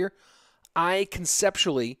Hut earlier. I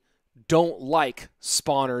conceptually don't like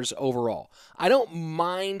spawners overall. I don't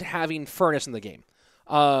mind having Furnace in the game.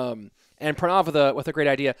 And Pranav with a great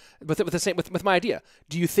idea, with my idea.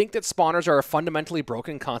 Do you think that spawners are a fundamentally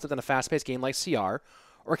broken concept in a fast-paced game like CR?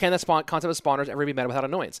 Or can the concept of spawners ever be met without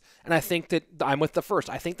annoyance? And I think that I'm with the first.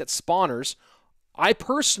 I think that spawners, I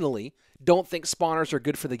personally don't think spawners are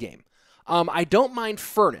good for the game. I don't mind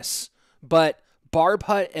Furnace, but Barb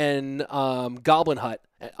Hut and Goblin Hut,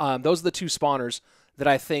 those are the 2 spawners that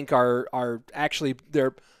I think are actually,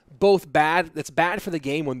 they're both bad. It's bad for the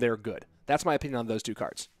game when they're good. That's my opinion on those 2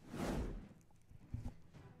 cards.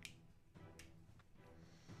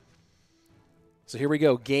 So here we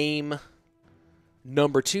go. Game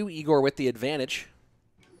number 2, Egor with the advantage.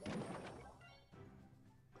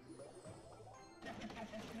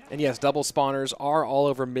 And yes, double spawners are all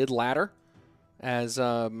over mid-ladder, as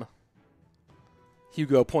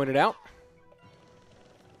Hugo pointed out.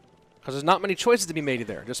 Because there's not many choices to be made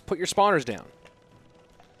there. Just put your spawners down.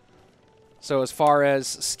 So as far as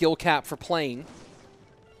skill cap for playing,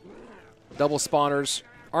 double spawners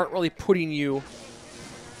aren't really putting you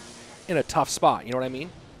in a tough spot. You know what I mean?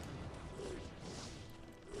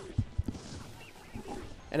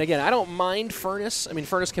 And again, I don't mind Furnace. I mean,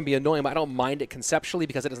 Furnace can be annoying, but I don't mind it conceptually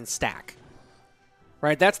because it doesn't stack.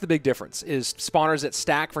 Right? That's the big difference, is spawners that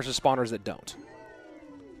stack versus spawners that don't.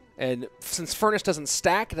 And since Furnace doesn't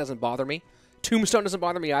stack, it doesn't bother me. Tombstone doesn't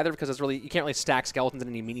bother me either because it's really, you can't really stack skeletons in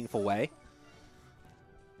any meaningful way.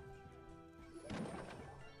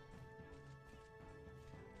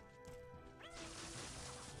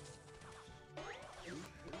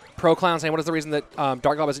 Pro Clown saying, what is the reason that Dark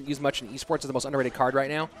Goblin isn't used much in esports as the most underrated card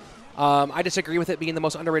right now? I disagree with it being the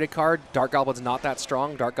most underrated card. Dark Goblin's not that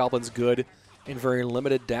strong. Dark Goblin's good in very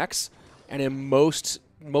limited decks. And in most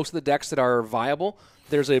of the decks that are viable,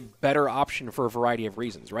 there's a better option for a variety of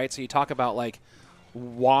reasons, right? So you talk about, like,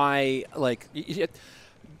 why, like,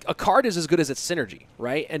 a card is as good as its synergy,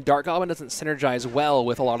 right? And Dark Goblin doesn't synergize well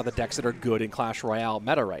with a lot of the decks that are good in Clash Royale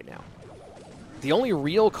meta right now. The only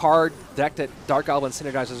real card deck that Dark Goblin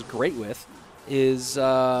synergizes great with is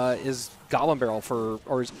Goblin Barrel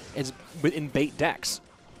is in bait decks.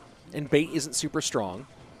 And bait isn't super strong.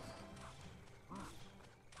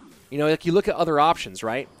 You know, like, you look at other options,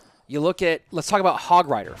 right? You look at, let's talk about Hog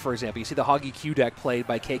Rider, for example. You see the Hog EQ deck played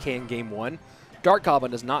by KK in Game 1. Dark Goblin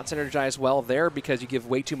does not synergize well there because you give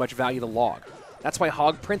way too much value to Log. That's why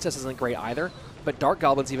Hog Princess isn't great either, but Dark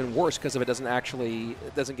Goblin's even worse because it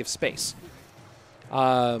doesn't give space.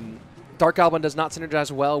 Dark Goblin does not synergize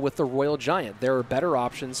well with the Royal Giant. There are better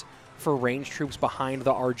options for ranged troops behind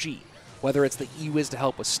the RG, whether it's the E-Wiz to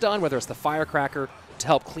help with stun, whether it's the Firecracker to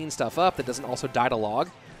help clean stuff up that doesn't also die to Log.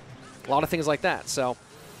 A lot of things like that. So,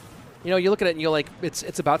 you know, you look at it and you're like,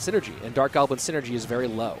 it's about synergy, and Dark Goblin's synergy is very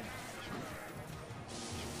low.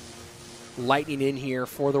 Lightning in here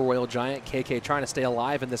for the Royal Giant. KK trying to stay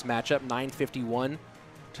alive in this matchup, 951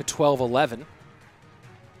 to 1211.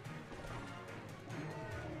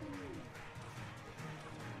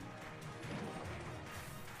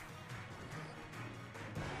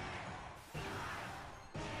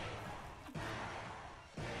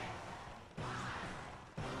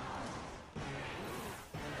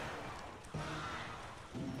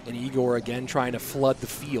 And Egor again trying to flood the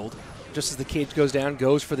field. Just as the cage goes down,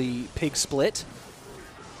 goes for the pig split.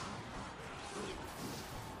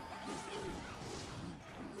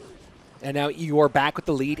 And now Egor back with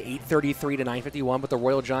the lead, 833 to 951, with the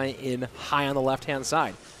Royal Giant in high on the left-hand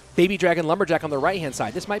side. Baby Dragon Lumberjack on the right-hand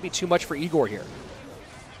side. This might be too much for Egor here.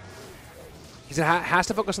 He has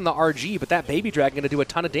to focus on the RG, but that Baby Dragon going to do a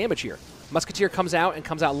ton of damage here. Musketeer comes out and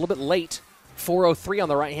comes out a little bit late. 403 on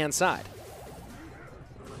the right-hand side.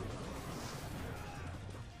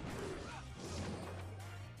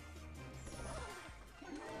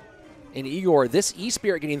 And Egor, this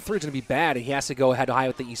E-Spirit getting through is going to be bad, and he has to go head-to-high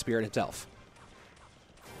with the E-Spirit himself.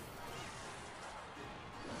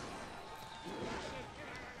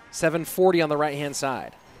 $740 on the right-hand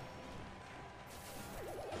side.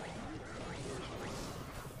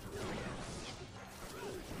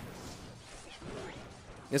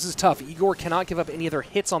 This is tough. Egor cannot give up any other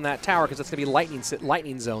hits on that tower because it's going to be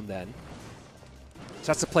lightning zone then. So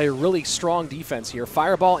has to play really strong defense here.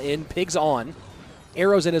 Fireball in, pigs on.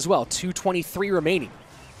 Arrows in as well, 223 remaining.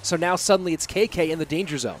 So now suddenly it's KK in the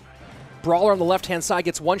danger zone. Brawler on the left-hand side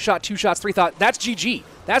gets one shot, two shots, three thought. That's GG.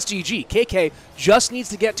 That's GG. KK just needs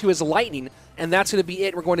to get to his lightning, and that's going to be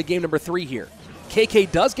it. We're going to game number 3 here. KK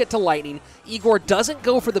does get to lightning. Egor doesn't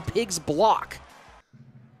go for the pig's block.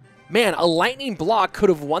 Man, a lightning block could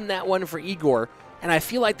have won that one for Egor, and I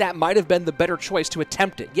feel like that might have been the better choice to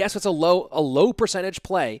attempt it. Yes, it's a low percentage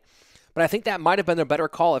play, but I think that might have been a better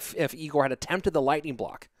call if Egor had attempted the lightning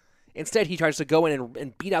block. Instead, he tries to go in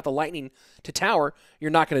and beat out the lightning to tower.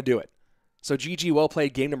 You're not going to do it. So GG, well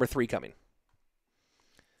played. Game number 3 coming.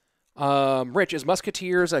 Rich, is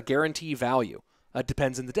Musketeers a guarantee value?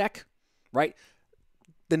 Depends on the deck, right?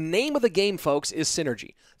 The name of the game, folks, is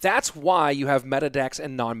synergy. That's why you have meta decks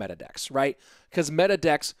and non-meta decks, right? Because meta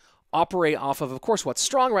decks operate off of course, what's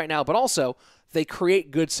strong right now, but also they create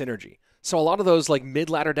good synergy. So a lot of those like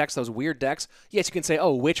mid-ladder decks, those weird decks, yes, you can say,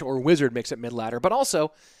 oh, Witch or Wizard makes it mid-ladder, but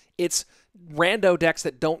also it's rando decks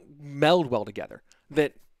that don't meld well together,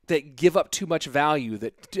 that give up too much value,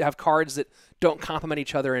 that have cards that don't complement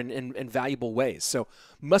each other in valuable ways. So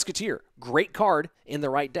Musketeer, great card in the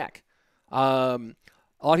right deck. A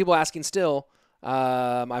lot of people asking still,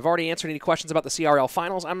 I've already answered any questions about the CRL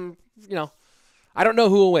finals. I don't know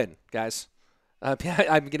who will win, guys.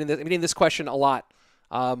 I'm getting this question a lot.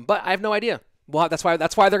 But I have no idea. Well, that's why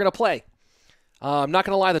they're going to play. I'm not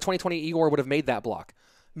going to lie, the 2020 Egor would have made that block.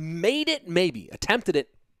 Made it, maybe. Attempted it,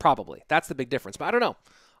 probably. That's the big difference. But I don't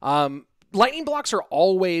know. lightning blocks are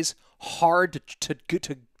always hard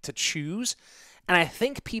to choose, and I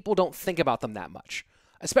think people don't think about them that much,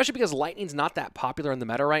 especially because lightning's not that popular in the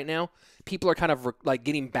meta right now. People are kind of like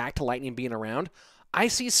getting back to lightning being around. I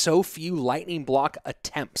see so few lightning block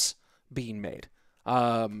attempts being made.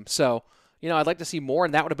 So, you know, I'd like to see more,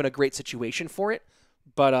 and that would have been a great situation for it,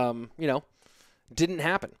 but, you know, didn't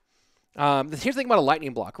happen. Here's the thing about a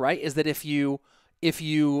lightning block, right, is that if you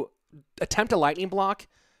attempt a lightning block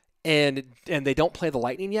and they don't play the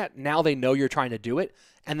lightning yet, now they know you're trying to do it,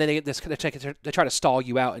 and then they try to stall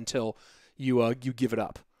you out until you give it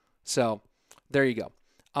up. So there you go.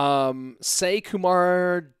 Say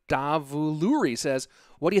Kumar Davuluri says,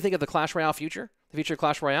 what do you think of the Clash Royale future? The future of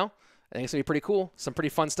Clash Royale? I think it's going to be pretty cool. Some pretty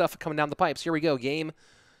fun stuff coming down the pipes. Here we go. Game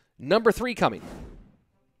number 3 coming.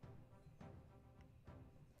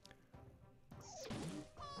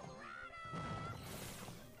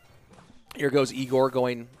 Here goes Egor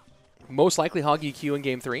going most likely Hog EQ in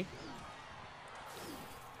Game 3.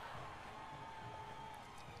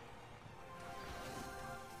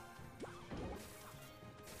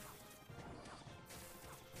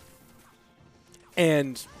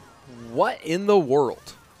 And what in the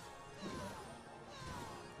world?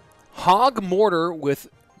 Hog Mortar with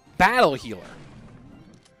Battle Healer.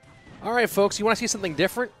 All right, folks, you want to see something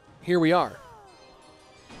different? Here we are.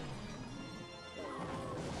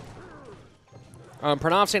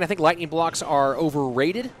 Pranav saying, I think lightning blocks are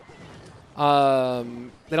overrated. They don't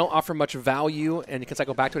offer much value, and you can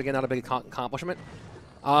cycle back to it again, not a big accomplishment.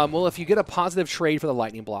 Well, if you get a positive trade for the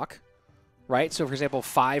lightning block, right? So, for example,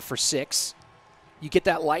 5 for 6, you get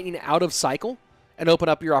that lightning out of cycle and open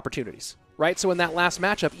up your opportunities, right? So in that last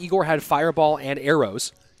matchup, Egor had Fireball and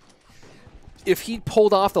Arrows. If he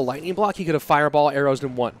pulled off the lightning block, he could have Fireball, Arrows,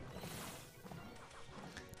 and won.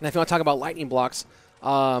 And if you want to talk about lightning blocks,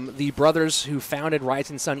 the brothers who founded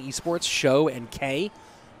Rising Sun Esports, Sho and Kay,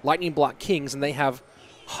 lightning block kings, and they have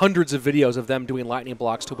hundreds of videos of them doing lightning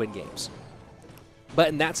blocks to win games. But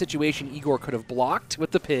in that situation, Egor could have blocked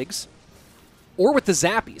with the pigs or with the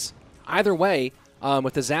zappies. Either way,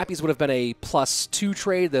 with the zappies would have been a +2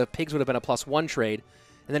 trade, the pigs would have been a +1 trade,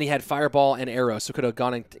 and then he had Fireball and Arrows, so could have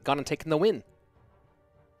gone and taken the win.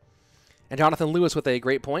 And Jonathan Lewis with a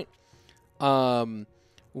great point.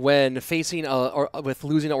 When facing or with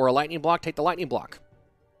losing or a lightning block, take the lightning block.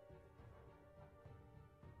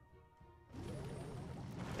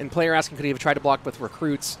 And player asking, could he have tried to block with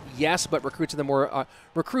recruits? Yes, but recruits are the more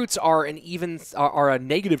recruits are a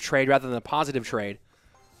negative trade rather than a positive trade.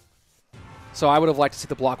 So I would have liked to see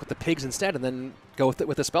the block with the pigs instead, and then go with it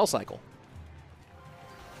with the spell cycle.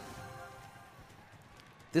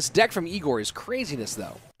 This deck from Egor is craziness,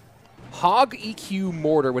 though. Hog EQ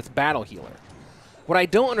Mortar with Battle Healer. What I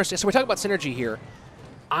don't understand, so we talk about synergy here.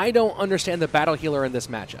 I don't understand the Battle Healer in this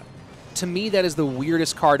matchup. To me, that is the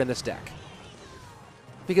weirdest card in this deck.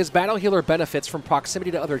 Because Battle Healer benefits from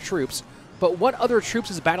proximity to other troops, but what other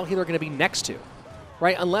troops is Battle Healer going to be next to?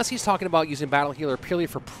 Right? Unless he's talking about using Battle Healer purely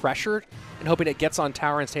for pressure and hoping it gets on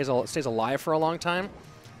tower and stays alive for a long time,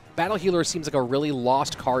 Battle Healer seems like a really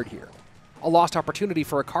lost card here. A lost opportunity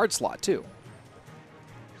for a card slot, too.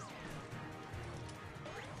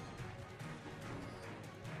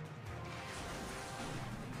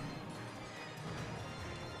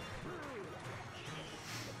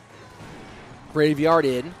 Graveyard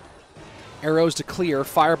in. Arrows to clear.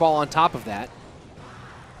 Fireball on top of that.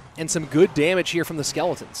 And some good damage here from the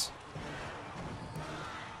skeletons.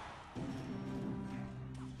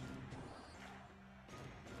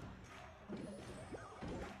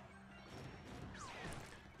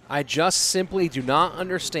 I just simply do not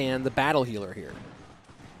understand the Battle Healer here.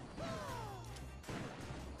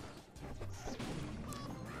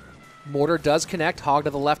 Mortar does connect. Hog to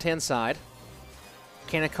the left-hand side.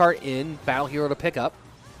 Cannon cart in. Battle Healer to pick up.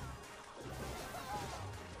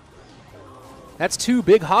 That's 2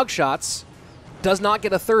 big hog shots. Does not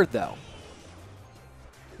get a third, though.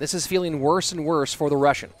 This is feeling worse and worse for the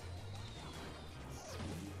Russian.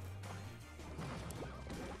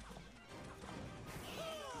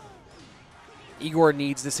 Egor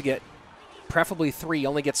needs this to get preferably 3,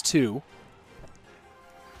 only gets 2.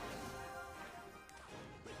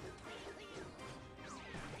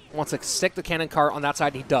 Wants to stick the cannon cart on that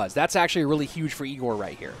side, and he does. That's actually really huge for Egor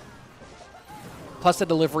right here. Plus the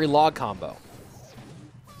delivery log combo.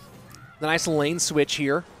 The nice lane switch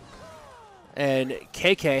here. And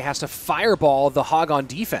KK has to fireball the hog on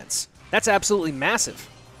defense. That's absolutely massive.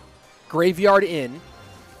 Graveyard in.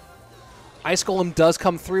 Ice Golem does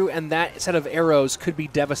come through, and that set of arrows could be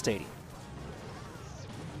devastating.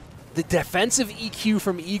 The defensive EQ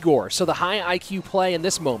from Egor, so the high IQ play in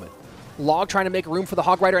this moment. Log trying to make room for the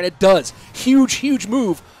Hog Rider, and it does. Huge, huge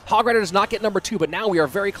move. Hog Rider does not get number 2, but now we are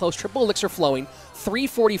very close. Triple Elixir flowing.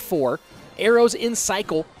 344. Arrows in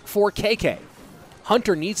cycle for KK.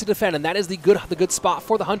 Hunter needs to defend, and that is the good spot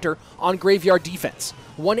for the Hunter on Graveyard defense.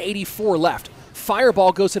 184 left.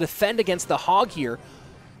 Fireball goes to defend against the Hog here,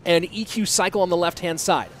 and EQ cycle on the left-hand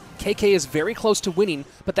side. KK is very close to winning,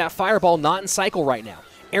 but that Fireball not in cycle right now.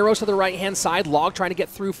 Arrows to the right-hand side. Log trying to get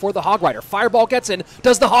through for the Hog Rider. Fireball gets in.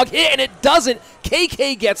 Does the Hog hit? And it doesn't.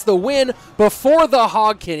 KK gets the win before the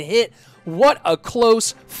Hog can hit. What a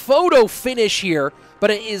close photo finish here.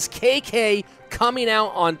 But it is KK coming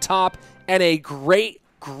out on top, and a great,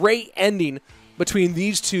 great ending between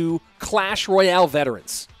these two Clash Royale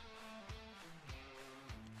veterans.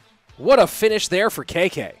 What a finish there for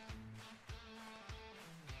KK.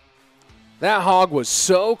 That Hog was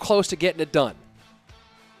so close to getting it done.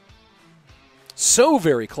 So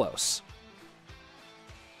very close.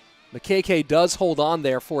 But KK does hold on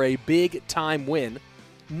there for a big-time win.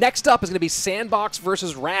 Next up is going to be Sandbox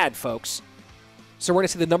versus Rad, folks. So we're going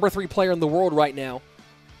to see the number 3 player in the world right now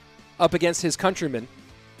up against his countryman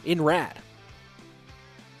in Rad.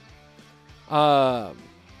 And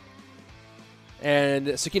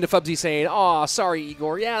Sakina Fubsy saying, "Aw, sorry,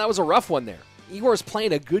 Egor. Yeah, that was a rough one there. Igor's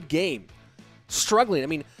playing a good game. Struggling. I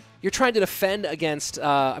mean, you're trying to defend against,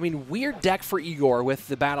 weird deck for Egor with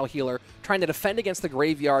the Battle Healer, trying to defend against the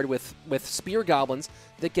Graveyard with Spear Goblins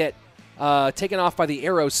that get taken off by the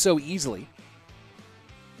arrows so easily.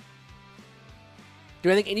 Do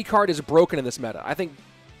I think any card is broken in this meta? I think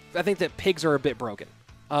that pigs are a bit broken.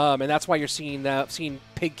 And that's why you're seeing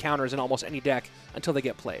pig counters in almost any deck until they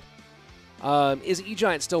get played. Is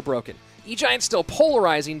E-Giant still broken? E-Giant's still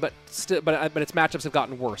polarizing, but its matchups have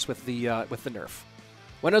gotten worse with the nerf.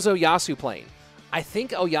 When is Oyassu playing? I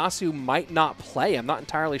think Oyassu might not play. I'm not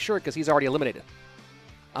entirely sure because he's already eliminated.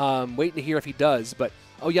 Waiting to hear if he does, but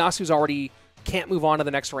Oyasu's already can't move on to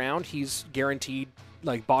the next round. He's guaranteed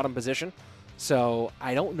like bottom position, so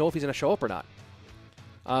I don't know if he's going to show up or not.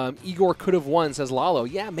 Egor could have won, says Lalo.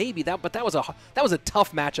 Yeah, maybe but that was a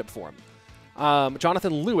tough matchup for him.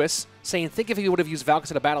 Jonathan Lewis saying, think if he would have used Valk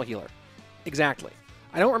instead of Battle Healer. Exactly.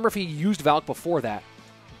 I don't remember if he used Valk before that,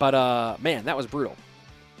 but man, that was brutal.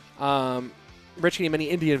 Rich getting many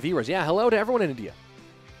Indian viewers. Yeah, hello to everyone in India.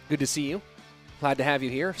 Good to see you. Glad to have you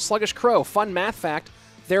here. Sluggish Crow, fun math fact.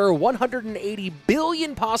 There are 180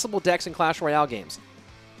 billion possible decks in Clash Royale games.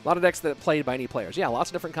 A lot of decks that are played by any players. Yeah,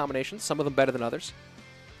 lots of different combinations. Some of them better than others.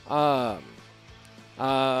 Tele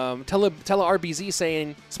RBZ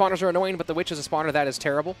saying, spawners are annoying, but the Witch is a spawner that is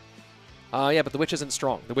terrible. Yeah, but the Witch isn't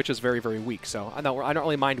strong. The Witch is very, very weak, so I don't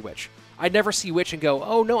really mind Witch. I'd never see Witch and go,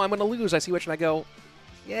 oh no, I'm going to lose. I see Witch and I go,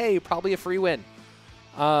 yay, probably a free win.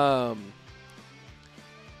 Pranav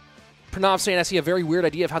saying, I see a very weird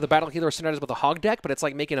idea of how the Battle Healer synergizes with the Hog deck, but it's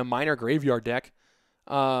like making a Miner Graveyard deck.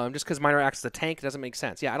 Just because Miner acts as a tank doesn't make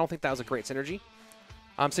sense. Yeah, I don't think that was a great synergy.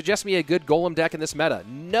 Suggest me a good Golem deck in this meta.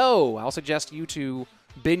 No, I'll suggest you to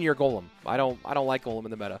bin your Golem. I don't like Golem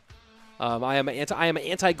in the meta. I am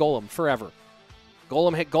anti-Golem forever.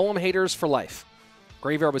 Golem haters for life.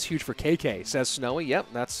 Graveyard was huge for KK, says Snowy. Yep,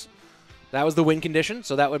 that was the win condition,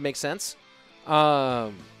 so that would make sense.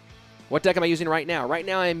 What deck am I using right now? Right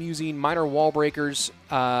now I am using Minor Wallbreakers,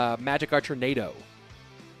 Magic Archer NATO.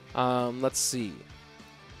 Let's see.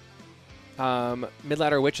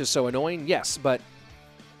 Mid-ladder Witch is so annoying. Yes, but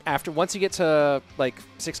once you get to like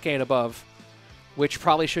 6K and above, Witch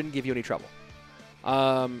probably shouldn't give you any trouble.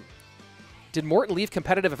 Did Morton leave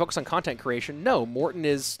competitive and focus on content creation? No, Morton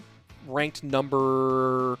is ranked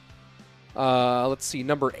number, let's see,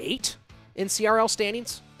 number 8 in CRL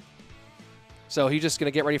standings. So he's just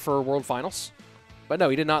going to get ready for World Finals. But no,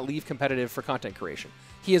 he did not leave competitive for content creation.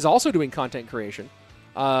 He is also doing content creation.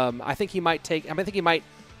 I think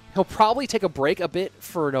he'll probably take a break a bit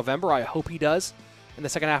for November. I hope he does in the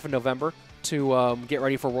second half of November to get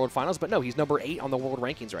ready for World Finals. But no, he's number 8 on the world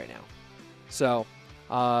rankings right now. So,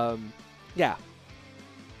 yeah.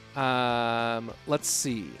 Let's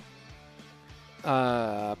see.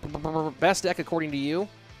 Best deck according to you.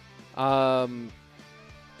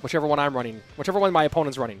 Whichever one I'm running. Whichever one my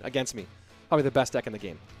opponent's running against me. Probably the best deck in the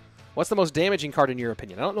game. What's the most damaging card in your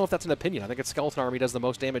opinion? I don't know if that's an opinion. I think it's Skeleton Army does the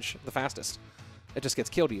most damage the fastest. It just gets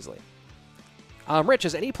killed easily. Rich,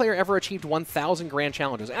 has any player ever achieved 1,000 grand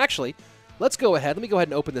challenges? Actually, let's go ahead. Let me go ahead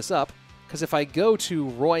and open this up. Because if I go to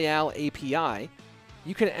Royale API,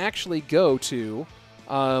 you can actually go to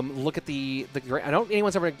look at the I don't think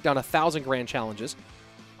anyone's ever done 1,000 grand challenges.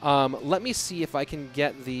 Let me see if I can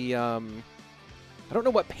get the I don't know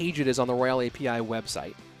what page it is on the Royale API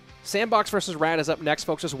website. Sandbox versus Rad is up next,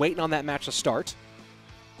 folks. Just waiting on that match to start.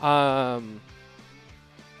 But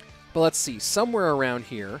let's see. Somewhere around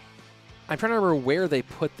here. I'm trying to remember where they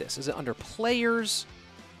put this. Is it under players?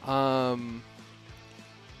 I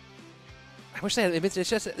wish they had. It's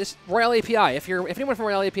just this Royal API. If anyone from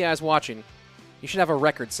Royal API is watching, you should have a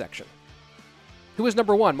record section. Who is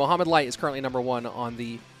number one? Mohammed Light is currently number one on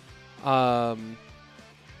the. Mohammed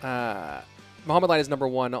Light is number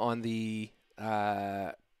one on the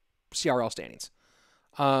CRL standings.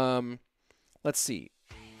 Let's see.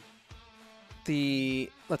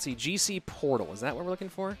 GC Portal. Is that what we're looking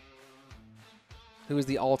for? Who is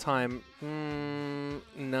the all-time?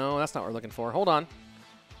 No, that's not what we're looking for. Hold on.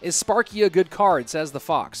 Is Sparky a good card, says the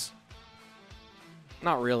Fox.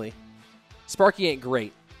 Not really. Sparky ain't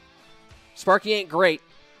great. Sparky ain't great.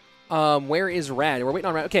 Where is Rad? We're waiting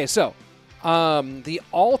on Rad. Okay, so the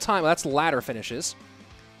all-time, that's ladder finishes.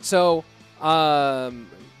 So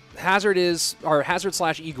Hazard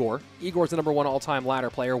slash Egor. Igor's the number one all-time ladder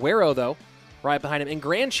player. Wero, though, right behind him. In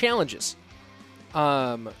grand challenges,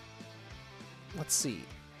 let's see.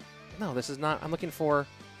 No, this is not. I'm looking for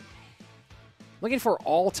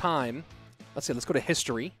all time. Let's see. Let's go to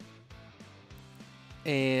history.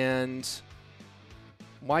 And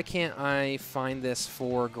why can't I find this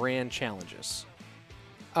for grand challenges?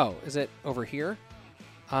 Oh, is it over here?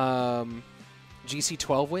 GC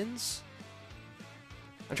 12 wins.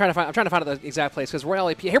 I'm trying to find out the exact place because Royal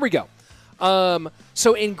AP. Here we go.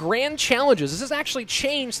 So in grand challenges, this has actually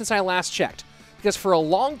changed since I last checked, because for a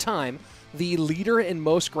long time the leader in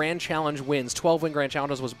most grand challenge wins, 12-win grand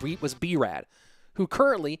challenges, was B-Rad, who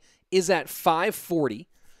currently is at 540.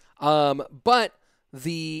 But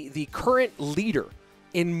the current leader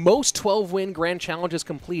in most 12-win grand challenges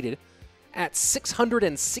completed at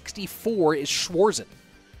 664 is Schwarzen.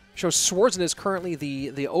 So Schwarzen is currently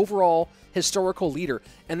the overall historical leader,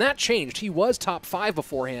 and that changed. He was top 5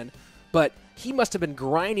 beforehand, but he must have been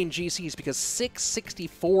grinding GCs because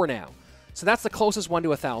 664 now. So that's the closest one to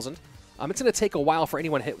 1,000. It's going to take a while for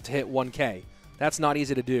anyone to hit 1K. That's not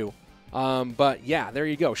easy to do. But yeah, there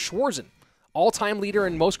you go. Schwarzen, all-time leader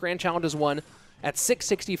in most grand challenges, won at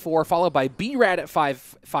 664, followed by B-Rad at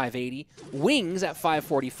 580, Wings at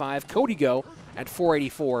 545, Cody Go at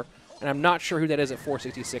 484, and I'm not sure who that is at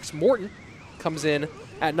 466. Morton comes in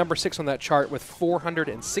at number 6 on that chart with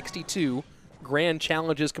 462 grand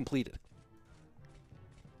challenges completed.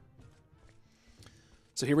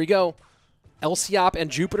 So here we go. Lciop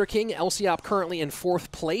and JupiterKing. Lciop currently in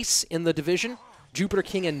 4th place in the division.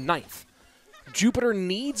 JupiterKing in 9th. Jupiter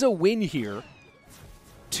needs a win here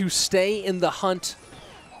to stay in the hunt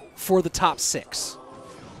for the top 6.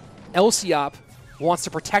 Lciop wants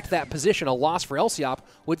to protect that position. A loss for Lciop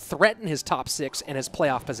would threaten his top 6 and his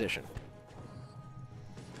playoff position.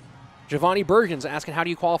 Giovanni Bergen's asking, how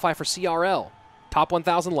do you qualify for CRL? Top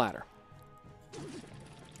 1,000 ladder.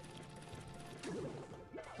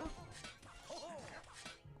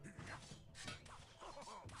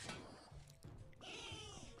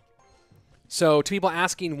 So, to people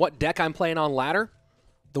asking what deck I'm playing on ladder,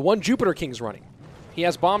 the one JupiterKing's running. He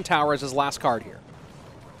has Bomb Tower as his last card here.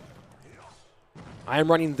 I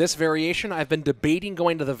am running this variation. I've been debating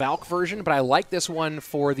going to the Valk version, but I like this one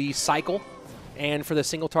for the cycle and for the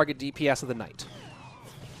single target DPS of the night.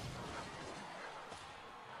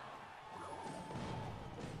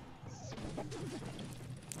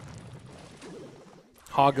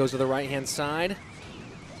 Hog goes to the right-hand side.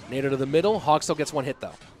 NATO to the middle. Hog still gets one hit,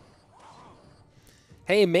 though.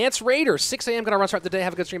 Hey, Mance Raider, 6 a.m. going to run start the day.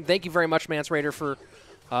 Have a good stream. Thank you very much, Mance Raider, for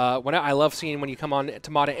I love seeing when you come on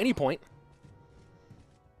to mod at any point.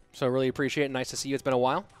 So I really appreciate it. Nice to see you. It's been a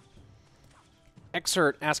while.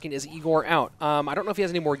 Exert asking, is Egor out? I don't know if he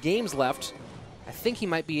has any more games left. I think he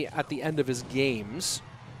might be at the end of his games.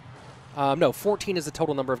 No, 14 is the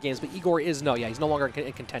total number of games, but Egor is, no, yeah, he's no longer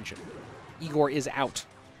in contention. Egor is out.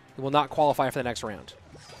 He will not qualify for the next round.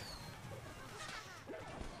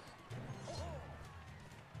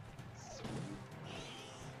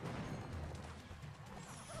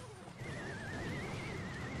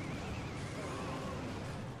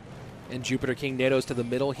 And JupiterKing NATO's to the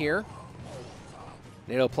middle here.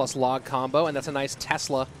 NATO plus log combo, and that's a nice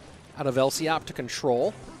Tesla out of Lciop to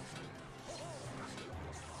control.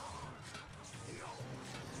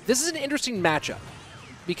 This is an interesting matchup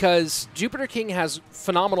because JupiterKing has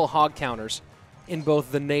phenomenal hog counters in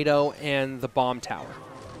both the NATO and the Bomb Tower.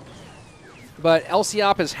 But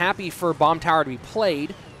Lciop is happy for Bomb Tower to be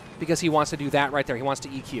played because he wants to do that right there. He wants to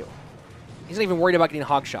EQ. He's not even worried about getting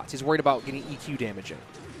hog shots. He's worried about getting EQ damage in.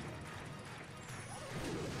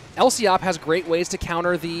 Lciop has great ways to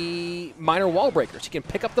counter the minor wall breakers. He can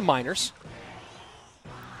pick up the miners.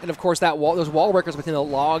 And of course, those wall breakers between the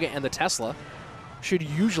log and the Tesla should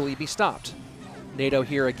usually be stopped. NATO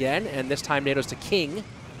here again, and this time NATO's to King.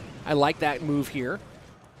 I like that move here.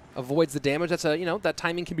 Avoids the damage. That's a, you know, that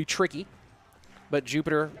timing can be tricky, but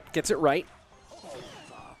Jupiter gets it right.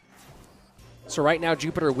 So right now,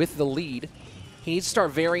 Jupiter with the lead. He needs to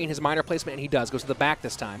start varying his minor placement, and he does. Goes to the back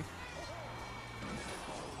this time.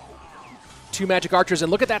 2 Magic Archers,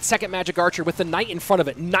 and look at that second Magic Archer with the Knight in front of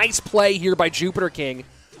it. Nice play here by JupiterKing.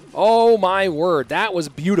 Oh, my word. That was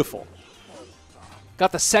beautiful.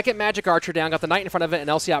 Got the second Magic Archer down, got the Knight in front of it, and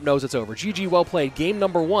Lciop knows it's over. GG, well played. Game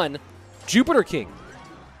number 1, JupiterKing.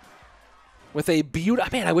 With a beautiful...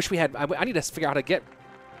 Man, I wish we had... I need to figure out how to get...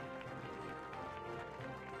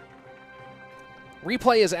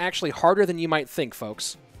 Replay is actually harder than you might think,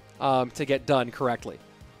 folks, to get done correctly.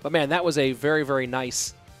 But, man, that was a very, very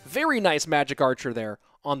nice Magic Archer there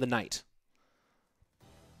on the Knight.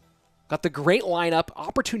 Got the great lineup.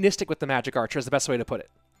 Opportunistic with the Magic Archer is the best way to put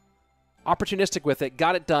it. Opportunistic with it.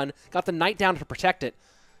 Got it done. Got the Knight down to protect it.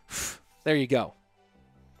 There you go.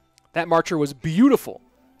 That Marcher was beautiful,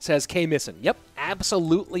 says K. Misson. Yep,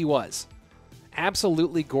 absolutely was.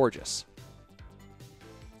 Absolutely gorgeous.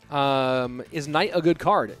 Is Knight a good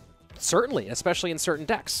card? Certainly, especially in certain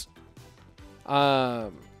decks.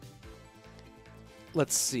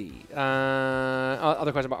 Let's see.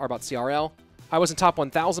 Other questions are about CRL. I was in top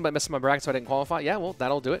 1,000, but I missed my bracket, so I didn't qualify. Yeah, well,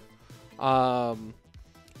 that'll do it.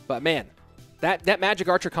 But man, that Magic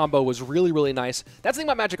Archer combo was really, really nice. That's the thing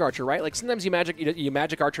about Magic Archer, right? Like sometimes you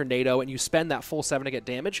Magic Archer NATO and you spend that full 7 to get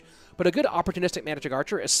damage, but a good opportunistic Magic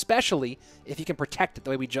Archer, especially if you can protect it the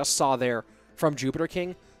way we just saw there from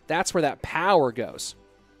JupiterKing, that's where that power goes.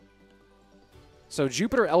 So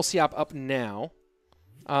Jupiter Lciop up now.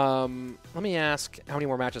 Let me ask how many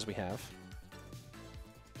more matches we have.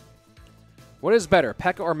 What is better,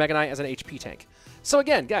 P.E.K.K.A or Mega Knight as an HP tank? So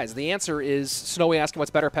again, guys, the answer is Snowy asking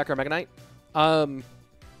what's better, P.E.K.K.A or Mega Knight.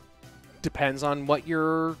 Depends on what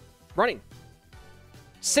you're running.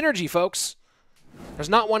 Synergy, folks. There's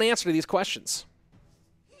not one answer to these questions.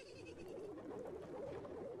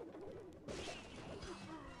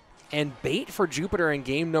 And bait for Jupiter in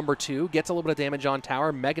game number 2. Gets a little bit of damage on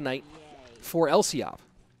tower. Mega Knight for Lciop.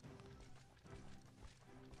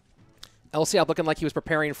 Lciop looking like he was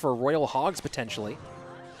preparing for Royal Hogs, potentially.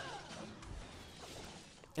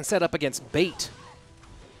 And set up against bait.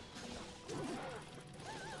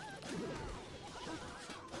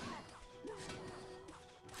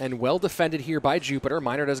 And well defended here by Jupiter.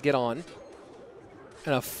 Miner does get on.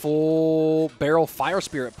 And a full barrel Fire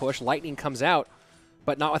Spirit push. Lightning comes out,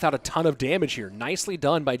 but not without a ton of damage here. Nicely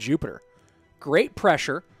done by Jupiter. Great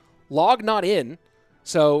pressure. Log not in,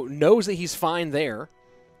 so knows that he's fine there.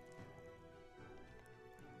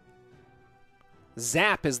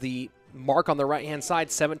 Zap is the mark on the right-hand side,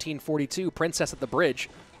 1742. Princess at the bridge.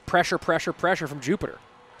 Pressure, pressure, pressure from Jupiter.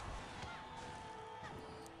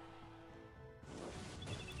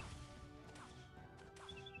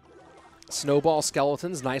 Snowball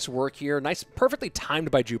Skeletons, nice work here. Nice, perfectly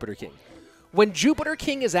timed by JupiterKing. When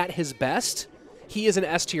JupiterKing is at his best, he is an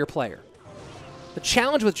S-tier player. The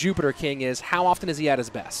challenge with JupiterKing is how often is he at his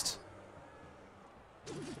best?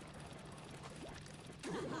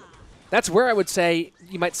 That's where I would say,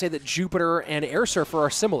 you might say that Jupiter and Air Surfer are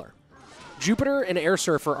similar. Jupiter and Air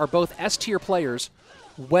Surfer are both S-tier players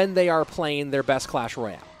when they are playing their best Clash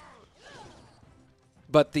Royale.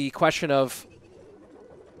 But the question of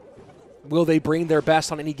will they bring their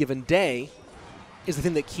best on any given day is the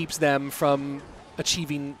thing that keeps them from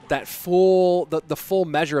achieving that full, the full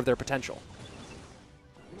measure of their potential.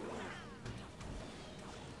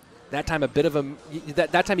 That time, a bit of a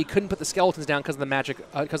that time he couldn't put the skeletons down because of the magic,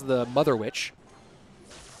 because of the Mother Witch,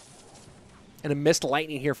 and a missed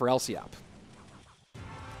lightning here for Lciop.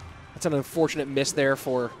 That's an unfortunate miss there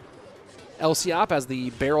for Lciop as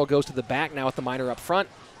the barrel goes to the back now with the miner up front,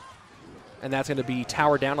 and that's going to be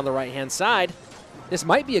tower down on the right hand side. This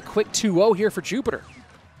might be a quick 2-0 here for Jupiter.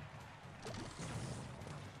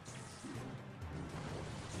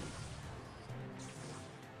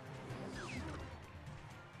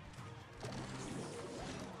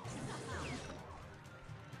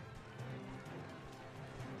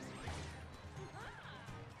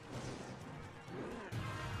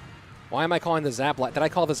 Why am I calling the Zap? Did I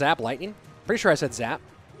call the Zap Lightning? Pretty sure I said Zap.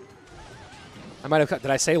 I might have.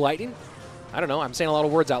 Did I say Lightning? I don't know. I'm saying a lot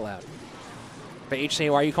of words out loud. But H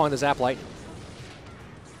saying, why are you calling the Zap Lightning?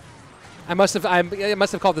 I must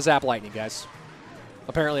have called the Zap Lightning, guys.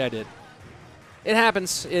 Apparently I did. It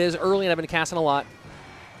happens. It is early and I've been casting a lot.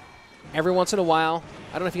 Every once in a while,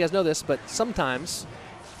 I don't know if you guys know this, but sometimes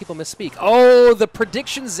people misspeak. Oh, the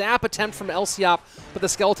prediction Zap attempt from Lciop, but the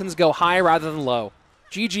skeletons go high rather than low.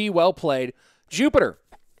 GG, well played. Jupiter,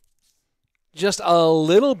 just a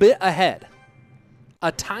little bit ahead.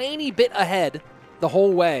 A tiny bit ahead the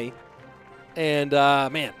whole way. And,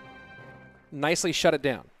 man, nicely shut it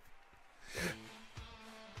down.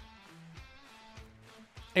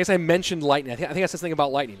 I guess I mentioned lightning. I think I said something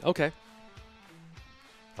about lightning. Okay.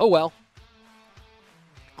 Oh, well.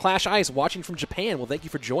 Clash Ice watching from Japan. Well, thank you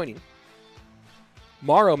for joining.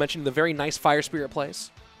 Maro mentioned the very nice Fire Spirit plays.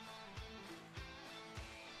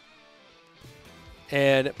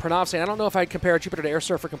 And Pranav saying, I don't know if I'd compare Jupiter to Air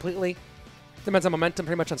Surfer completely. Depends on momentum,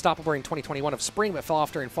 pretty much unstoppable during 2021 of spring, but fell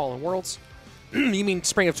off during Fallen Worlds. You mean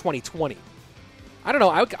spring of 2020? I don't know.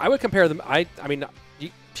 I would compare them. I mean,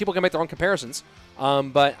 people can make their own comparisons,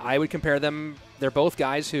 but I would compare them. They're both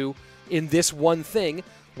guys who, in this one thing,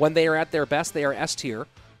 when they are at their best, they are S tier,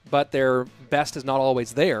 but their best is not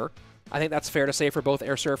always there. I think that's fair to say for both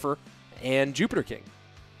Air Surfer and JupiterKing.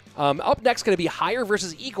 Up next, going to be Higher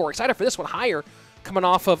versus Egor. Excited for this one. Higher coming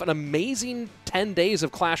off of an amazing 10 days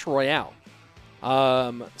of Clash Royale.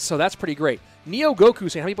 So that's pretty great. Neo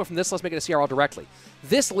Goku saying, how many people from this list make it a CRL directly?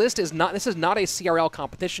 This list is not, this is not a CRL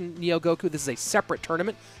competition, Neo Goku. This is a separate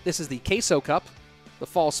tournament. This is the Queso Cup, the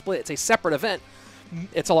fall split. It's a separate event.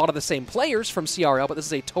 It's a lot of the same players from CRL, but this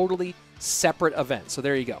is a totally separate event. So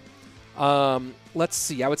there you go. Let's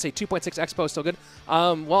see. I would say 2.6 Expo is still good.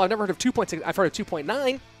 Well, I've never heard of 2.6. I've heard of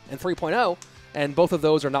 2.9 and 3.0, and both of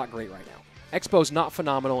those are not great right now. Expo's not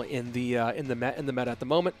phenomenal in the meta at the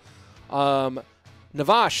moment.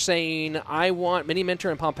 Navash saying, I want Mini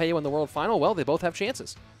Minter and Pompeo in the World Final. Well, they both have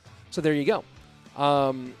chances. So there you go.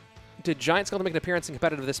 Did Giant Skeleton make an appearance in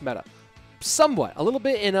competitive this meta? Somewhat. A little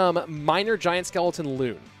bit in minor Giant Skeleton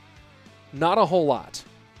Loon. Not a whole lot.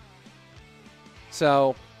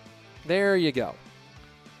 So there you go.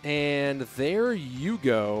 And there you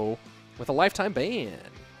go with a lifetime ban.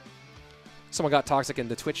 Someone got toxic in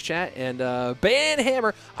the Twitch chat, and ban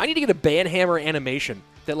hammer. I need to get a ban hammer animation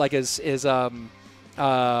that like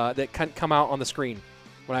that can come out on the screen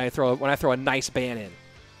when I throw a nice ban in.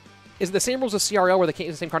 Is it the same rules as CRL where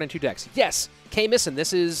the same card in 2 decks? Yes. K-Missin,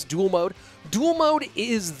 this is dual mode. Dual mode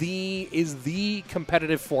is the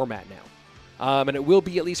competitive format now, and it will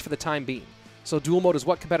be at least for the time being. So dual mode is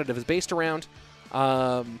what competitive is based around.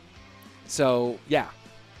 So yeah,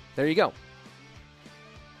 there you go.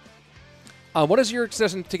 What is your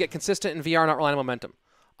suggestion to get consistent in VR, not relying on momentum?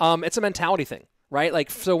 It's a mentality thing, right? Like,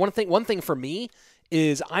 so one thing for me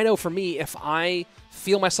is, I know for me, if I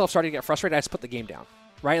feel myself starting to get frustrated, I just put the game down,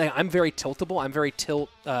 right? Like, I'm very tiltable. I'm very tilt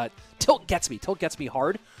gets me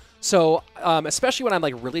hard. So, especially when I'm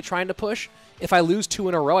like really trying to push, if I lose 2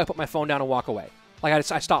 in a row, I put my phone down and walk away.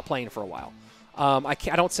 Like, I stop playing for a while. I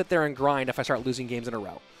don't sit there and grind if I start losing games in a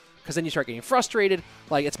row, because then you start getting frustrated.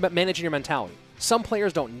 Like, it's managing your mentality. Some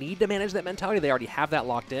players don't need to manage that mentality. They already have that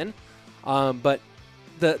locked in. But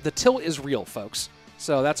the tilt is real, folks.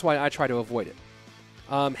 So that's why I try to avoid it.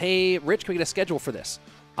 Hey, Rich, can we get a schedule for this?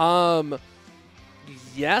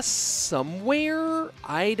 Yes, somewhere.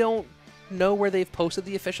 I don't know where they've posted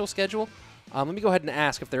the official schedule. Let me go ahead and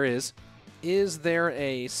ask if there is. Is there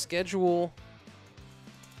a schedule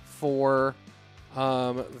for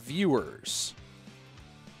viewers?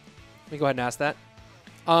 Let me go ahead and ask that.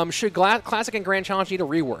 Should Classic and Grand Challenge need a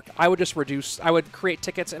rework? I would just reduce. I would create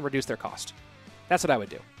tickets and reduce their cost. That's what I would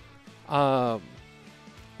do.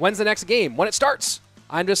 When's the next game? When it starts.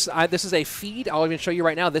 This is a feed. I'll even show you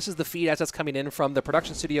right now. This is the feed as it's coming in from the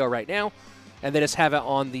production studio right now, and they just have it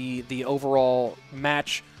on the overall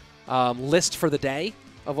match list for the day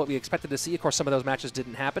of what we expected to see. Of course, some of those matches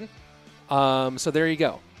didn't happen. So there you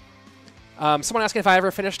go. Someone asking if I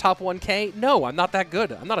ever finished top 1K. No, I'm not that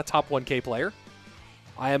good. I'm not a top 1K player.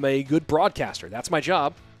 I am a good broadcaster. That's my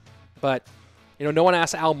job. But, you know, no one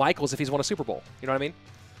asks Al Michaels if he's won a Super Bowl. You know what I mean?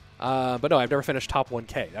 But no, I've never finished top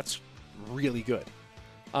 1K. That's really good.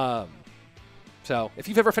 So if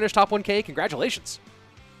you've ever finished top 1K, congratulations.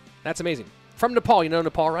 That's amazing. From Nepal. You know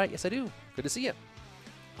Nepal, right? Yes, I do. Good to see you.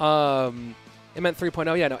 It meant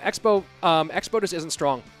 3.0. Yeah, no. Expo just isn't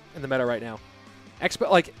strong in the meta right now.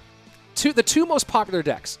 Expo, like, the two most popular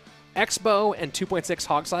decks, Expo and 2.6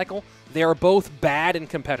 Hog Cycle, they are both bad and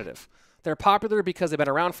competitive. They're popular because they've been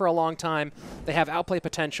around for a long time, they have outplay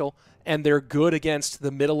potential, and they're good against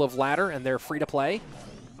the middle of ladder, and they're free to play,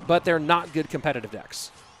 but they're not good competitive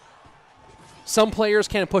decks. Some players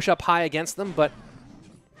can push up high against them, but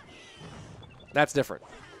that's different.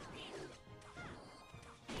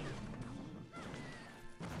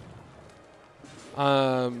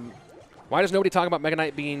 Why does nobody talk about Mega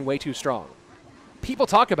Knight being way too strong? People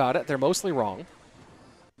talk about it. They're mostly wrong.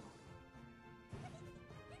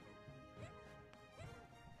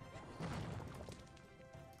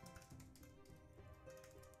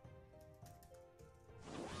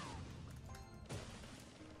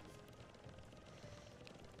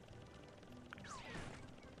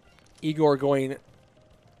 Egor going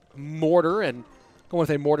mortar and going with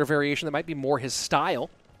a mortar variation that might be more his style.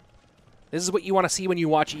 This is what you want to see when you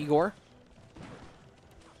watch Egor.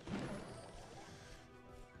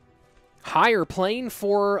 Higher playing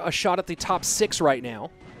for a shot at the top 6 right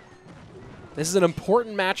now. This is an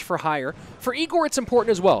important match for Higher. For Egor, it's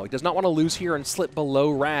important as well. He does not want to lose here and slip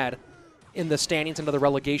below Rad in the standings into the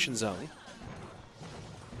relegation zone.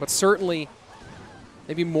 But certainly,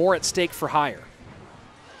 maybe more at stake for Higher.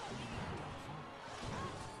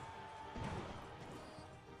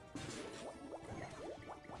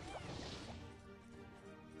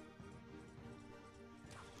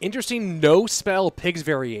 Interesting no-spell Pigs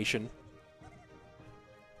variation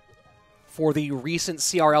for the recent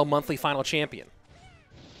CRL monthly final champion.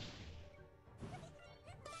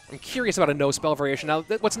 I'm curious about a no-spell variation. Now,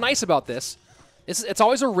 what's nice about this is it's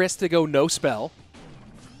always a risk to go no-spell.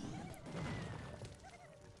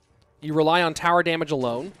 You rely on tower damage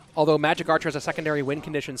alone, although Magic Archer as a secondary win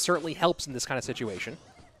condition certainly helps in this kind of situation.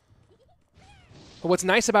 But what's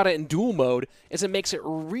nice about it in duel mode is it makes it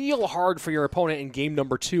real hard for your opponent in game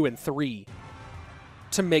number 2 and 3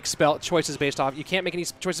 to make spell choices based off. You can't make any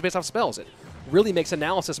choices based off spells. It really makes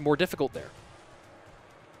analysis more difficult there.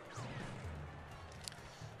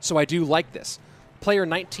 So I do like this. Player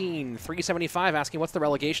 19375 asking what's the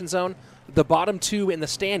relegation zone? The bottom 2 in the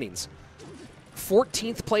standings.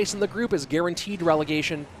 14th place in the group is guaranteed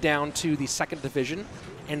relegation down to the 2nd division,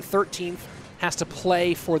 and 13th has to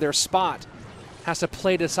play for their spot. Has to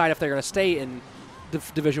play to decide if they're going to stay in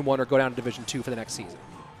Division 1 or go down to Division 2 for the next season.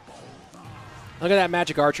 Look at that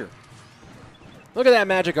Magic Archer. Look at that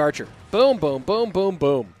Magic Archer. Boom, boom, boom, boom,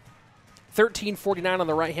 boom. 1349 on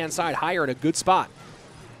the right-hand side. Higher in a good spot.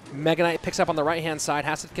 Mega Knight picks up on the right-hand side.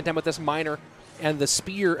 Has to contend with this Miner and the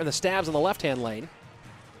Spear and the Stabs on the left-hand lane.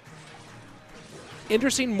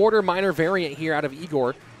 Interesting Mortar Miner variant here out of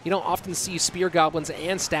Egor. You don't often see Spear Goblins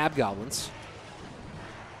and Stab Goblins.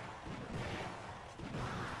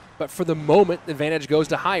 But for the moment, the advantage goes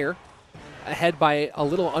to Higher, ahead by a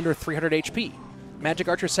little under 300 HP. Magic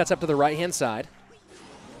Archer sets up to the right-hand side.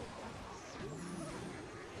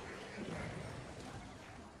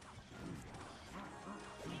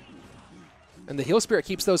 And the Heal Spirit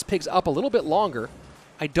keeps those pigs up a little bit longer.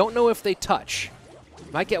 I don't know if they touch.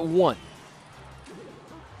 Might get one.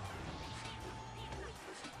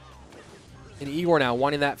 And Egor now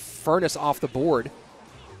wanting that Furnace off the board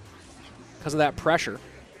because of that pressure.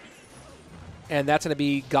 And that's going to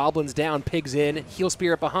be Goblins down, Pigs in, Heal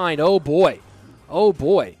Spirit behind. Oh, boy. Oh,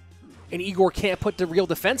 boy. And Egor can't put the real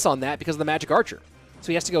defense on that because of the Magic Archer. So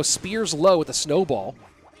he has to go Spears low with a Snowball.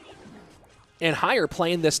 And Higher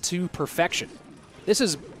playing this to perfection. This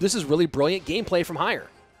is really brilliant gameplay from Higher.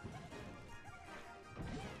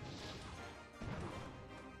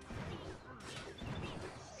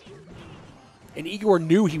 And Egor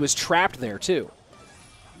knew he was trapped there, too.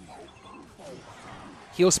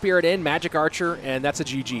 Heal Spirit in, Magic Archer, and that's a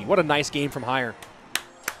GG. What a nice game from Higher.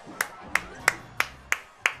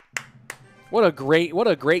 What a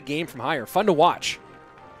great game from Higher. Fun to watch.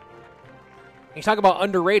 You talk about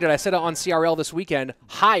underrated. I said it on CRL this weekend.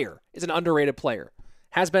 Higher is an underrated player.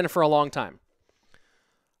 Has been for a long time.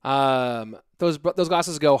 Those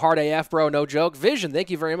glasses go hard AF, bro. No joke. Vision, thank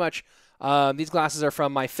you very much. These glasses are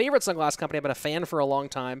from my favorite sunglass company. I've been a fan for a long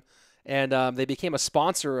time, and they became a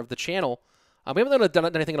sponsor of the channel. We haven't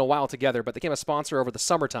done anything in a while together, but they became a sponsor over the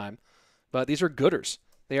summertime. But these are gooders.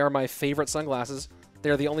 They are my favorite sunglasses.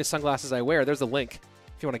 They're the only sunglasses I wear. There's the link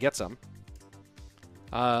if you want to get some.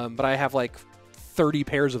 But I have like 30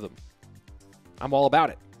 pairs of them. I'm all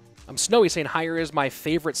about it. Snowy saying Higher is my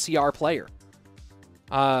favorite CR player.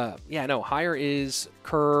 Yeah, no, Higher is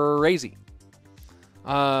crazy.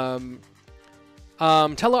 Tella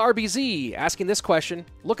RBZ asking this question.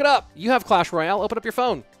 Look it up. You have Clash Royale. Open up your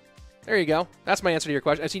phone. There you go. That's my answer to your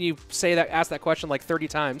question. I've seen you ask that question like 30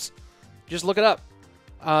 times. Just look it up.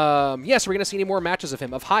 Yes, we're going to see any more matches of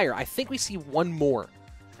him. Of Higher, I think we see one more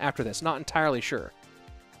after this. Not entirely sure.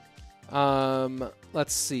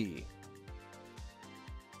 Let's see.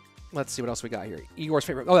 Let's see what else we got here. Egor's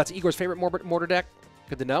favorite. Oh, that's Egor's favorite mortar deck.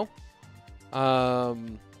 Good to know. Let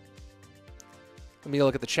me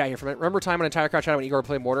look at the chat here for a minute. Remember time when entire crowd chatted when Egor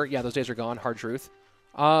played mortar? Yeah, those days are gone. Hard truth.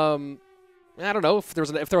 I don't know if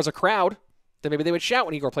there was a crowd, then maybe they would shout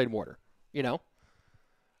when Egor played mortar. You know.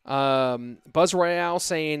 Buzz Royale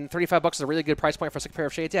saying $35 is a really good price point for a sick pair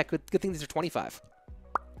of shades. Yeah, good thing these are 25.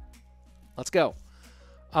 Let's go.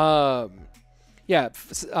 Yeah.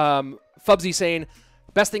 Fubsy saying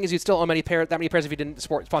best thing is you'd still own that many pairs if you didn't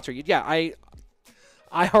sponsor you. Yeah, I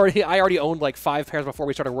already owned like 5 pairs before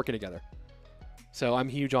we started working together. So I'm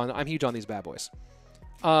huge on these bad boys.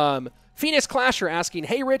 Phoenix Clasher asking,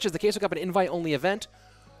 hey, Rich, is the Queso Cup an invite-only event?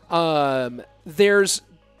 It's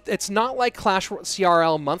not like Clash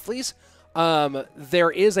CRL monthlies.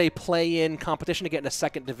 There is a play-in competition to get in a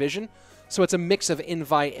second division, so it's a mix of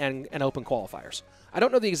invite and open qualifiers. I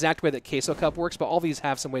don't know the exact way that Queso Cup works, but all these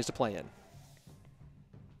have some ways to play in.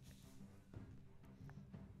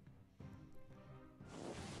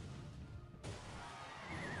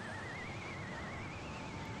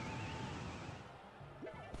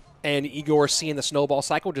 And Egor, seeing the snowball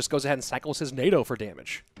cycle, just goes ahead and cycles his NATO for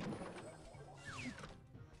damage.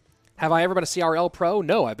 Have I ever been a CRL pro?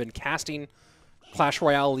 No, I've been casting Clash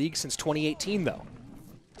Royale League since 2018, though.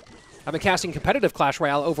 I've been casting competitive Clash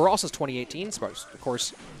Royale overall since 2018, of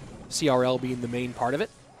course, CRL being the main part of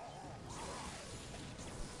it.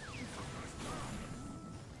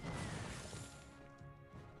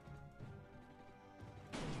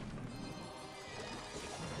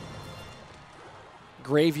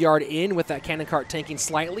 Graveyard in with that cannon cart tanking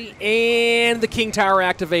slightly, and the King Tower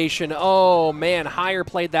activation. Oh, man, Higher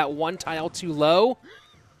played that one tile too low.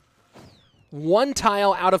 One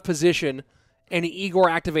tile out of position, and Egor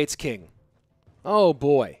activates King. Oh,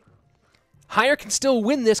 boy. Higher can still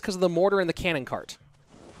win this because of the mortar and the cannon cart.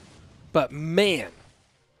 But, man.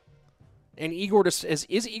 And Egor, is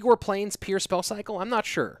Egor playing Pure Spell Cycle? I'm not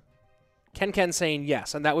sure. Ken saying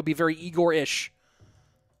yes, and that would be very Egor-ish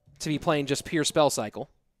to be playing just pure spell cycle.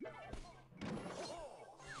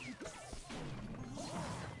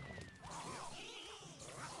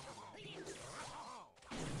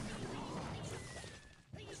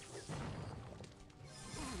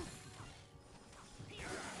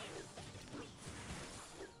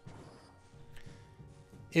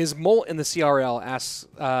 Is Molt in the CRL? Asks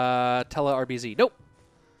Tele RBZ. Nope.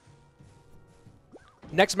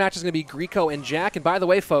 Next match is going to be Griko and Jack. And by the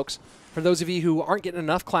way, folks, for those of you who aren't getting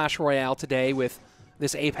enough Clash Royale today with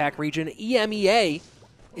this APAC region, EMEA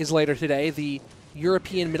is later today, the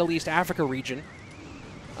European, Middle East, Africa region.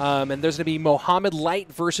 And there's going to be Mohammed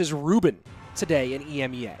Light versus Ruben today in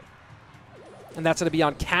EMEA. And that's going to be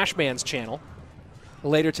on Cashman's channel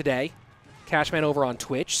later today. Cashman over on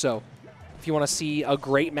Twitch. So if you want to see a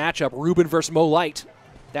great matchup, Ruben versus Mo Light,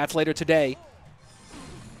 that's later today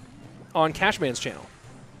on Cashman's channel.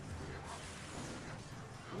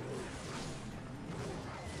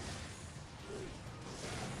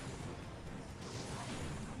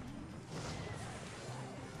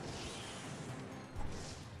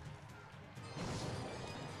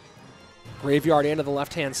 Graveyard into the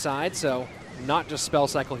left-hand side, so not just Spell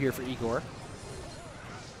Cycle here for Egor.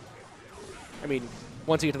 I mean,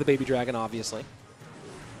 once you get to the Baby Dragon, obviously.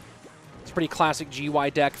 It's a pretty classic GY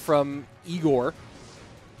deck from Egor.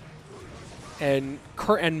 And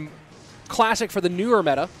classic for the newer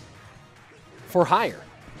meta for Higher.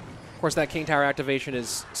 Of course, that King Tower activation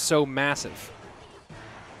is so massive.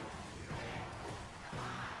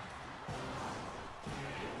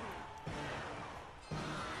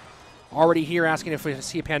 Already here asking if we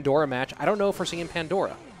see a Pandora match. I don't know if we're seeing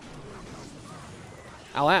Pandora.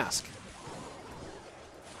 I'll ask.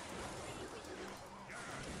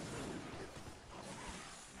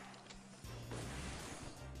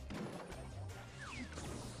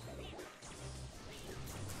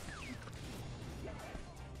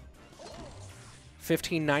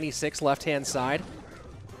 $15.96 left-hand side.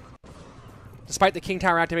 Despite the King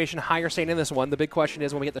Tower activation, Higher staying in this one. The big question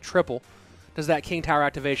is when we get the triple, does that King Tower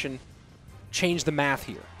activation change the math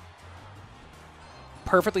here?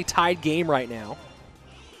 Perfectly tied game right now.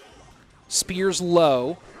 Spears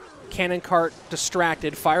low. Cannon cart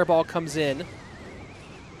distracted. Fireball comes in.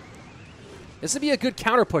 This would be a good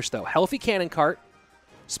counter push, though. Healthy cannon cart.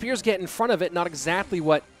 Spears get in front of it. Not exactly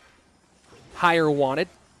what Higher wanted.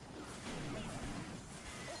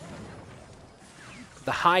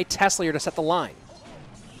 The high Tesla here to set the line.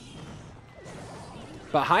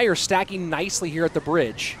 But Higher stacking nicely here at the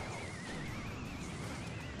bridge.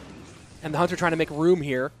 And the Hunter trying to make room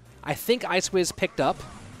here. I think Ice Wiz picked up,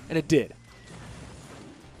 and it did.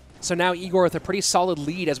 So now Egor with a pretty solid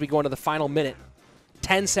lead as we go into the final minute.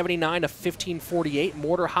 10:79 to 15:48.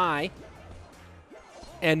 Mortar high.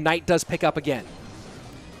 And Knight does pick up again.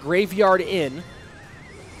 Graveyard in.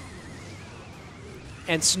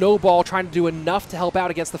 And Snowball trying to do enough to help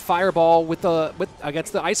out against the Fireball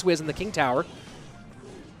against the Ice Wiz and the King Tower.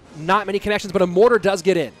 Not many connections, but a Mortar does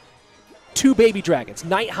get in. 2 Baby Dragons.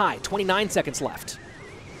 Knight high. 29 seconds left.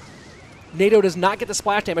 NATO does not get the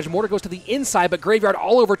splash damage. Mortar goes to the inside, but Graveyard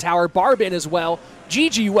all over tower. Barb in as well.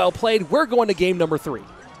 GG, well played. We're going to game number 3.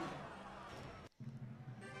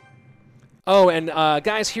 Oh, and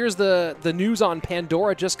guys, here's the news on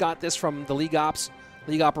Pandora. Just got this from the League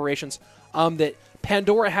Operations. That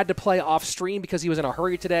Pandora had to play off stream because he was in a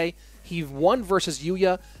hurry today. He won versus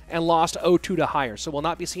Yuya and lost 0-2 to Higher, so we'll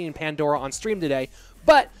not be seeing Pandora on stream today.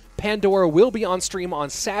 But Pandora will be on stream on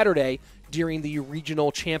Saturday during the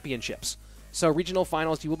regional championships. So regional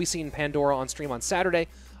finals, you will be seeing Pandora on stream on Saturday.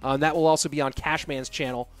 That will also be on Cashman's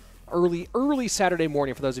channel early Saturday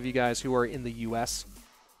morning for those of you guys who are in the U.S.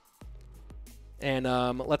 And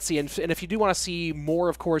let's see. And if you do want to see more,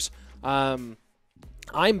 of course,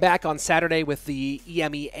 I'm back on Saturday with the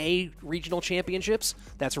EMEA Regional Championships.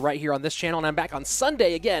 That's right here on this channel. And I'm back on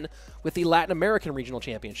Sunday again with the Latin American Regional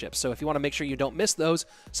Championships. So if you want to make sure you don't miss those,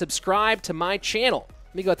 subscribe to my channel.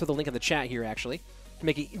 Let me go through the link in the chat here, actually, to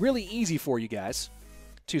make it really easy for you guys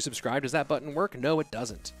to subscribe. Does that button work? No, it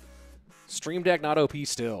doesn't. Stream Deck not OP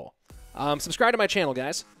still. Subscribe to my channel,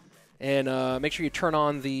 guys, and make sure you turn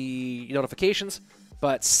on the notifications.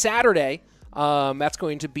 But Saturday, that's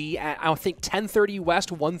going to be at, I think, 10:30 West,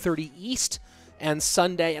 1:30 East, and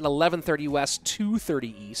Sunday at 11:30 West,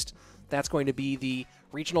 2:30 East. That's going to be the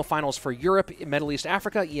regional finals for Europe, Middle East,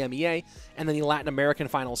 Africa, EMEA, and then the Latin American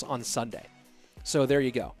finals on Sunday. So there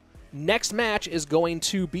you go. Next match is going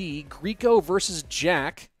to be Griko versus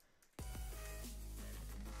Jack.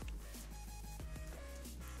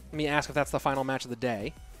 Let me ask if that's the final match of the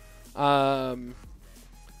day. I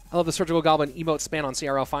love the Surgical Goblin emote span on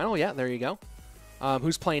CRL final. Yeah, there you go.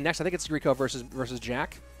 Who's playing next? I think it's Griko versus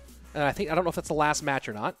Jack. And I don't know if that's the last match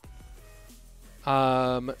or not.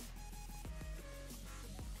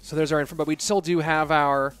 So there's our info, but we still do have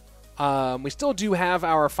our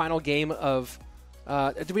final game of.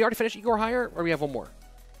 Did we already finish Egor Higher, or do we have one more?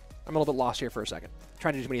 I'm a little bit lost here for a second.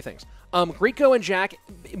 Trying to do too many things. Griko and Jack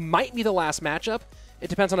might be the last matchup. It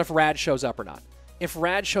depends on if Rad shows up or not. If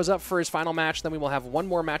Rad shows up for his final match, then we will have one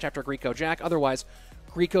more match after Griko Jack. Otherwise,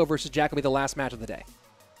 Griko versus Jack will be the last match of the day.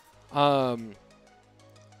 What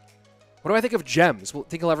do I think of Gems?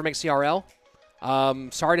 Think he'll ever make CRL?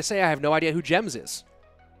 Sorry to say, I have no idea who Gems is.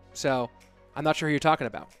 So, I'm not sure who you're talking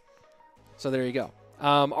about. So there you go.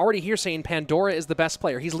 Already here saying Pandora is the best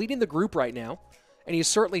player. He's leading the group right now, and he's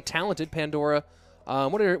certainly talented. Pandora.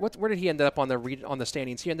 Where did he end up on the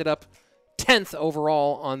standings? He ended up 10th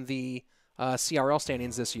overall on the CRL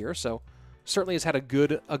standings this year, so certainly has had a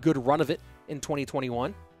good run of it in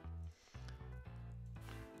 2021.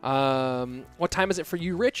 What time is it for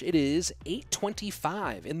you, Rich? It is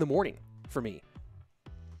 8:25 in the morning for me.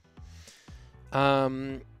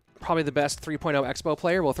 Probably the best 3.0 Expo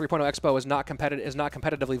player. Well, 3.0 Expo is not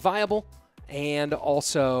competitively viable, and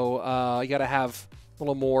also you got to have a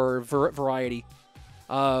little more variety.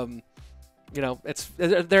 You know, it's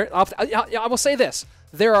there. I will say this: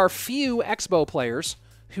 there are few Expo players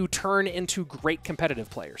who turn into great competitive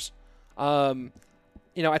players. You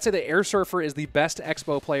know, I'd say the Air Surfer is the best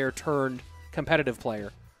Expo player turned competitive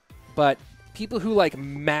player, but people who like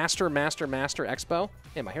master Expo.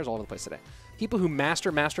 Yeah, my hair's all over the place today. People who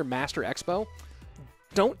master Expo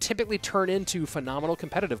don't typically turn into phenomenal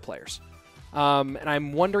competitive players. And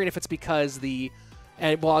I'm wondering if it's because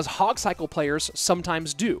as Hog Cycle players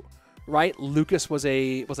sometimes do, right? Lucas was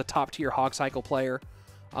a top tier Hog Cycle player.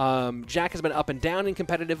 Jack has been up and down in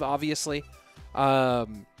competitive, obviously. But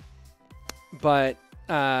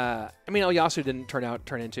I mean, Oyassu didn't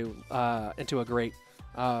turn into a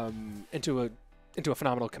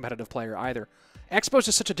phenomenal competitive player either. Expo is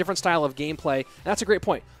just such a different style of gameplay. And that's a great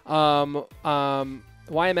point. YMNTIU,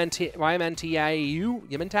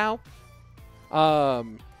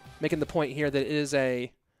 making the point here that it is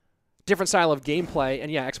a different style of gameplay.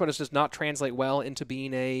 And yeah, Expo does not translate well into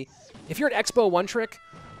being a... If you're at Expo one trick,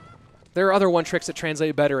 there are other one tricks that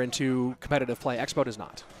translate better into competitive play. Expo does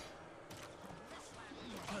not.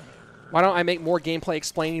 Why don't I make more gameplay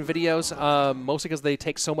explaining videos? Mostly because they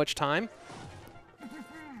take so much time.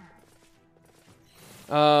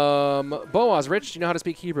 Boaz, Rich, do you know how to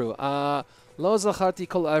speak Hebrew? Lo zacharti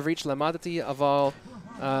kol avrich lamadati aval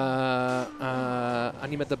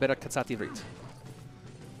ani medaber katzat ivrit.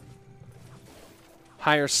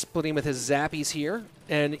 Higher splitting with his zappies here.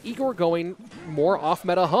 And Egor going more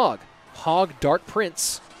off-meta Hog. Hog Dark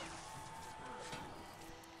Prince.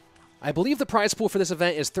 I believe the prize pool for this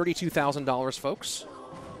event is $32,000, folks.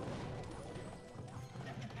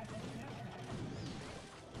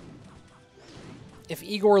 If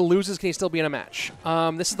Egor loses, can he still be in a match?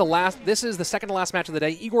 This is the second to last match of the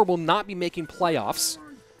day. Egor will not be making playoffs.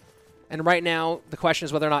 And right now, the question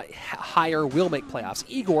is whether or not Higher will make playoffs.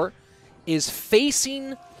 Egor is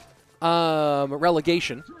facing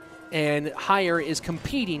relegation, and Higher is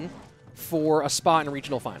competing for a spot in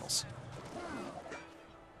regional finals.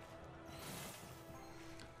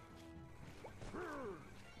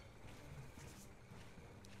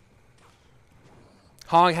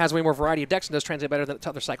 Hog has way more variety of decks and does translate better than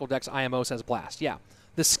other cycle decks. IMO says Blast. Yeah,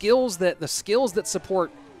 the skills that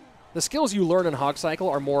support the skills you learn in Hog Cycle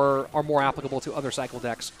are more applicable to other cycle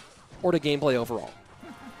decks or to gameplay overall.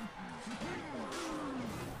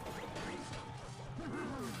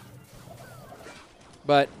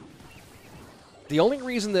 But the only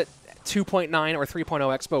reason that 2.9 or 3.0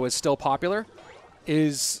 Expo is still popular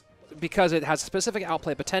is because it has specific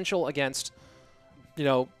outplay potential against, you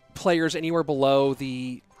know, players anywhere below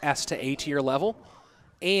the S to A tier level,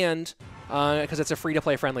 and because it's a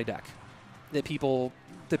free-to-play friendly deck that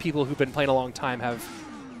the people who've been playing a long time have,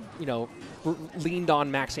 you know, leaned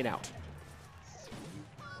on maxing out.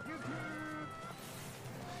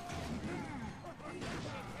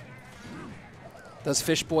 Does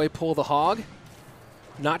Fishboy pull the Hog?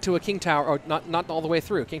 Not to a King Tower, or not all the way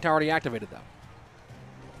through. King Tower already activated, though.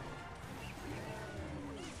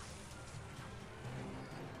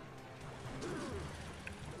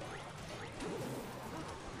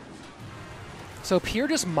 So pure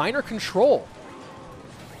just minor control.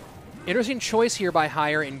 Interesting choice here by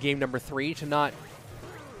Hire in game number 3 to not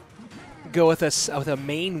go with a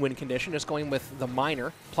main win condition, just going with the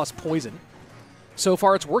minor plus poison. So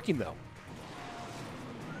far it's working, though.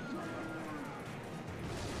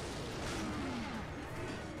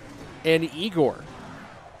 And Egor.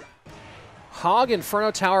 Hog,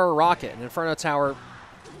 Inferno Tower, Rocket. And Inferno Tower,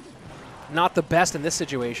 not the best in this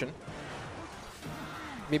situation.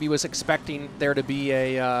 Maybe was expecting there to be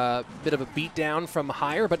a bit of a beatdown from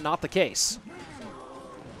Hire, but not the case.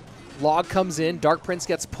 Log comes in, Dark Prince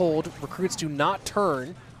gets pulled, recruits do not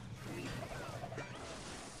turn.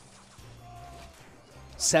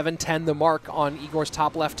 7-10 the mark on Igor's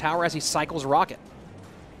top left tower as he cycles Rocket.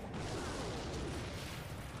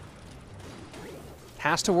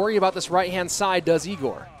 Has to worry about this right-hand side, does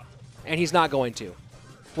Egor. And he's not going to.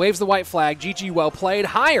 Waves the white flag. GG, well played.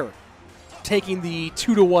 Hire taking the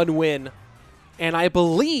 2-1 win. And I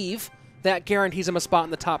believe that guarantees him a spot in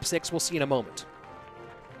the top 6. We'll see in a moment.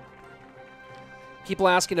 People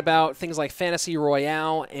asking about things like Fantasy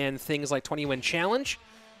Royale and things like 20-win challenge.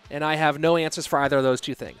 And I have no answers for either of those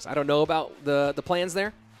two things. I don't know about the plans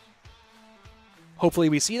there. Hopefully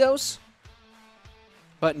we see those.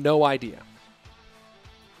 But no idea.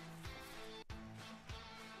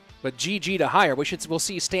 But GG to Hire. We'll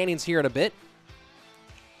see standings here in a bit.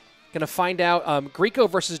 Gonna find out. Griko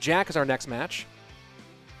versus Jack is our next match.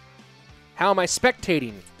 How am I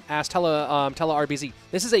spectating? Asked Tele RBZ.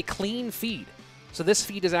 This is a clean feed. So this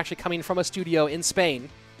feed is actually coming from a studio in Spain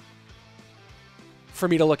for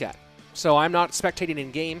me to look at. So I'm not spectating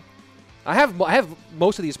in game. I have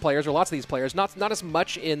most of these players, or lots of these players. Not as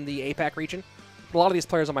much in the APAC region. But a lot of these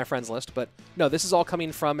players on my friends list. But no, this is all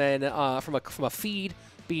coming from from a feed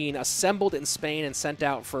being assembled in Spain and sent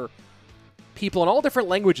out for people in all different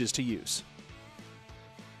languages to use.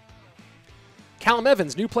 Callum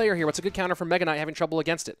Evans, new player here. What's a good counter for Mega Knight? Having trouble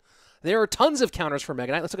against it. There are tons of counters for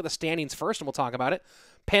Mega Knight. Let's look at the standings first, and we'll talk about it.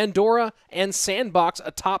 Pandora and Sandbox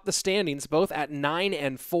atop the standings, both at 9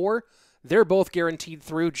 and 4. They're both guaranteed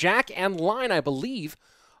through. Jack and Line, I believe,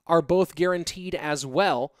 are both guaranteed as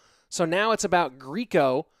well. So now it's about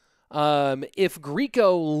Griko. If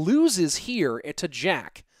Griko loses here to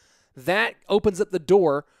Jack, that opens up the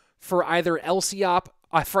door for either Lciop,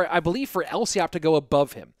 I believe for Lciop to go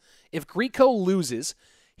above him. If Griko loses,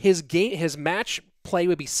 his match play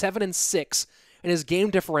would be 7-6, and his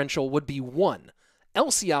game differential would be 1.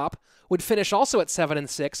 Lciop would finish also at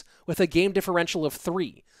 7-6 with a game differential of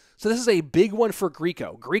 3. So this is a big one for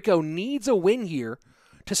Griko. Griko needs a win here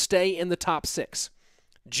to stay in the top 6.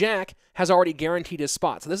 Jack has already guaranteed his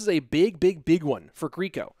spot. So this is a big one for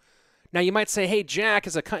Griko. Now you might say, hey, Jack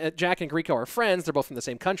and Griko are friends. They're both from the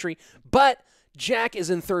same country. But Jack is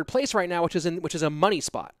in 3rd place right now, which is a money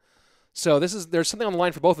spot. So there's something on the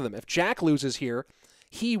line for both of them. If Jack loses here,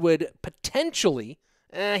 he would potentially,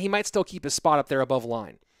 he might still keep his spot up there above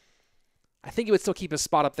Line. I think he would still keep his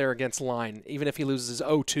spot up there against Line, even if he loses his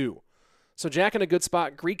 0-2. So Jack in a good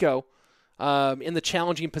spot, Griko in the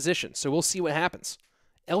challenging position. So we'll see what happens.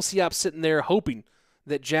 Lciop sitting there hoping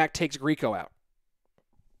that Jack takes Griko out.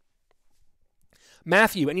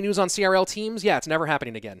 Matthew, any news on CRL teams? Yeah, it's never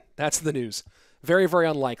happening again. That's the news. Very, very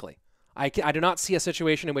unlikely. I do not see a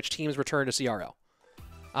situation in which teams return to CRL.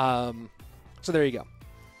 So there you go.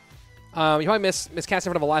 You probably miss casting in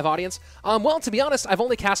front of a live audience. Well, to be honest, I've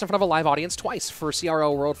only cast in front of a live audience twice for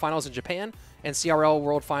CRL World Finals in Japan and CRL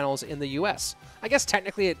World Finals in the US. I guess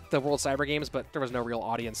technically at the World Cyber Games, but there was no real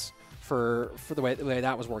audience for the way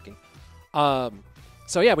that was working.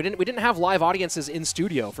 So yeah, we didn't have live audiences in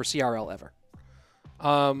studio for CRL ever.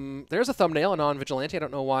 There's a thumbnail on Vigilante. I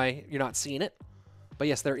don't know why you're not seeing it, But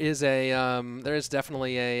yes, there is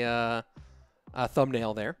definitely a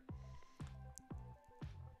thumbnail there.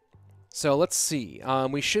 So let's see.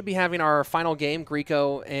 We should be having our final game,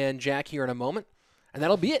 Griko and Jack, here in a moment. And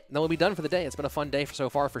that'll be it. Then we'll be done for the day. It's been a fun day so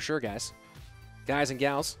far for sure, guys. Guys and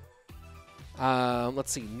gals.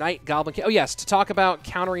 Let's see. Knight, Goblin... Oh, yes, to talk about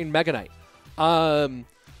countering Mega Knight.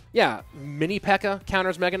 Yeah, Mini P.E.K.K.A.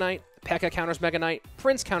 counters Mega Knight. P.E.K.K.A. counters Mega Knight.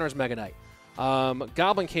 Prince counters Mega Knight.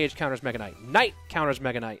 Goblin Cage counters Mega Knight. Knight counters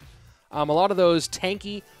Mega Knight. A lot of those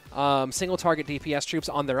tanky single-target DPS troops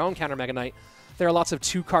on their own counter Mega Knight. There are lots of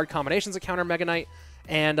two-card combinations that counter Mega Knight.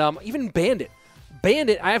 And even Bandit.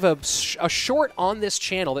 Bandit, I have a short on this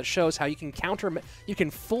channel that shows how you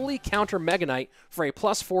can fully counter Mega Knight for a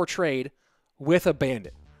 +4 trade with a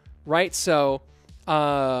Bandit, right? So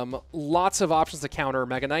lots of options to counter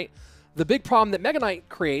Mega Knight. The big problem that Mega Knight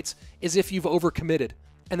creates is if you've overcommitted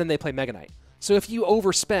and then they play Mega Knight. So if you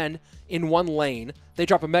overspend in one lane, they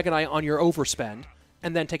drop a Mega Knight on your overspend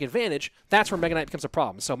and then take advantage, that's where Mega Knight becomes a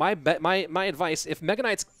problem. So my advice, if Mega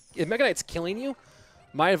Knight's killing you,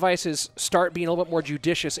 my advice is start being a little bit more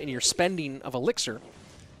judicious in your spending of Elixir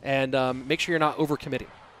and make sure you're not overcommitting.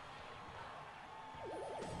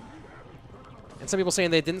 And some people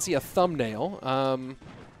saying they didn't see a thumbnail.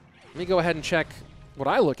 Let me go ahead and check what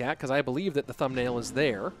I look at, because I believe that the thumbnail is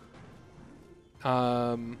there.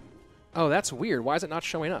 Oh, that's weird. Why is it not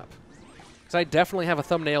showing up? Because I definitely have a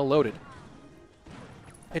thumbnail loaded.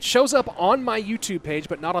 It shows up on my YouTube page,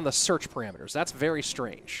 but not on the search parameters. That's very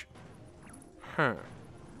strange. Huh.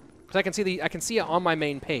 Because I can see it on my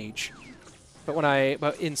main page, but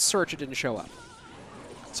in search it didn't show up.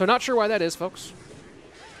 So not sure why that is, folks.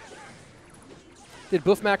 Did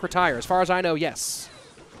Buffmac retire? As far as I know, yes.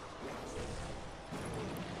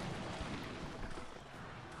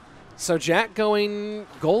 So Jack going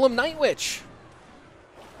Golem Night Witch.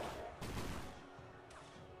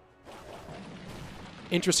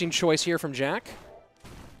 Interesting choice here from Jack.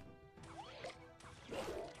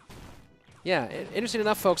 Yeah, interesting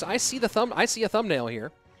enough, folks. I see a thumbnail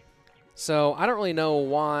here. So I don't really know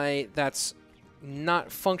why that's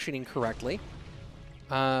not functioning correctly.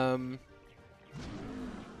 Let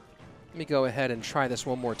me go ahead and try this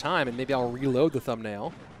one more time, and maybe I'll reload the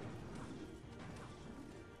thumbnail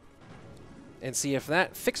and see if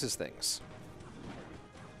that fixes things.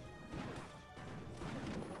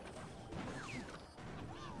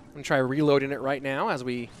 I'm going to try reloading it right now as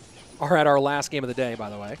we are at our last game of the day, by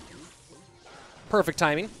the way. Perfect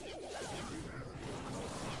timing.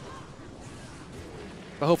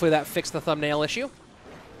 But hopefully that fixed the thumbnail issue.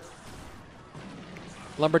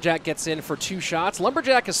 Lumberjack gets in for 2 shots.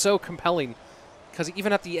 Lumberjack is so compelling because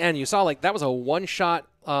even at the end, you saw like that was a one-shot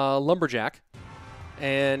Lumberjack,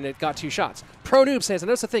 and it got 2 shots. Pro Noob says, I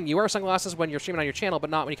notice the thing, you wear sunglasses when you're streaming on your channel, but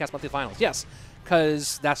not when you cast monthly finals. Yes,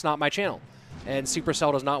 because that's not my channel. And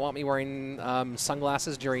Supercell does not want me wearing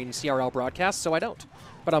sunglasses during CRL broadcasts, so I don't.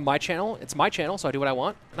 But on my channel, it's my channel, so I do what I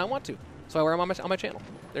want, and I want to. So I wear them on my channel.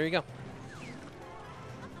 There you go.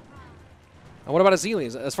 And what about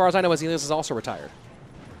Azelius? As far as I know, Azelius is also retired.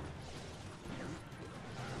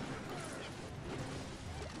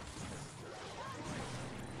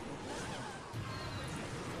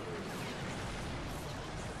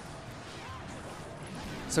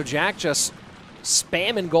 So Jack just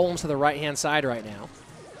spamming golems to the right-hand side right now.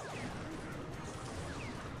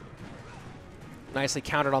 Nicely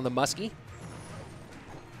countered on the Muskie.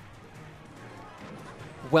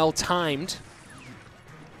 Well-timed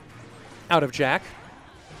out of Jack.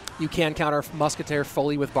 You can counter Musketeer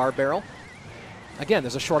fully with Barb Barrel. Again,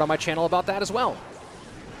 there's a short on my channel about that as well.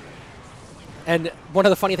 And one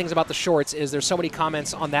of the funny things about the shorts is there's so many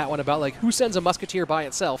comments on that one about, like, who sends a Musketeer by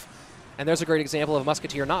itself? And there's a great example of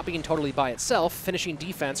Musketeer not being totally by itself, finishing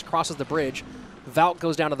defense, crosses the bridge, Valk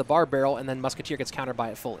goes down to the Barb Barrel, and then Musketeer gets countered by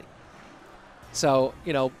it fully. So,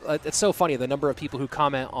 you know, it's so funny, the number of people who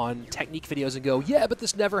comment on technique videos and go, yeah, but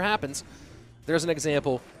this never happens. There's an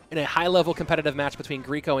example in a high-level competitive match between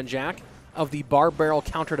Griko and Jack of the Barb Barrel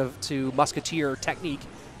counter to Musketeer technique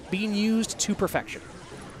being used to perfection.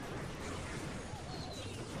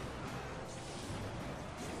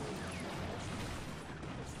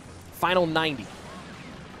 Final 90.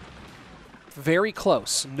 Very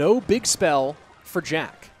close. No big spell for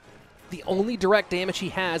Jack. The only direct damage he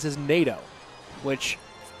has is NATO, which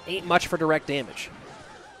ain't much for direct damage.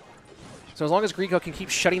 So as long as Griko can keep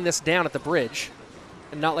shutting this down at the bridge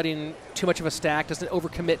and not letting too much of a stack, doesn't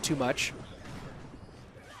overcommit too much.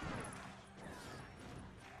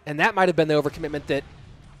 And that might have been the overcommitment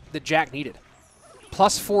that Jack needed.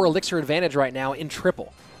 +4 elixir advantage right now in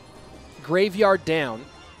triple. Graveyard down.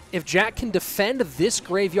 If Jack can defend this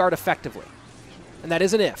graveyard effectively, And that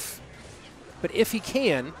is an if. But if he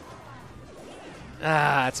can...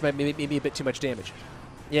 it's maybe a bit too much damage.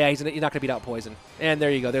 Yeah, he's not going to beat out Poison. And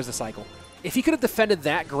there you go. There's the cycle. If he could have defended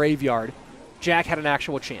that graveyard, Jack had an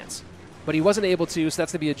actual chance. But he wasn't able to, so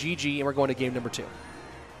that's going to be a GG, and we're going to game number 2.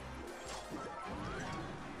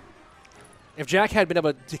 If Jack had been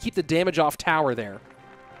able to keep the damage off tower there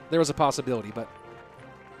was a possibility, but...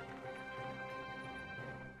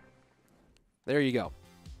 There you go.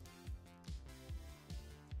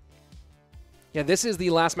 Yeah, this is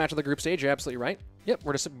the last match of the group stage. You're absolutely right. Yep,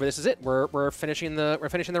 this is it. We're finishing the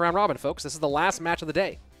round robin, folks. This is the last match of the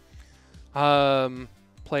day.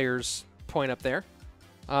 Players point up there.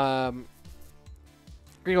 Griko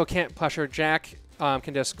can't pressure Jack.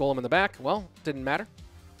 Can just goal him in the back. Well, didn't matter.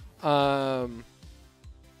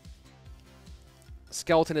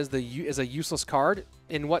 Skeleton is a useless card.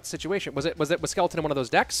 In what situation? Was Skeleton in one of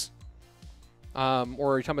those decks? Or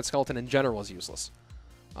are you talking about Skeleton in general is useless?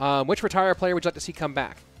 Which retired player would you like to see come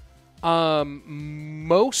back?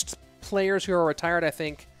 Most players who are retired, I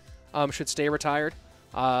think, should stay retired.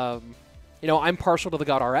 You know, I'm partial to the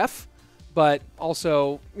God RF, but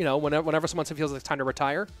also, you know, whenever someone feels like it's time to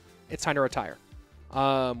retire, it's time to retire.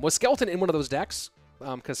 Was Skeleton in one of those decks?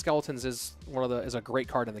 Because Skeletons is a great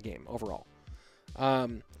card in the game overall.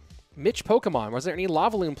 Mitch Pokemon, was there any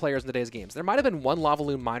Lavaloon players in today's games? There might have been one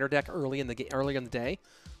Lavaloon minor deck earlier in the day,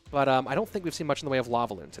 but I don't think we've seen much in the way of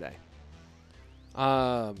Lavaloon today.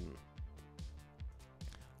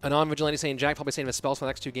 Anon Vigilante saying Jack probably saving his spells for the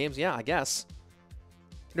next 2 games. Yeah, I guess.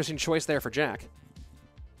 Interesting choice there for Jack.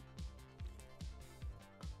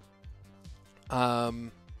 Let's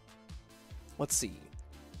see.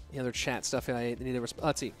 The other chat stuff I need to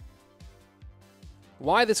let's see.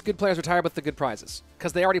 Why this good players retired with the good prizes?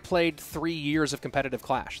 Because they already played 3 years of competitive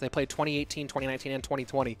Clash. They played 2018, 2019, and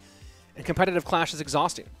 2020. And competitive Clash is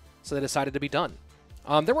exhausting, so they decided to be done.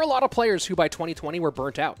 There were a lot of players who by 2020 were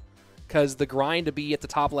burnt out because the grind to be at the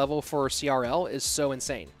top level for CRL is so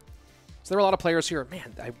insane. So there were a lot of players who are,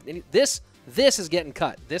 man, this is getting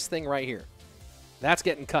cut. This thing right here. That's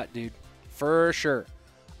getting cut, dude. For sure.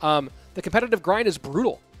 The competitive grind is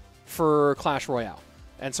brutal for Clash Royale.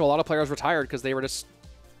 And so a lot of players retired because they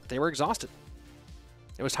were exhausted.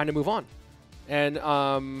 It was time to move on. And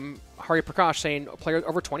Hari Prakash saying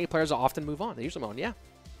over 20 players often move on. They usually move on, yeah.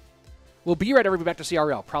 Will B-Red ever be back to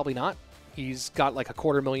CRL? Probably not. He's got like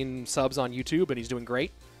 250,000 subs on YouTube, and he's doing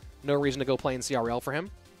great. No reason to go play in CRL for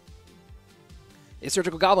him. Is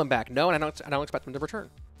Surgical Goblin back? No, and I don't expect him to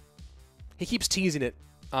return. He keeps teasing it,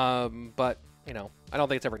 but, you know, I don't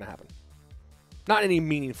think it's ever going to happen. Not in any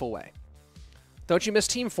meaningful way. Don't you miss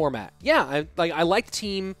team format? Yeah, I like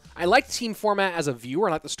team format as a viewer.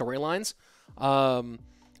 I like the storylines,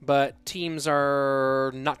 but teams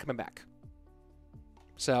are not coming back.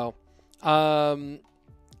 So,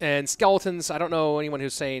 and Skeletons, I don't know anyone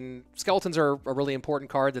who's saying Skeletons are a really important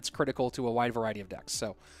card that's critical to a wide variety of decks.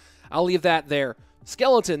 So I'll leave that there.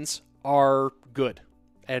 Skeletons are good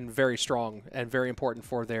and very strong and very important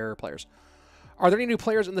for their players. Are there any new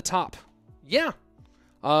players in the top? Yeah.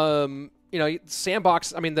 You know,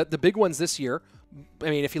 Sandbox, I mean, the big ones this year, I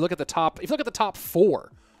mean, if you look at the top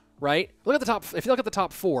 4, right? If you look at the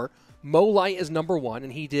top 4, Mo Light is number 1,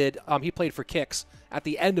 and he played for Kicks at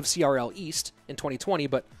the end of CRL East in 2020,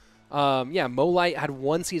 but yeah, Mo Light had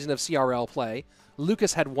 1 season of CRL play.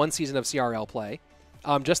 Lucas had 1 season of CRL play.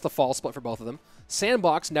 Just the fall split for both of them.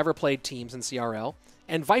 Sandbox never played teams in CRL,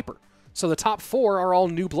 and Viper. So the top 4 are all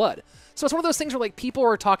new blood. So it's one of those things where like people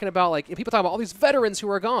are talking about all these veterans who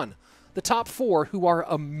are gone. The top 4 who are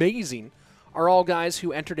amazing are all guys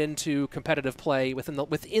who entered into competitive play within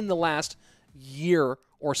the last year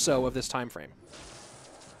or so of this time frame.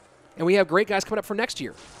 And we have great guys coming up for next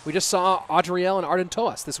year. We just saw Adriel and Arden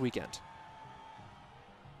Toas this weekend.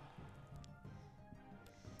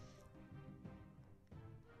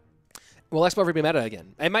 Will Expo ever be meta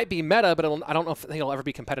again? It might be meta, but I don't know if it'll ever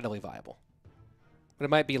be competitively viable. But it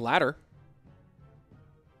might be ladder.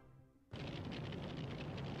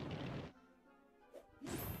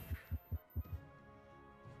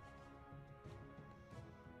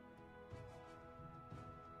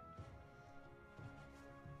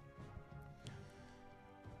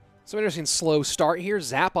 So interesting slow start here.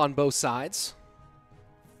 Zap on both sides.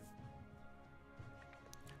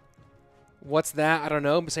 What's that? I don't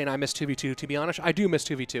know. I'm saying I miss 2v2, to be honest. I do miss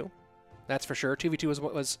 2v2. That's for sure. 2v2 was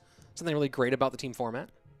what was something really great about the team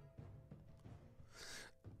format.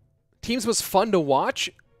 Teams was fun to watch,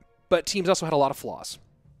 but teams also had a lot of flaws.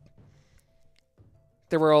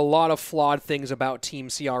 There were a lot of flawed things about Team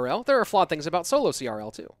CRL. There are flawed things about solo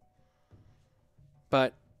CRL, too.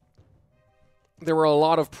 But there were a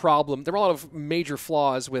lot of major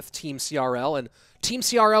flaws with Team CRL, and Team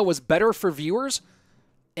CRL was better for viewers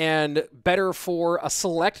and better for a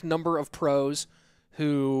select number of pros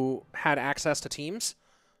who had access to teams,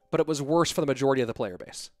 but it was worse for the majority of the player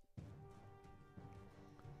base.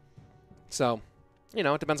 So, you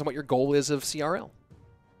know, it depends on what your goal is of CRL.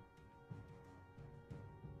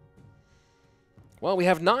 Well, we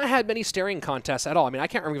have not had many staring contests at all. I mean, I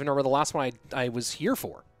can't even remember the last one I was here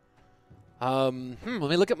for. Let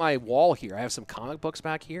me look at my wall here. I have some comic books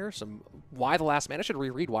back here. Some Why the Last Man. I should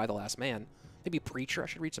reread Why the Last Man. Maybe Preacher. I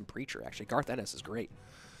should read some Preacher, actually. Garth Ennis is great.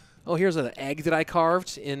 Oh, here's an egg that I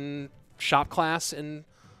carved in shop class in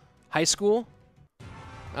high school.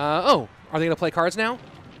 Oh, are they going to play cards now?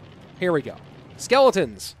 Here we go.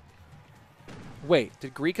 Skeletons. Wait,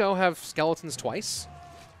 did Griko have skeletons twice?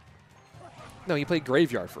 No, he played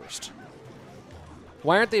Graveyard first.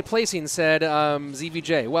 Why aren't they placing, said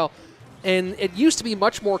ZVJ. Well, and it used to be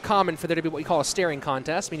much more common for there to be what we call a staring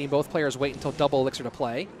contest, meaning both players wait until double elixir to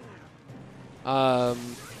play.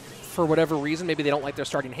 For whatever reason, maybe they don't like their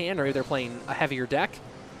starting hand, or maybe they're playing a heavier deck.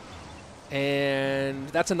 And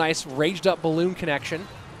that's a nice raged up balloon connection.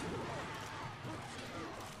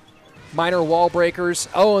 Minor wall breakers.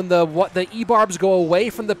 Oh, and the E-barbs go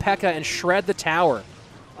away from the P.E.K.K.A. and shred the tower.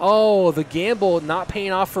 Oh, the gamble not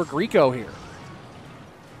paying off for Griko here.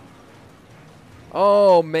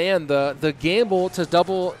 Oh man, the gamble to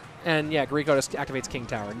double, and yeah, Griko just activates King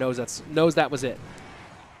Tower. Knows that was it.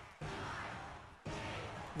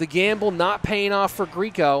 The gamble not paying off for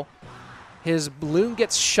Griko. His balloon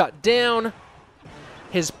gets shut down.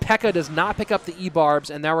 His P.E.K.K.A. does not pick up the E-barbs,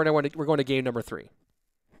 and now we're going to game number 3.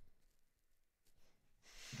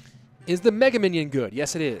 Is the Mega Minion good?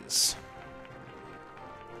 Yes, it is.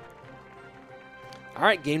 All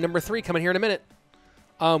right, game number 3 coming here in a minute.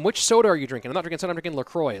 Which soda are you drinking? I'm not drinking soda. I'm drinking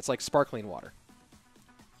LaCroix. It's like sparkling water.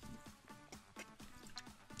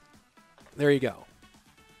 There you go.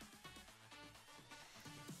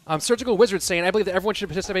 Surgical Wizard saying, I believe that everyone should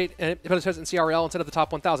participate in CRL instead of the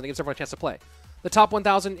top 1,000. It gives everyone a chance to play. The top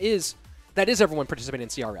 1,000 is everyone participating in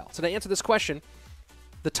CRL. So to answer this question,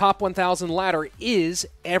 the top 1,000 ladder is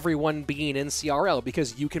everyone being in CRL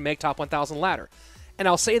because you can make top 1,000 ladder. And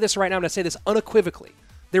I'll say this right now, I'm going to say this unequivocally.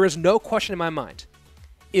 There is no question in my mind.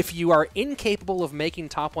 If you are incapable of making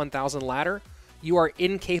top 1,000 ladder, you are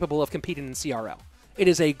incapable of competing in CRL. It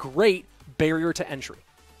is a great barrier to entry.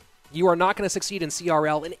 You are not going to succeed in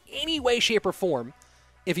CRL in any way, shape, or form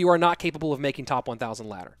if you are not capable of making top 1,000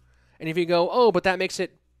 ladder. And if you go, oh, but that makes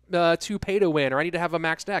it too pay to win, or I need to have a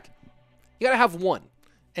max deck, you got to have one.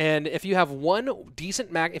 And if you have one decent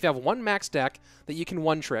max, if you have one max deck that you can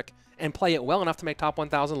one trick and play it well enough to make top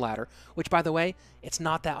 1,000 ladder, which by the way, it's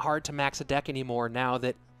not that hard to max a deck anymore now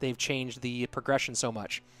that they've changed the progression so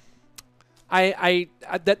much.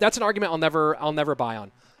 That's an argument I'll never buy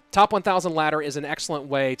on. Top 1,000 ladder is an excellent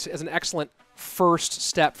way to, is an excellent first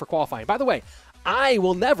step for qualifying. By the way, I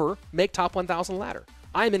will never make top 1,000 ladder.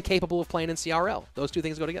 I am incapable of playing in CRL. Those two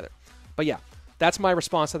things go together. But yeah, that's my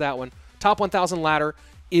response to that one. Top 1,000 ladder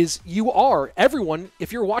is everyone,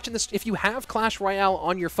 if you're watching this, if you have Clash Royale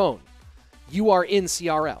on your phone, you are in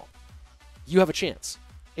CRL. You have a chance.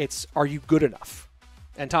 It's, are you good enough?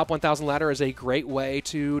 And top 1,000 ladder is a great way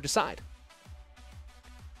to decide.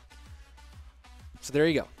 So there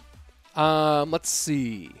you go. Let's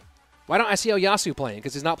see. Why don't I see Oyassu playing?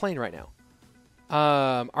 Because he's not playing right now.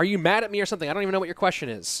 Are you mad at me or something? I don't even know what your question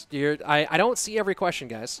is. I don't see every question,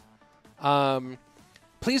 guys.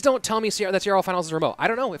 Please don't tell me that CRL Finals is remote. I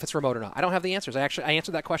don't know if it's remote or not. I don't have the answers. I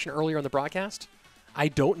answered that question earlier in the broadcast. I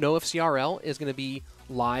don't know if CRL is going to be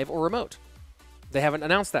live or remote. They haven't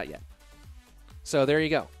announced that yet. So there you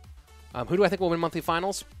go. Who do I think will win monthly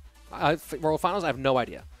finals? World Finals? I have no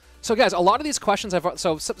idea. So guys, a lot of these questions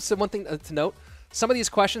so one thing to note, some of these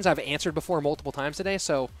questions I've answered before multiple times today.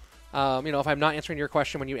 So, you know, if I'm not answering your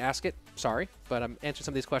question when you ask it, sorry, but I'm answering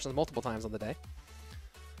some of these questions multiple times on the day.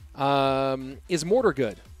 Is Mortar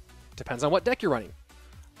good? Depends on what deck you're running.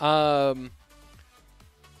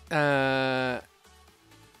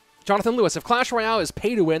 Jonathan Lewis, if Clash Royale is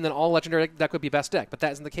pay to win, then all legendary deck would be best deck. But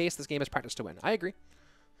that isn't the case. This game is practice to win. I agree.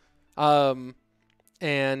 Yeah,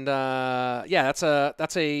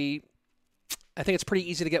 I think it's pretty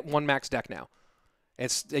easy to get one max deck now.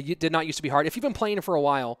 It did not used to be hard. If you've been playing for a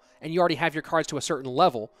while and you already have your cards to a certain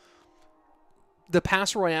level, the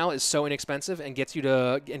Pass Royale is so inexpensive and gets you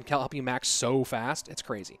to and can help you max so fast. It's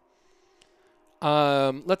crazy.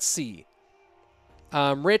 Let's see.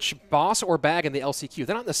 Rich, Boss, or Bag in the LCQ.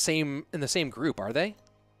 They're not in the same group, are they?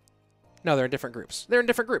 No, they're in different groups. They're in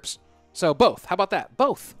different groups. So both. How about that?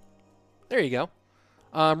 Both. There you go.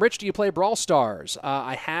 Rich, do you play Brawl Stars?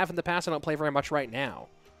 I have in the past. I don't play very much right now.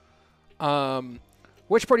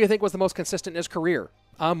 Which pro do you think was the most consistent in his career?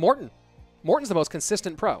 Morton. Morton's the most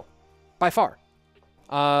consistent pro, by far.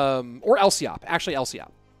 Or Lciop. Actually, Lciop.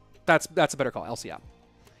 That's a better call, Lciop.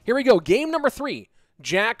 Here we go. Game number 3.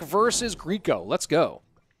 Jack versus Griko. Let's go.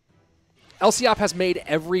 Lciop has made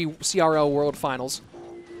every CRO World Finals,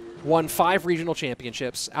 won 5 regional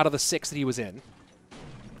championships out of the 6 that he was in.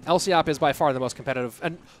 Lciop is by far the most competitive,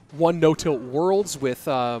 and won no-tilt Worlds with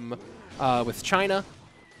China.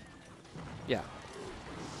 Yeah.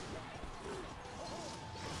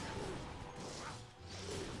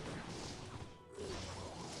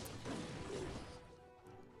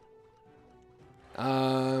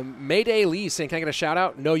 Mayday Lee saying, can I get a shout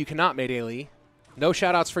out? No, you cannot, Mayday Lee. No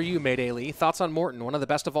shout outs for you, Mayday Lee. Thoughts on Morton, one of the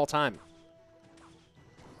best of all time.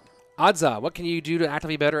 Adza, what can you do to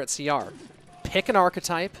actively better at CR? Pick an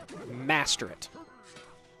archetype, master it.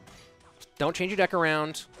 Don't change your deck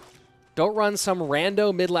around. Don't run some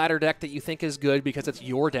rando mid-ladder deck that you think is good because it's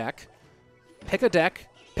your deck. Pick a deck,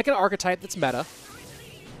 pick an archetype that's meta.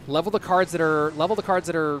 Level the cards that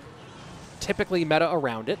are typically meta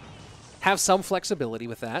around it. Have some flexibility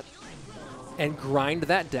with that, and grind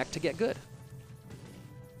that deck to get good.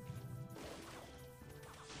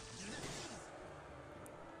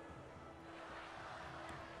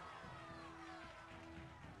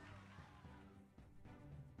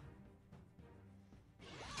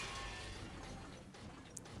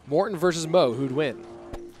 Morton versus Mo, who'd win?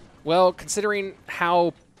 Well, considering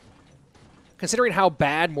how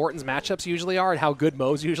bad Morton's matchups usually are and how good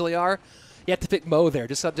Mo's usually are, you have to pick Mo there,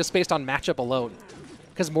 just based on matchup alone.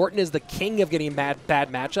 Because Morton is the king of getting bad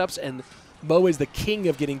matchups, and Mo is the king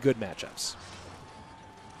of getting good matchups.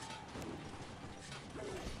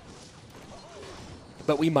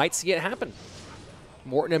 But we might see it happen.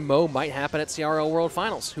 Morton and Mo might happen at CRO World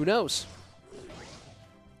Finals. Who knows?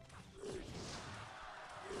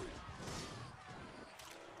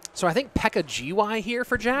 So I think P.E.K.K.A GY here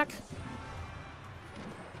for Jack.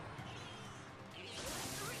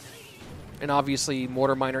 And obviously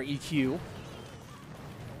Mortar Miner EQ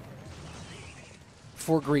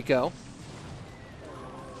for Griko.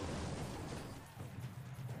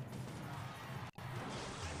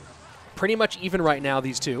 Pretty much even right now,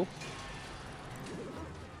 these two.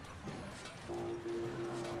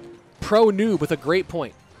 Pro Noob with a great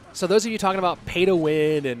point. So those of you talking about pay to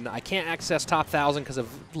win and I can't access top 1,000 because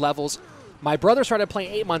of levels, my brother started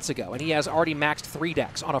playing 8 months ago, and he has already maxed 3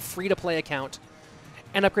 decks on a free-to-play account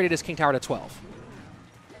and upgraded his King Tower to 12.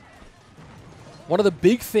 One of the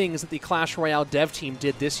big things that the Clash Royale dev team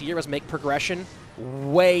did this year was make progression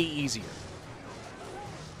way easier.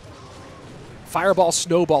 Fireball,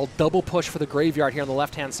 Snowball, double push for the Graveyard here on the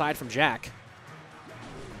left-hand side from Jack.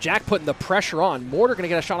 Jack putting the pressure on. Mortar going to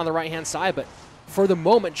get a shot on the right-hand side, but for the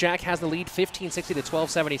moment, Jack has the lead 1560 to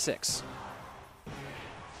 1276.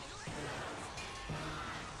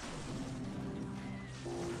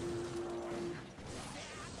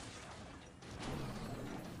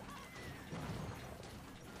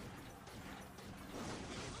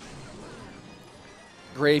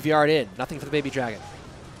 Graveyard in. Nothing for the Baby Dragon.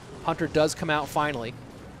 Hunter does come out finally.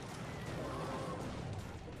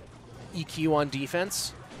 EQ on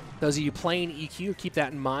defense. Those of you playing EQ, keep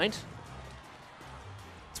that in mind.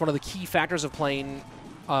 It's one of the key factors of playing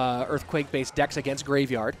Earthquake-based decks against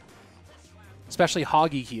Graveyard. Especially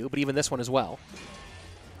Hog EQ, but even this one as well.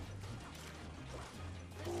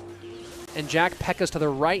 And Jack P.E.K.K.A's to the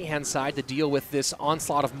right-hand side to deal with this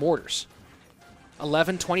onslaught of mortars.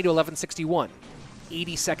 1120 to 1161.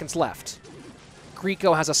 80 seconds left.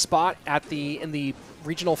 Griko has a spot at in the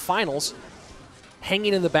regional finals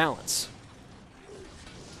hanging in the balance.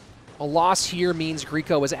 A loss here means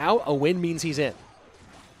Griko is out. A win means he's in.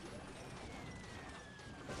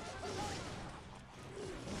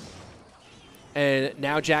 And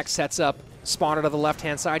now Jack sets up spawner to the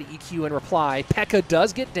left-hand side, EQ in reply. P.E.K.K.A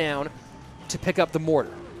does get down to pick up the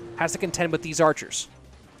mortar. Has to contend with these archers.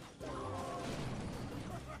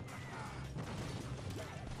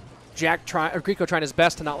 Griko trying his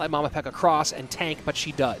best to not let Mama P.E.K.K.A cross and tank, but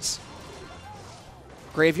she does.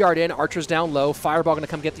 Graveyard in, archers down low. Fireball going to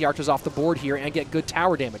come get the archers off the board here and get good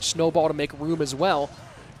tower damage. Snowball to make room as well.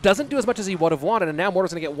 Doesn't do as much as he would have wanted, and now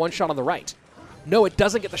Mortar's going to get one shot on the right. No, it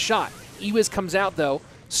doesn't get the shot. Ewiz comes out, though,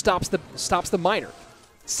 stops the miner.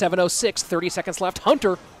 706, 30 seconds left.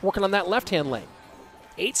 Hunter working on that left-hand lane.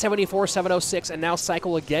 874, 706, and now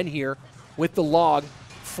cycle again here with the log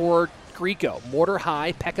for Griko. Mortar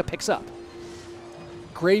high, P.E.K.K.A picks up.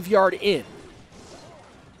 Graveyard in.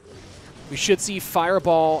 We should see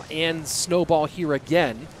Fireball and Snowball here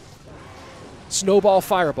again. Snowball,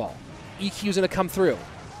 Fireball. EQ's going to come through.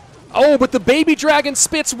 Oh, but the Baby Dragon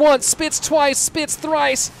spits once, spits twice, spits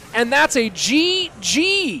thrice, and that's a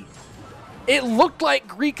GG. It looked like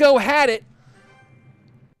Griko had it,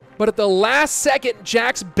 but at the last second,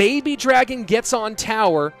 Jack's Baby Dragon gets on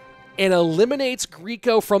tower and eliminates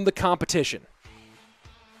Griko from the competition.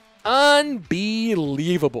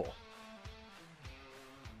 Unbelievable.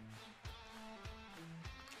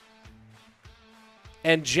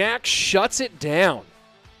 And Jack shuts it down.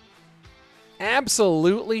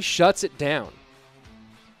 Absolutely shuts it down.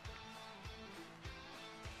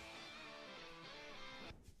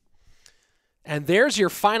 And there's your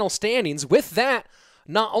final standings. With that,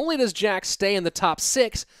 not only does Jack stay in the top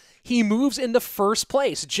 6, he moves into first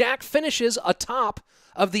place. Jack finishes atop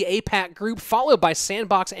of the APAC group, followed by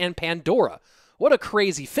Sandbox and Pandora. What a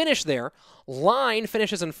crazy finish there. Line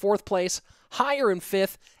finishes in 4th place, higher in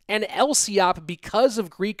 5th, and Lciop, because of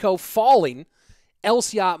Griko falling,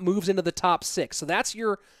 Lciop moves into the top 6. So that's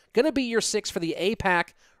going to be your 6 for the APAC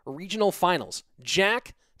Regional Finals.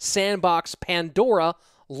 Jack, Sandbox, Pandora,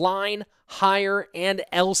 Line, Higher, and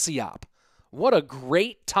Lciop. What a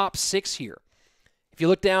great top 6 here. If you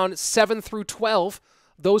look down 7 through 12,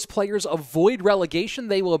 those players avoid relegation.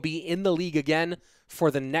 They will be in the league again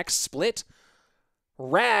for the next split.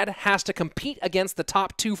 Rad has to compete against the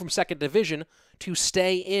top 2 from 2nd Division to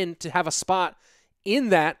stay in, to have a spot in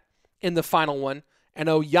the final one. And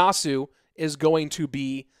Oyassu is going to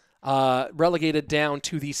be relegated down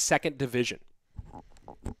to the 2nd Division.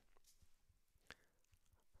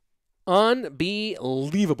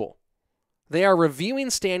 Unbelievable. They are reviewing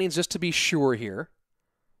standings just to be sure here.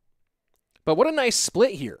 But what a nice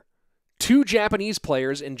split here. 2 Japanese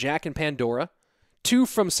players in Jack and Pandora, 2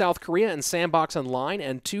 from South Korea in Sandbox and Line,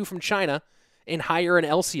 and 2 from China in Higher and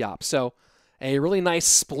Lciop. So a really nice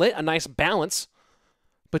split, a nice balance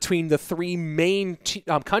between the 3 main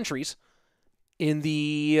countries in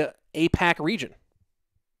the APAC region.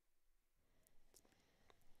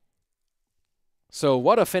 So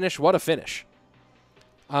what a finish, what a finish.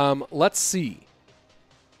 Let's see.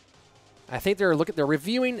 I think they're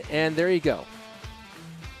reviewing, and there you go.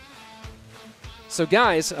 So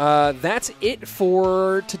guys, that's it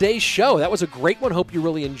for today's show. That was a great one. Hope you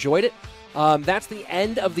really enjoyed it. That's the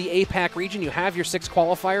end of the APAC region. You have your 6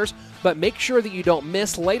 qualifiers, but make sure that you don't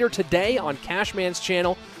miss later today on Cashman's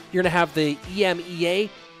channel. You're going to have the EMEA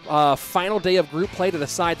final day of group play to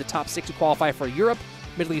decide the top 6 to qualify for Europe,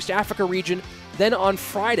 Middle East, Africa region. Then on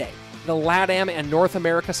Friday, the LATAM and North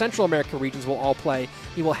America, Central America regions will all play.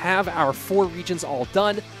 We will have our 4 regions all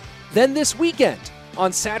done. Then this weekend,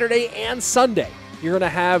 on Saturday and Sunday, you're going to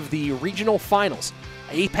have the regional finals.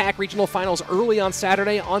 APAC regional finals early on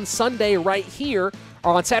Saturday, on Sunday right here,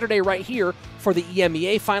 or on Saturday right here for the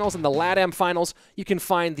EMEA finals and the LATAM finals. You can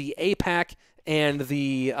find the APAC and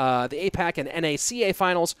the APAC and NACA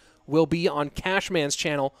finals will be on Cashman's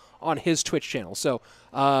channel on his Twitch channel. So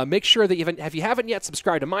make sure that if you haven't yet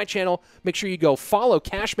subscribed to my channel, make sure you go follow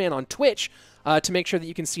Cashman on Twitch to make sure that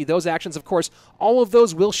you can see those actions. Of course, all of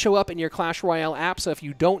those will show up in your Clash Royale app, so if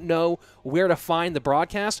you don't know where to find the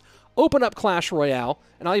broadcast, open up Clash Royale,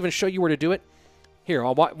 and I'll even show you where to do it. Here,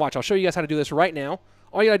 watch. I'll show you guys how to do this right now.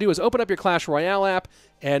 All you got to do is open up your Clash Royale app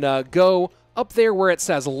and go up there where it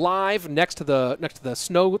says live next to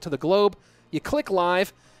the globe. You click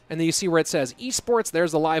live, and then you see where it says esports.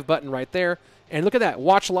 There's the live button right there. And look at that.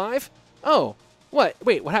 Watch live. Oh, what?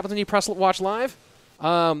 Wait, what happens when you press watch live?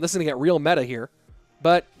 This is going to get real meta here.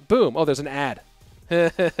 But boom. Oh, there's an ad.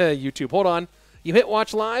 YouTube. Hold on. You hit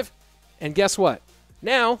watch live, and guess what?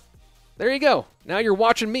 Now, there you go. Now you're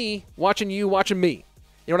watching me, watching you, watching me.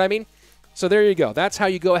 You know what I mean? So there you go. That's how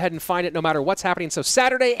you go ahead and find it no matter what's happening. So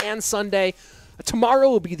Saturday and Sunday. Tomorrow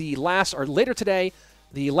will be the last, or later today,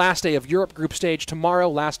 the last day of Europe group stage. Tomorrow,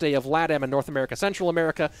 last day of LATAM and North America, Central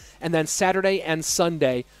America. And then Saturday and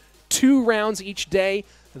Sunday, 2 rounds each day.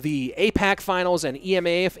 The APAC finals and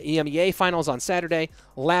EMEA finals on Saturday,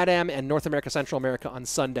 LATAM and North America, Central America on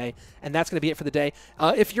Sunday. And that's going to be it for the day.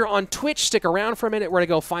 If you're on Twitch, stick around for a minute. We're going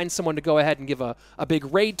to go find someone to go ahead and give a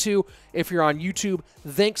big raid to. If you're on YouTube,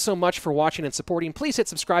 thanks so much for watching and supporting. Please hit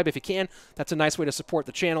subscribe if you can. That's a nice way to support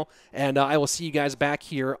the channel. And I will see you guys back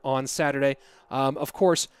here on Saturday. Of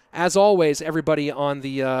course, as always, everybody on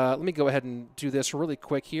the... let me go ahead and do this really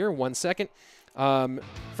quick here. 1 second.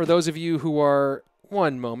 For those of you who are...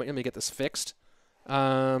 One moment. Let me get this fixed.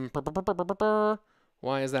 Why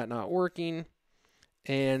is that not working?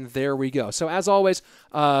 And there we go. So as always,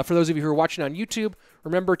 for those of you who are watching on YouTube,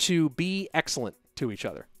 remember to be excellent to each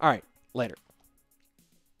other. All right. Later.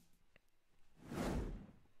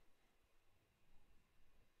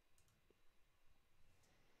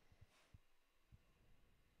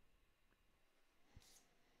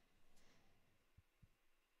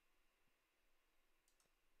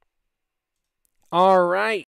 All right.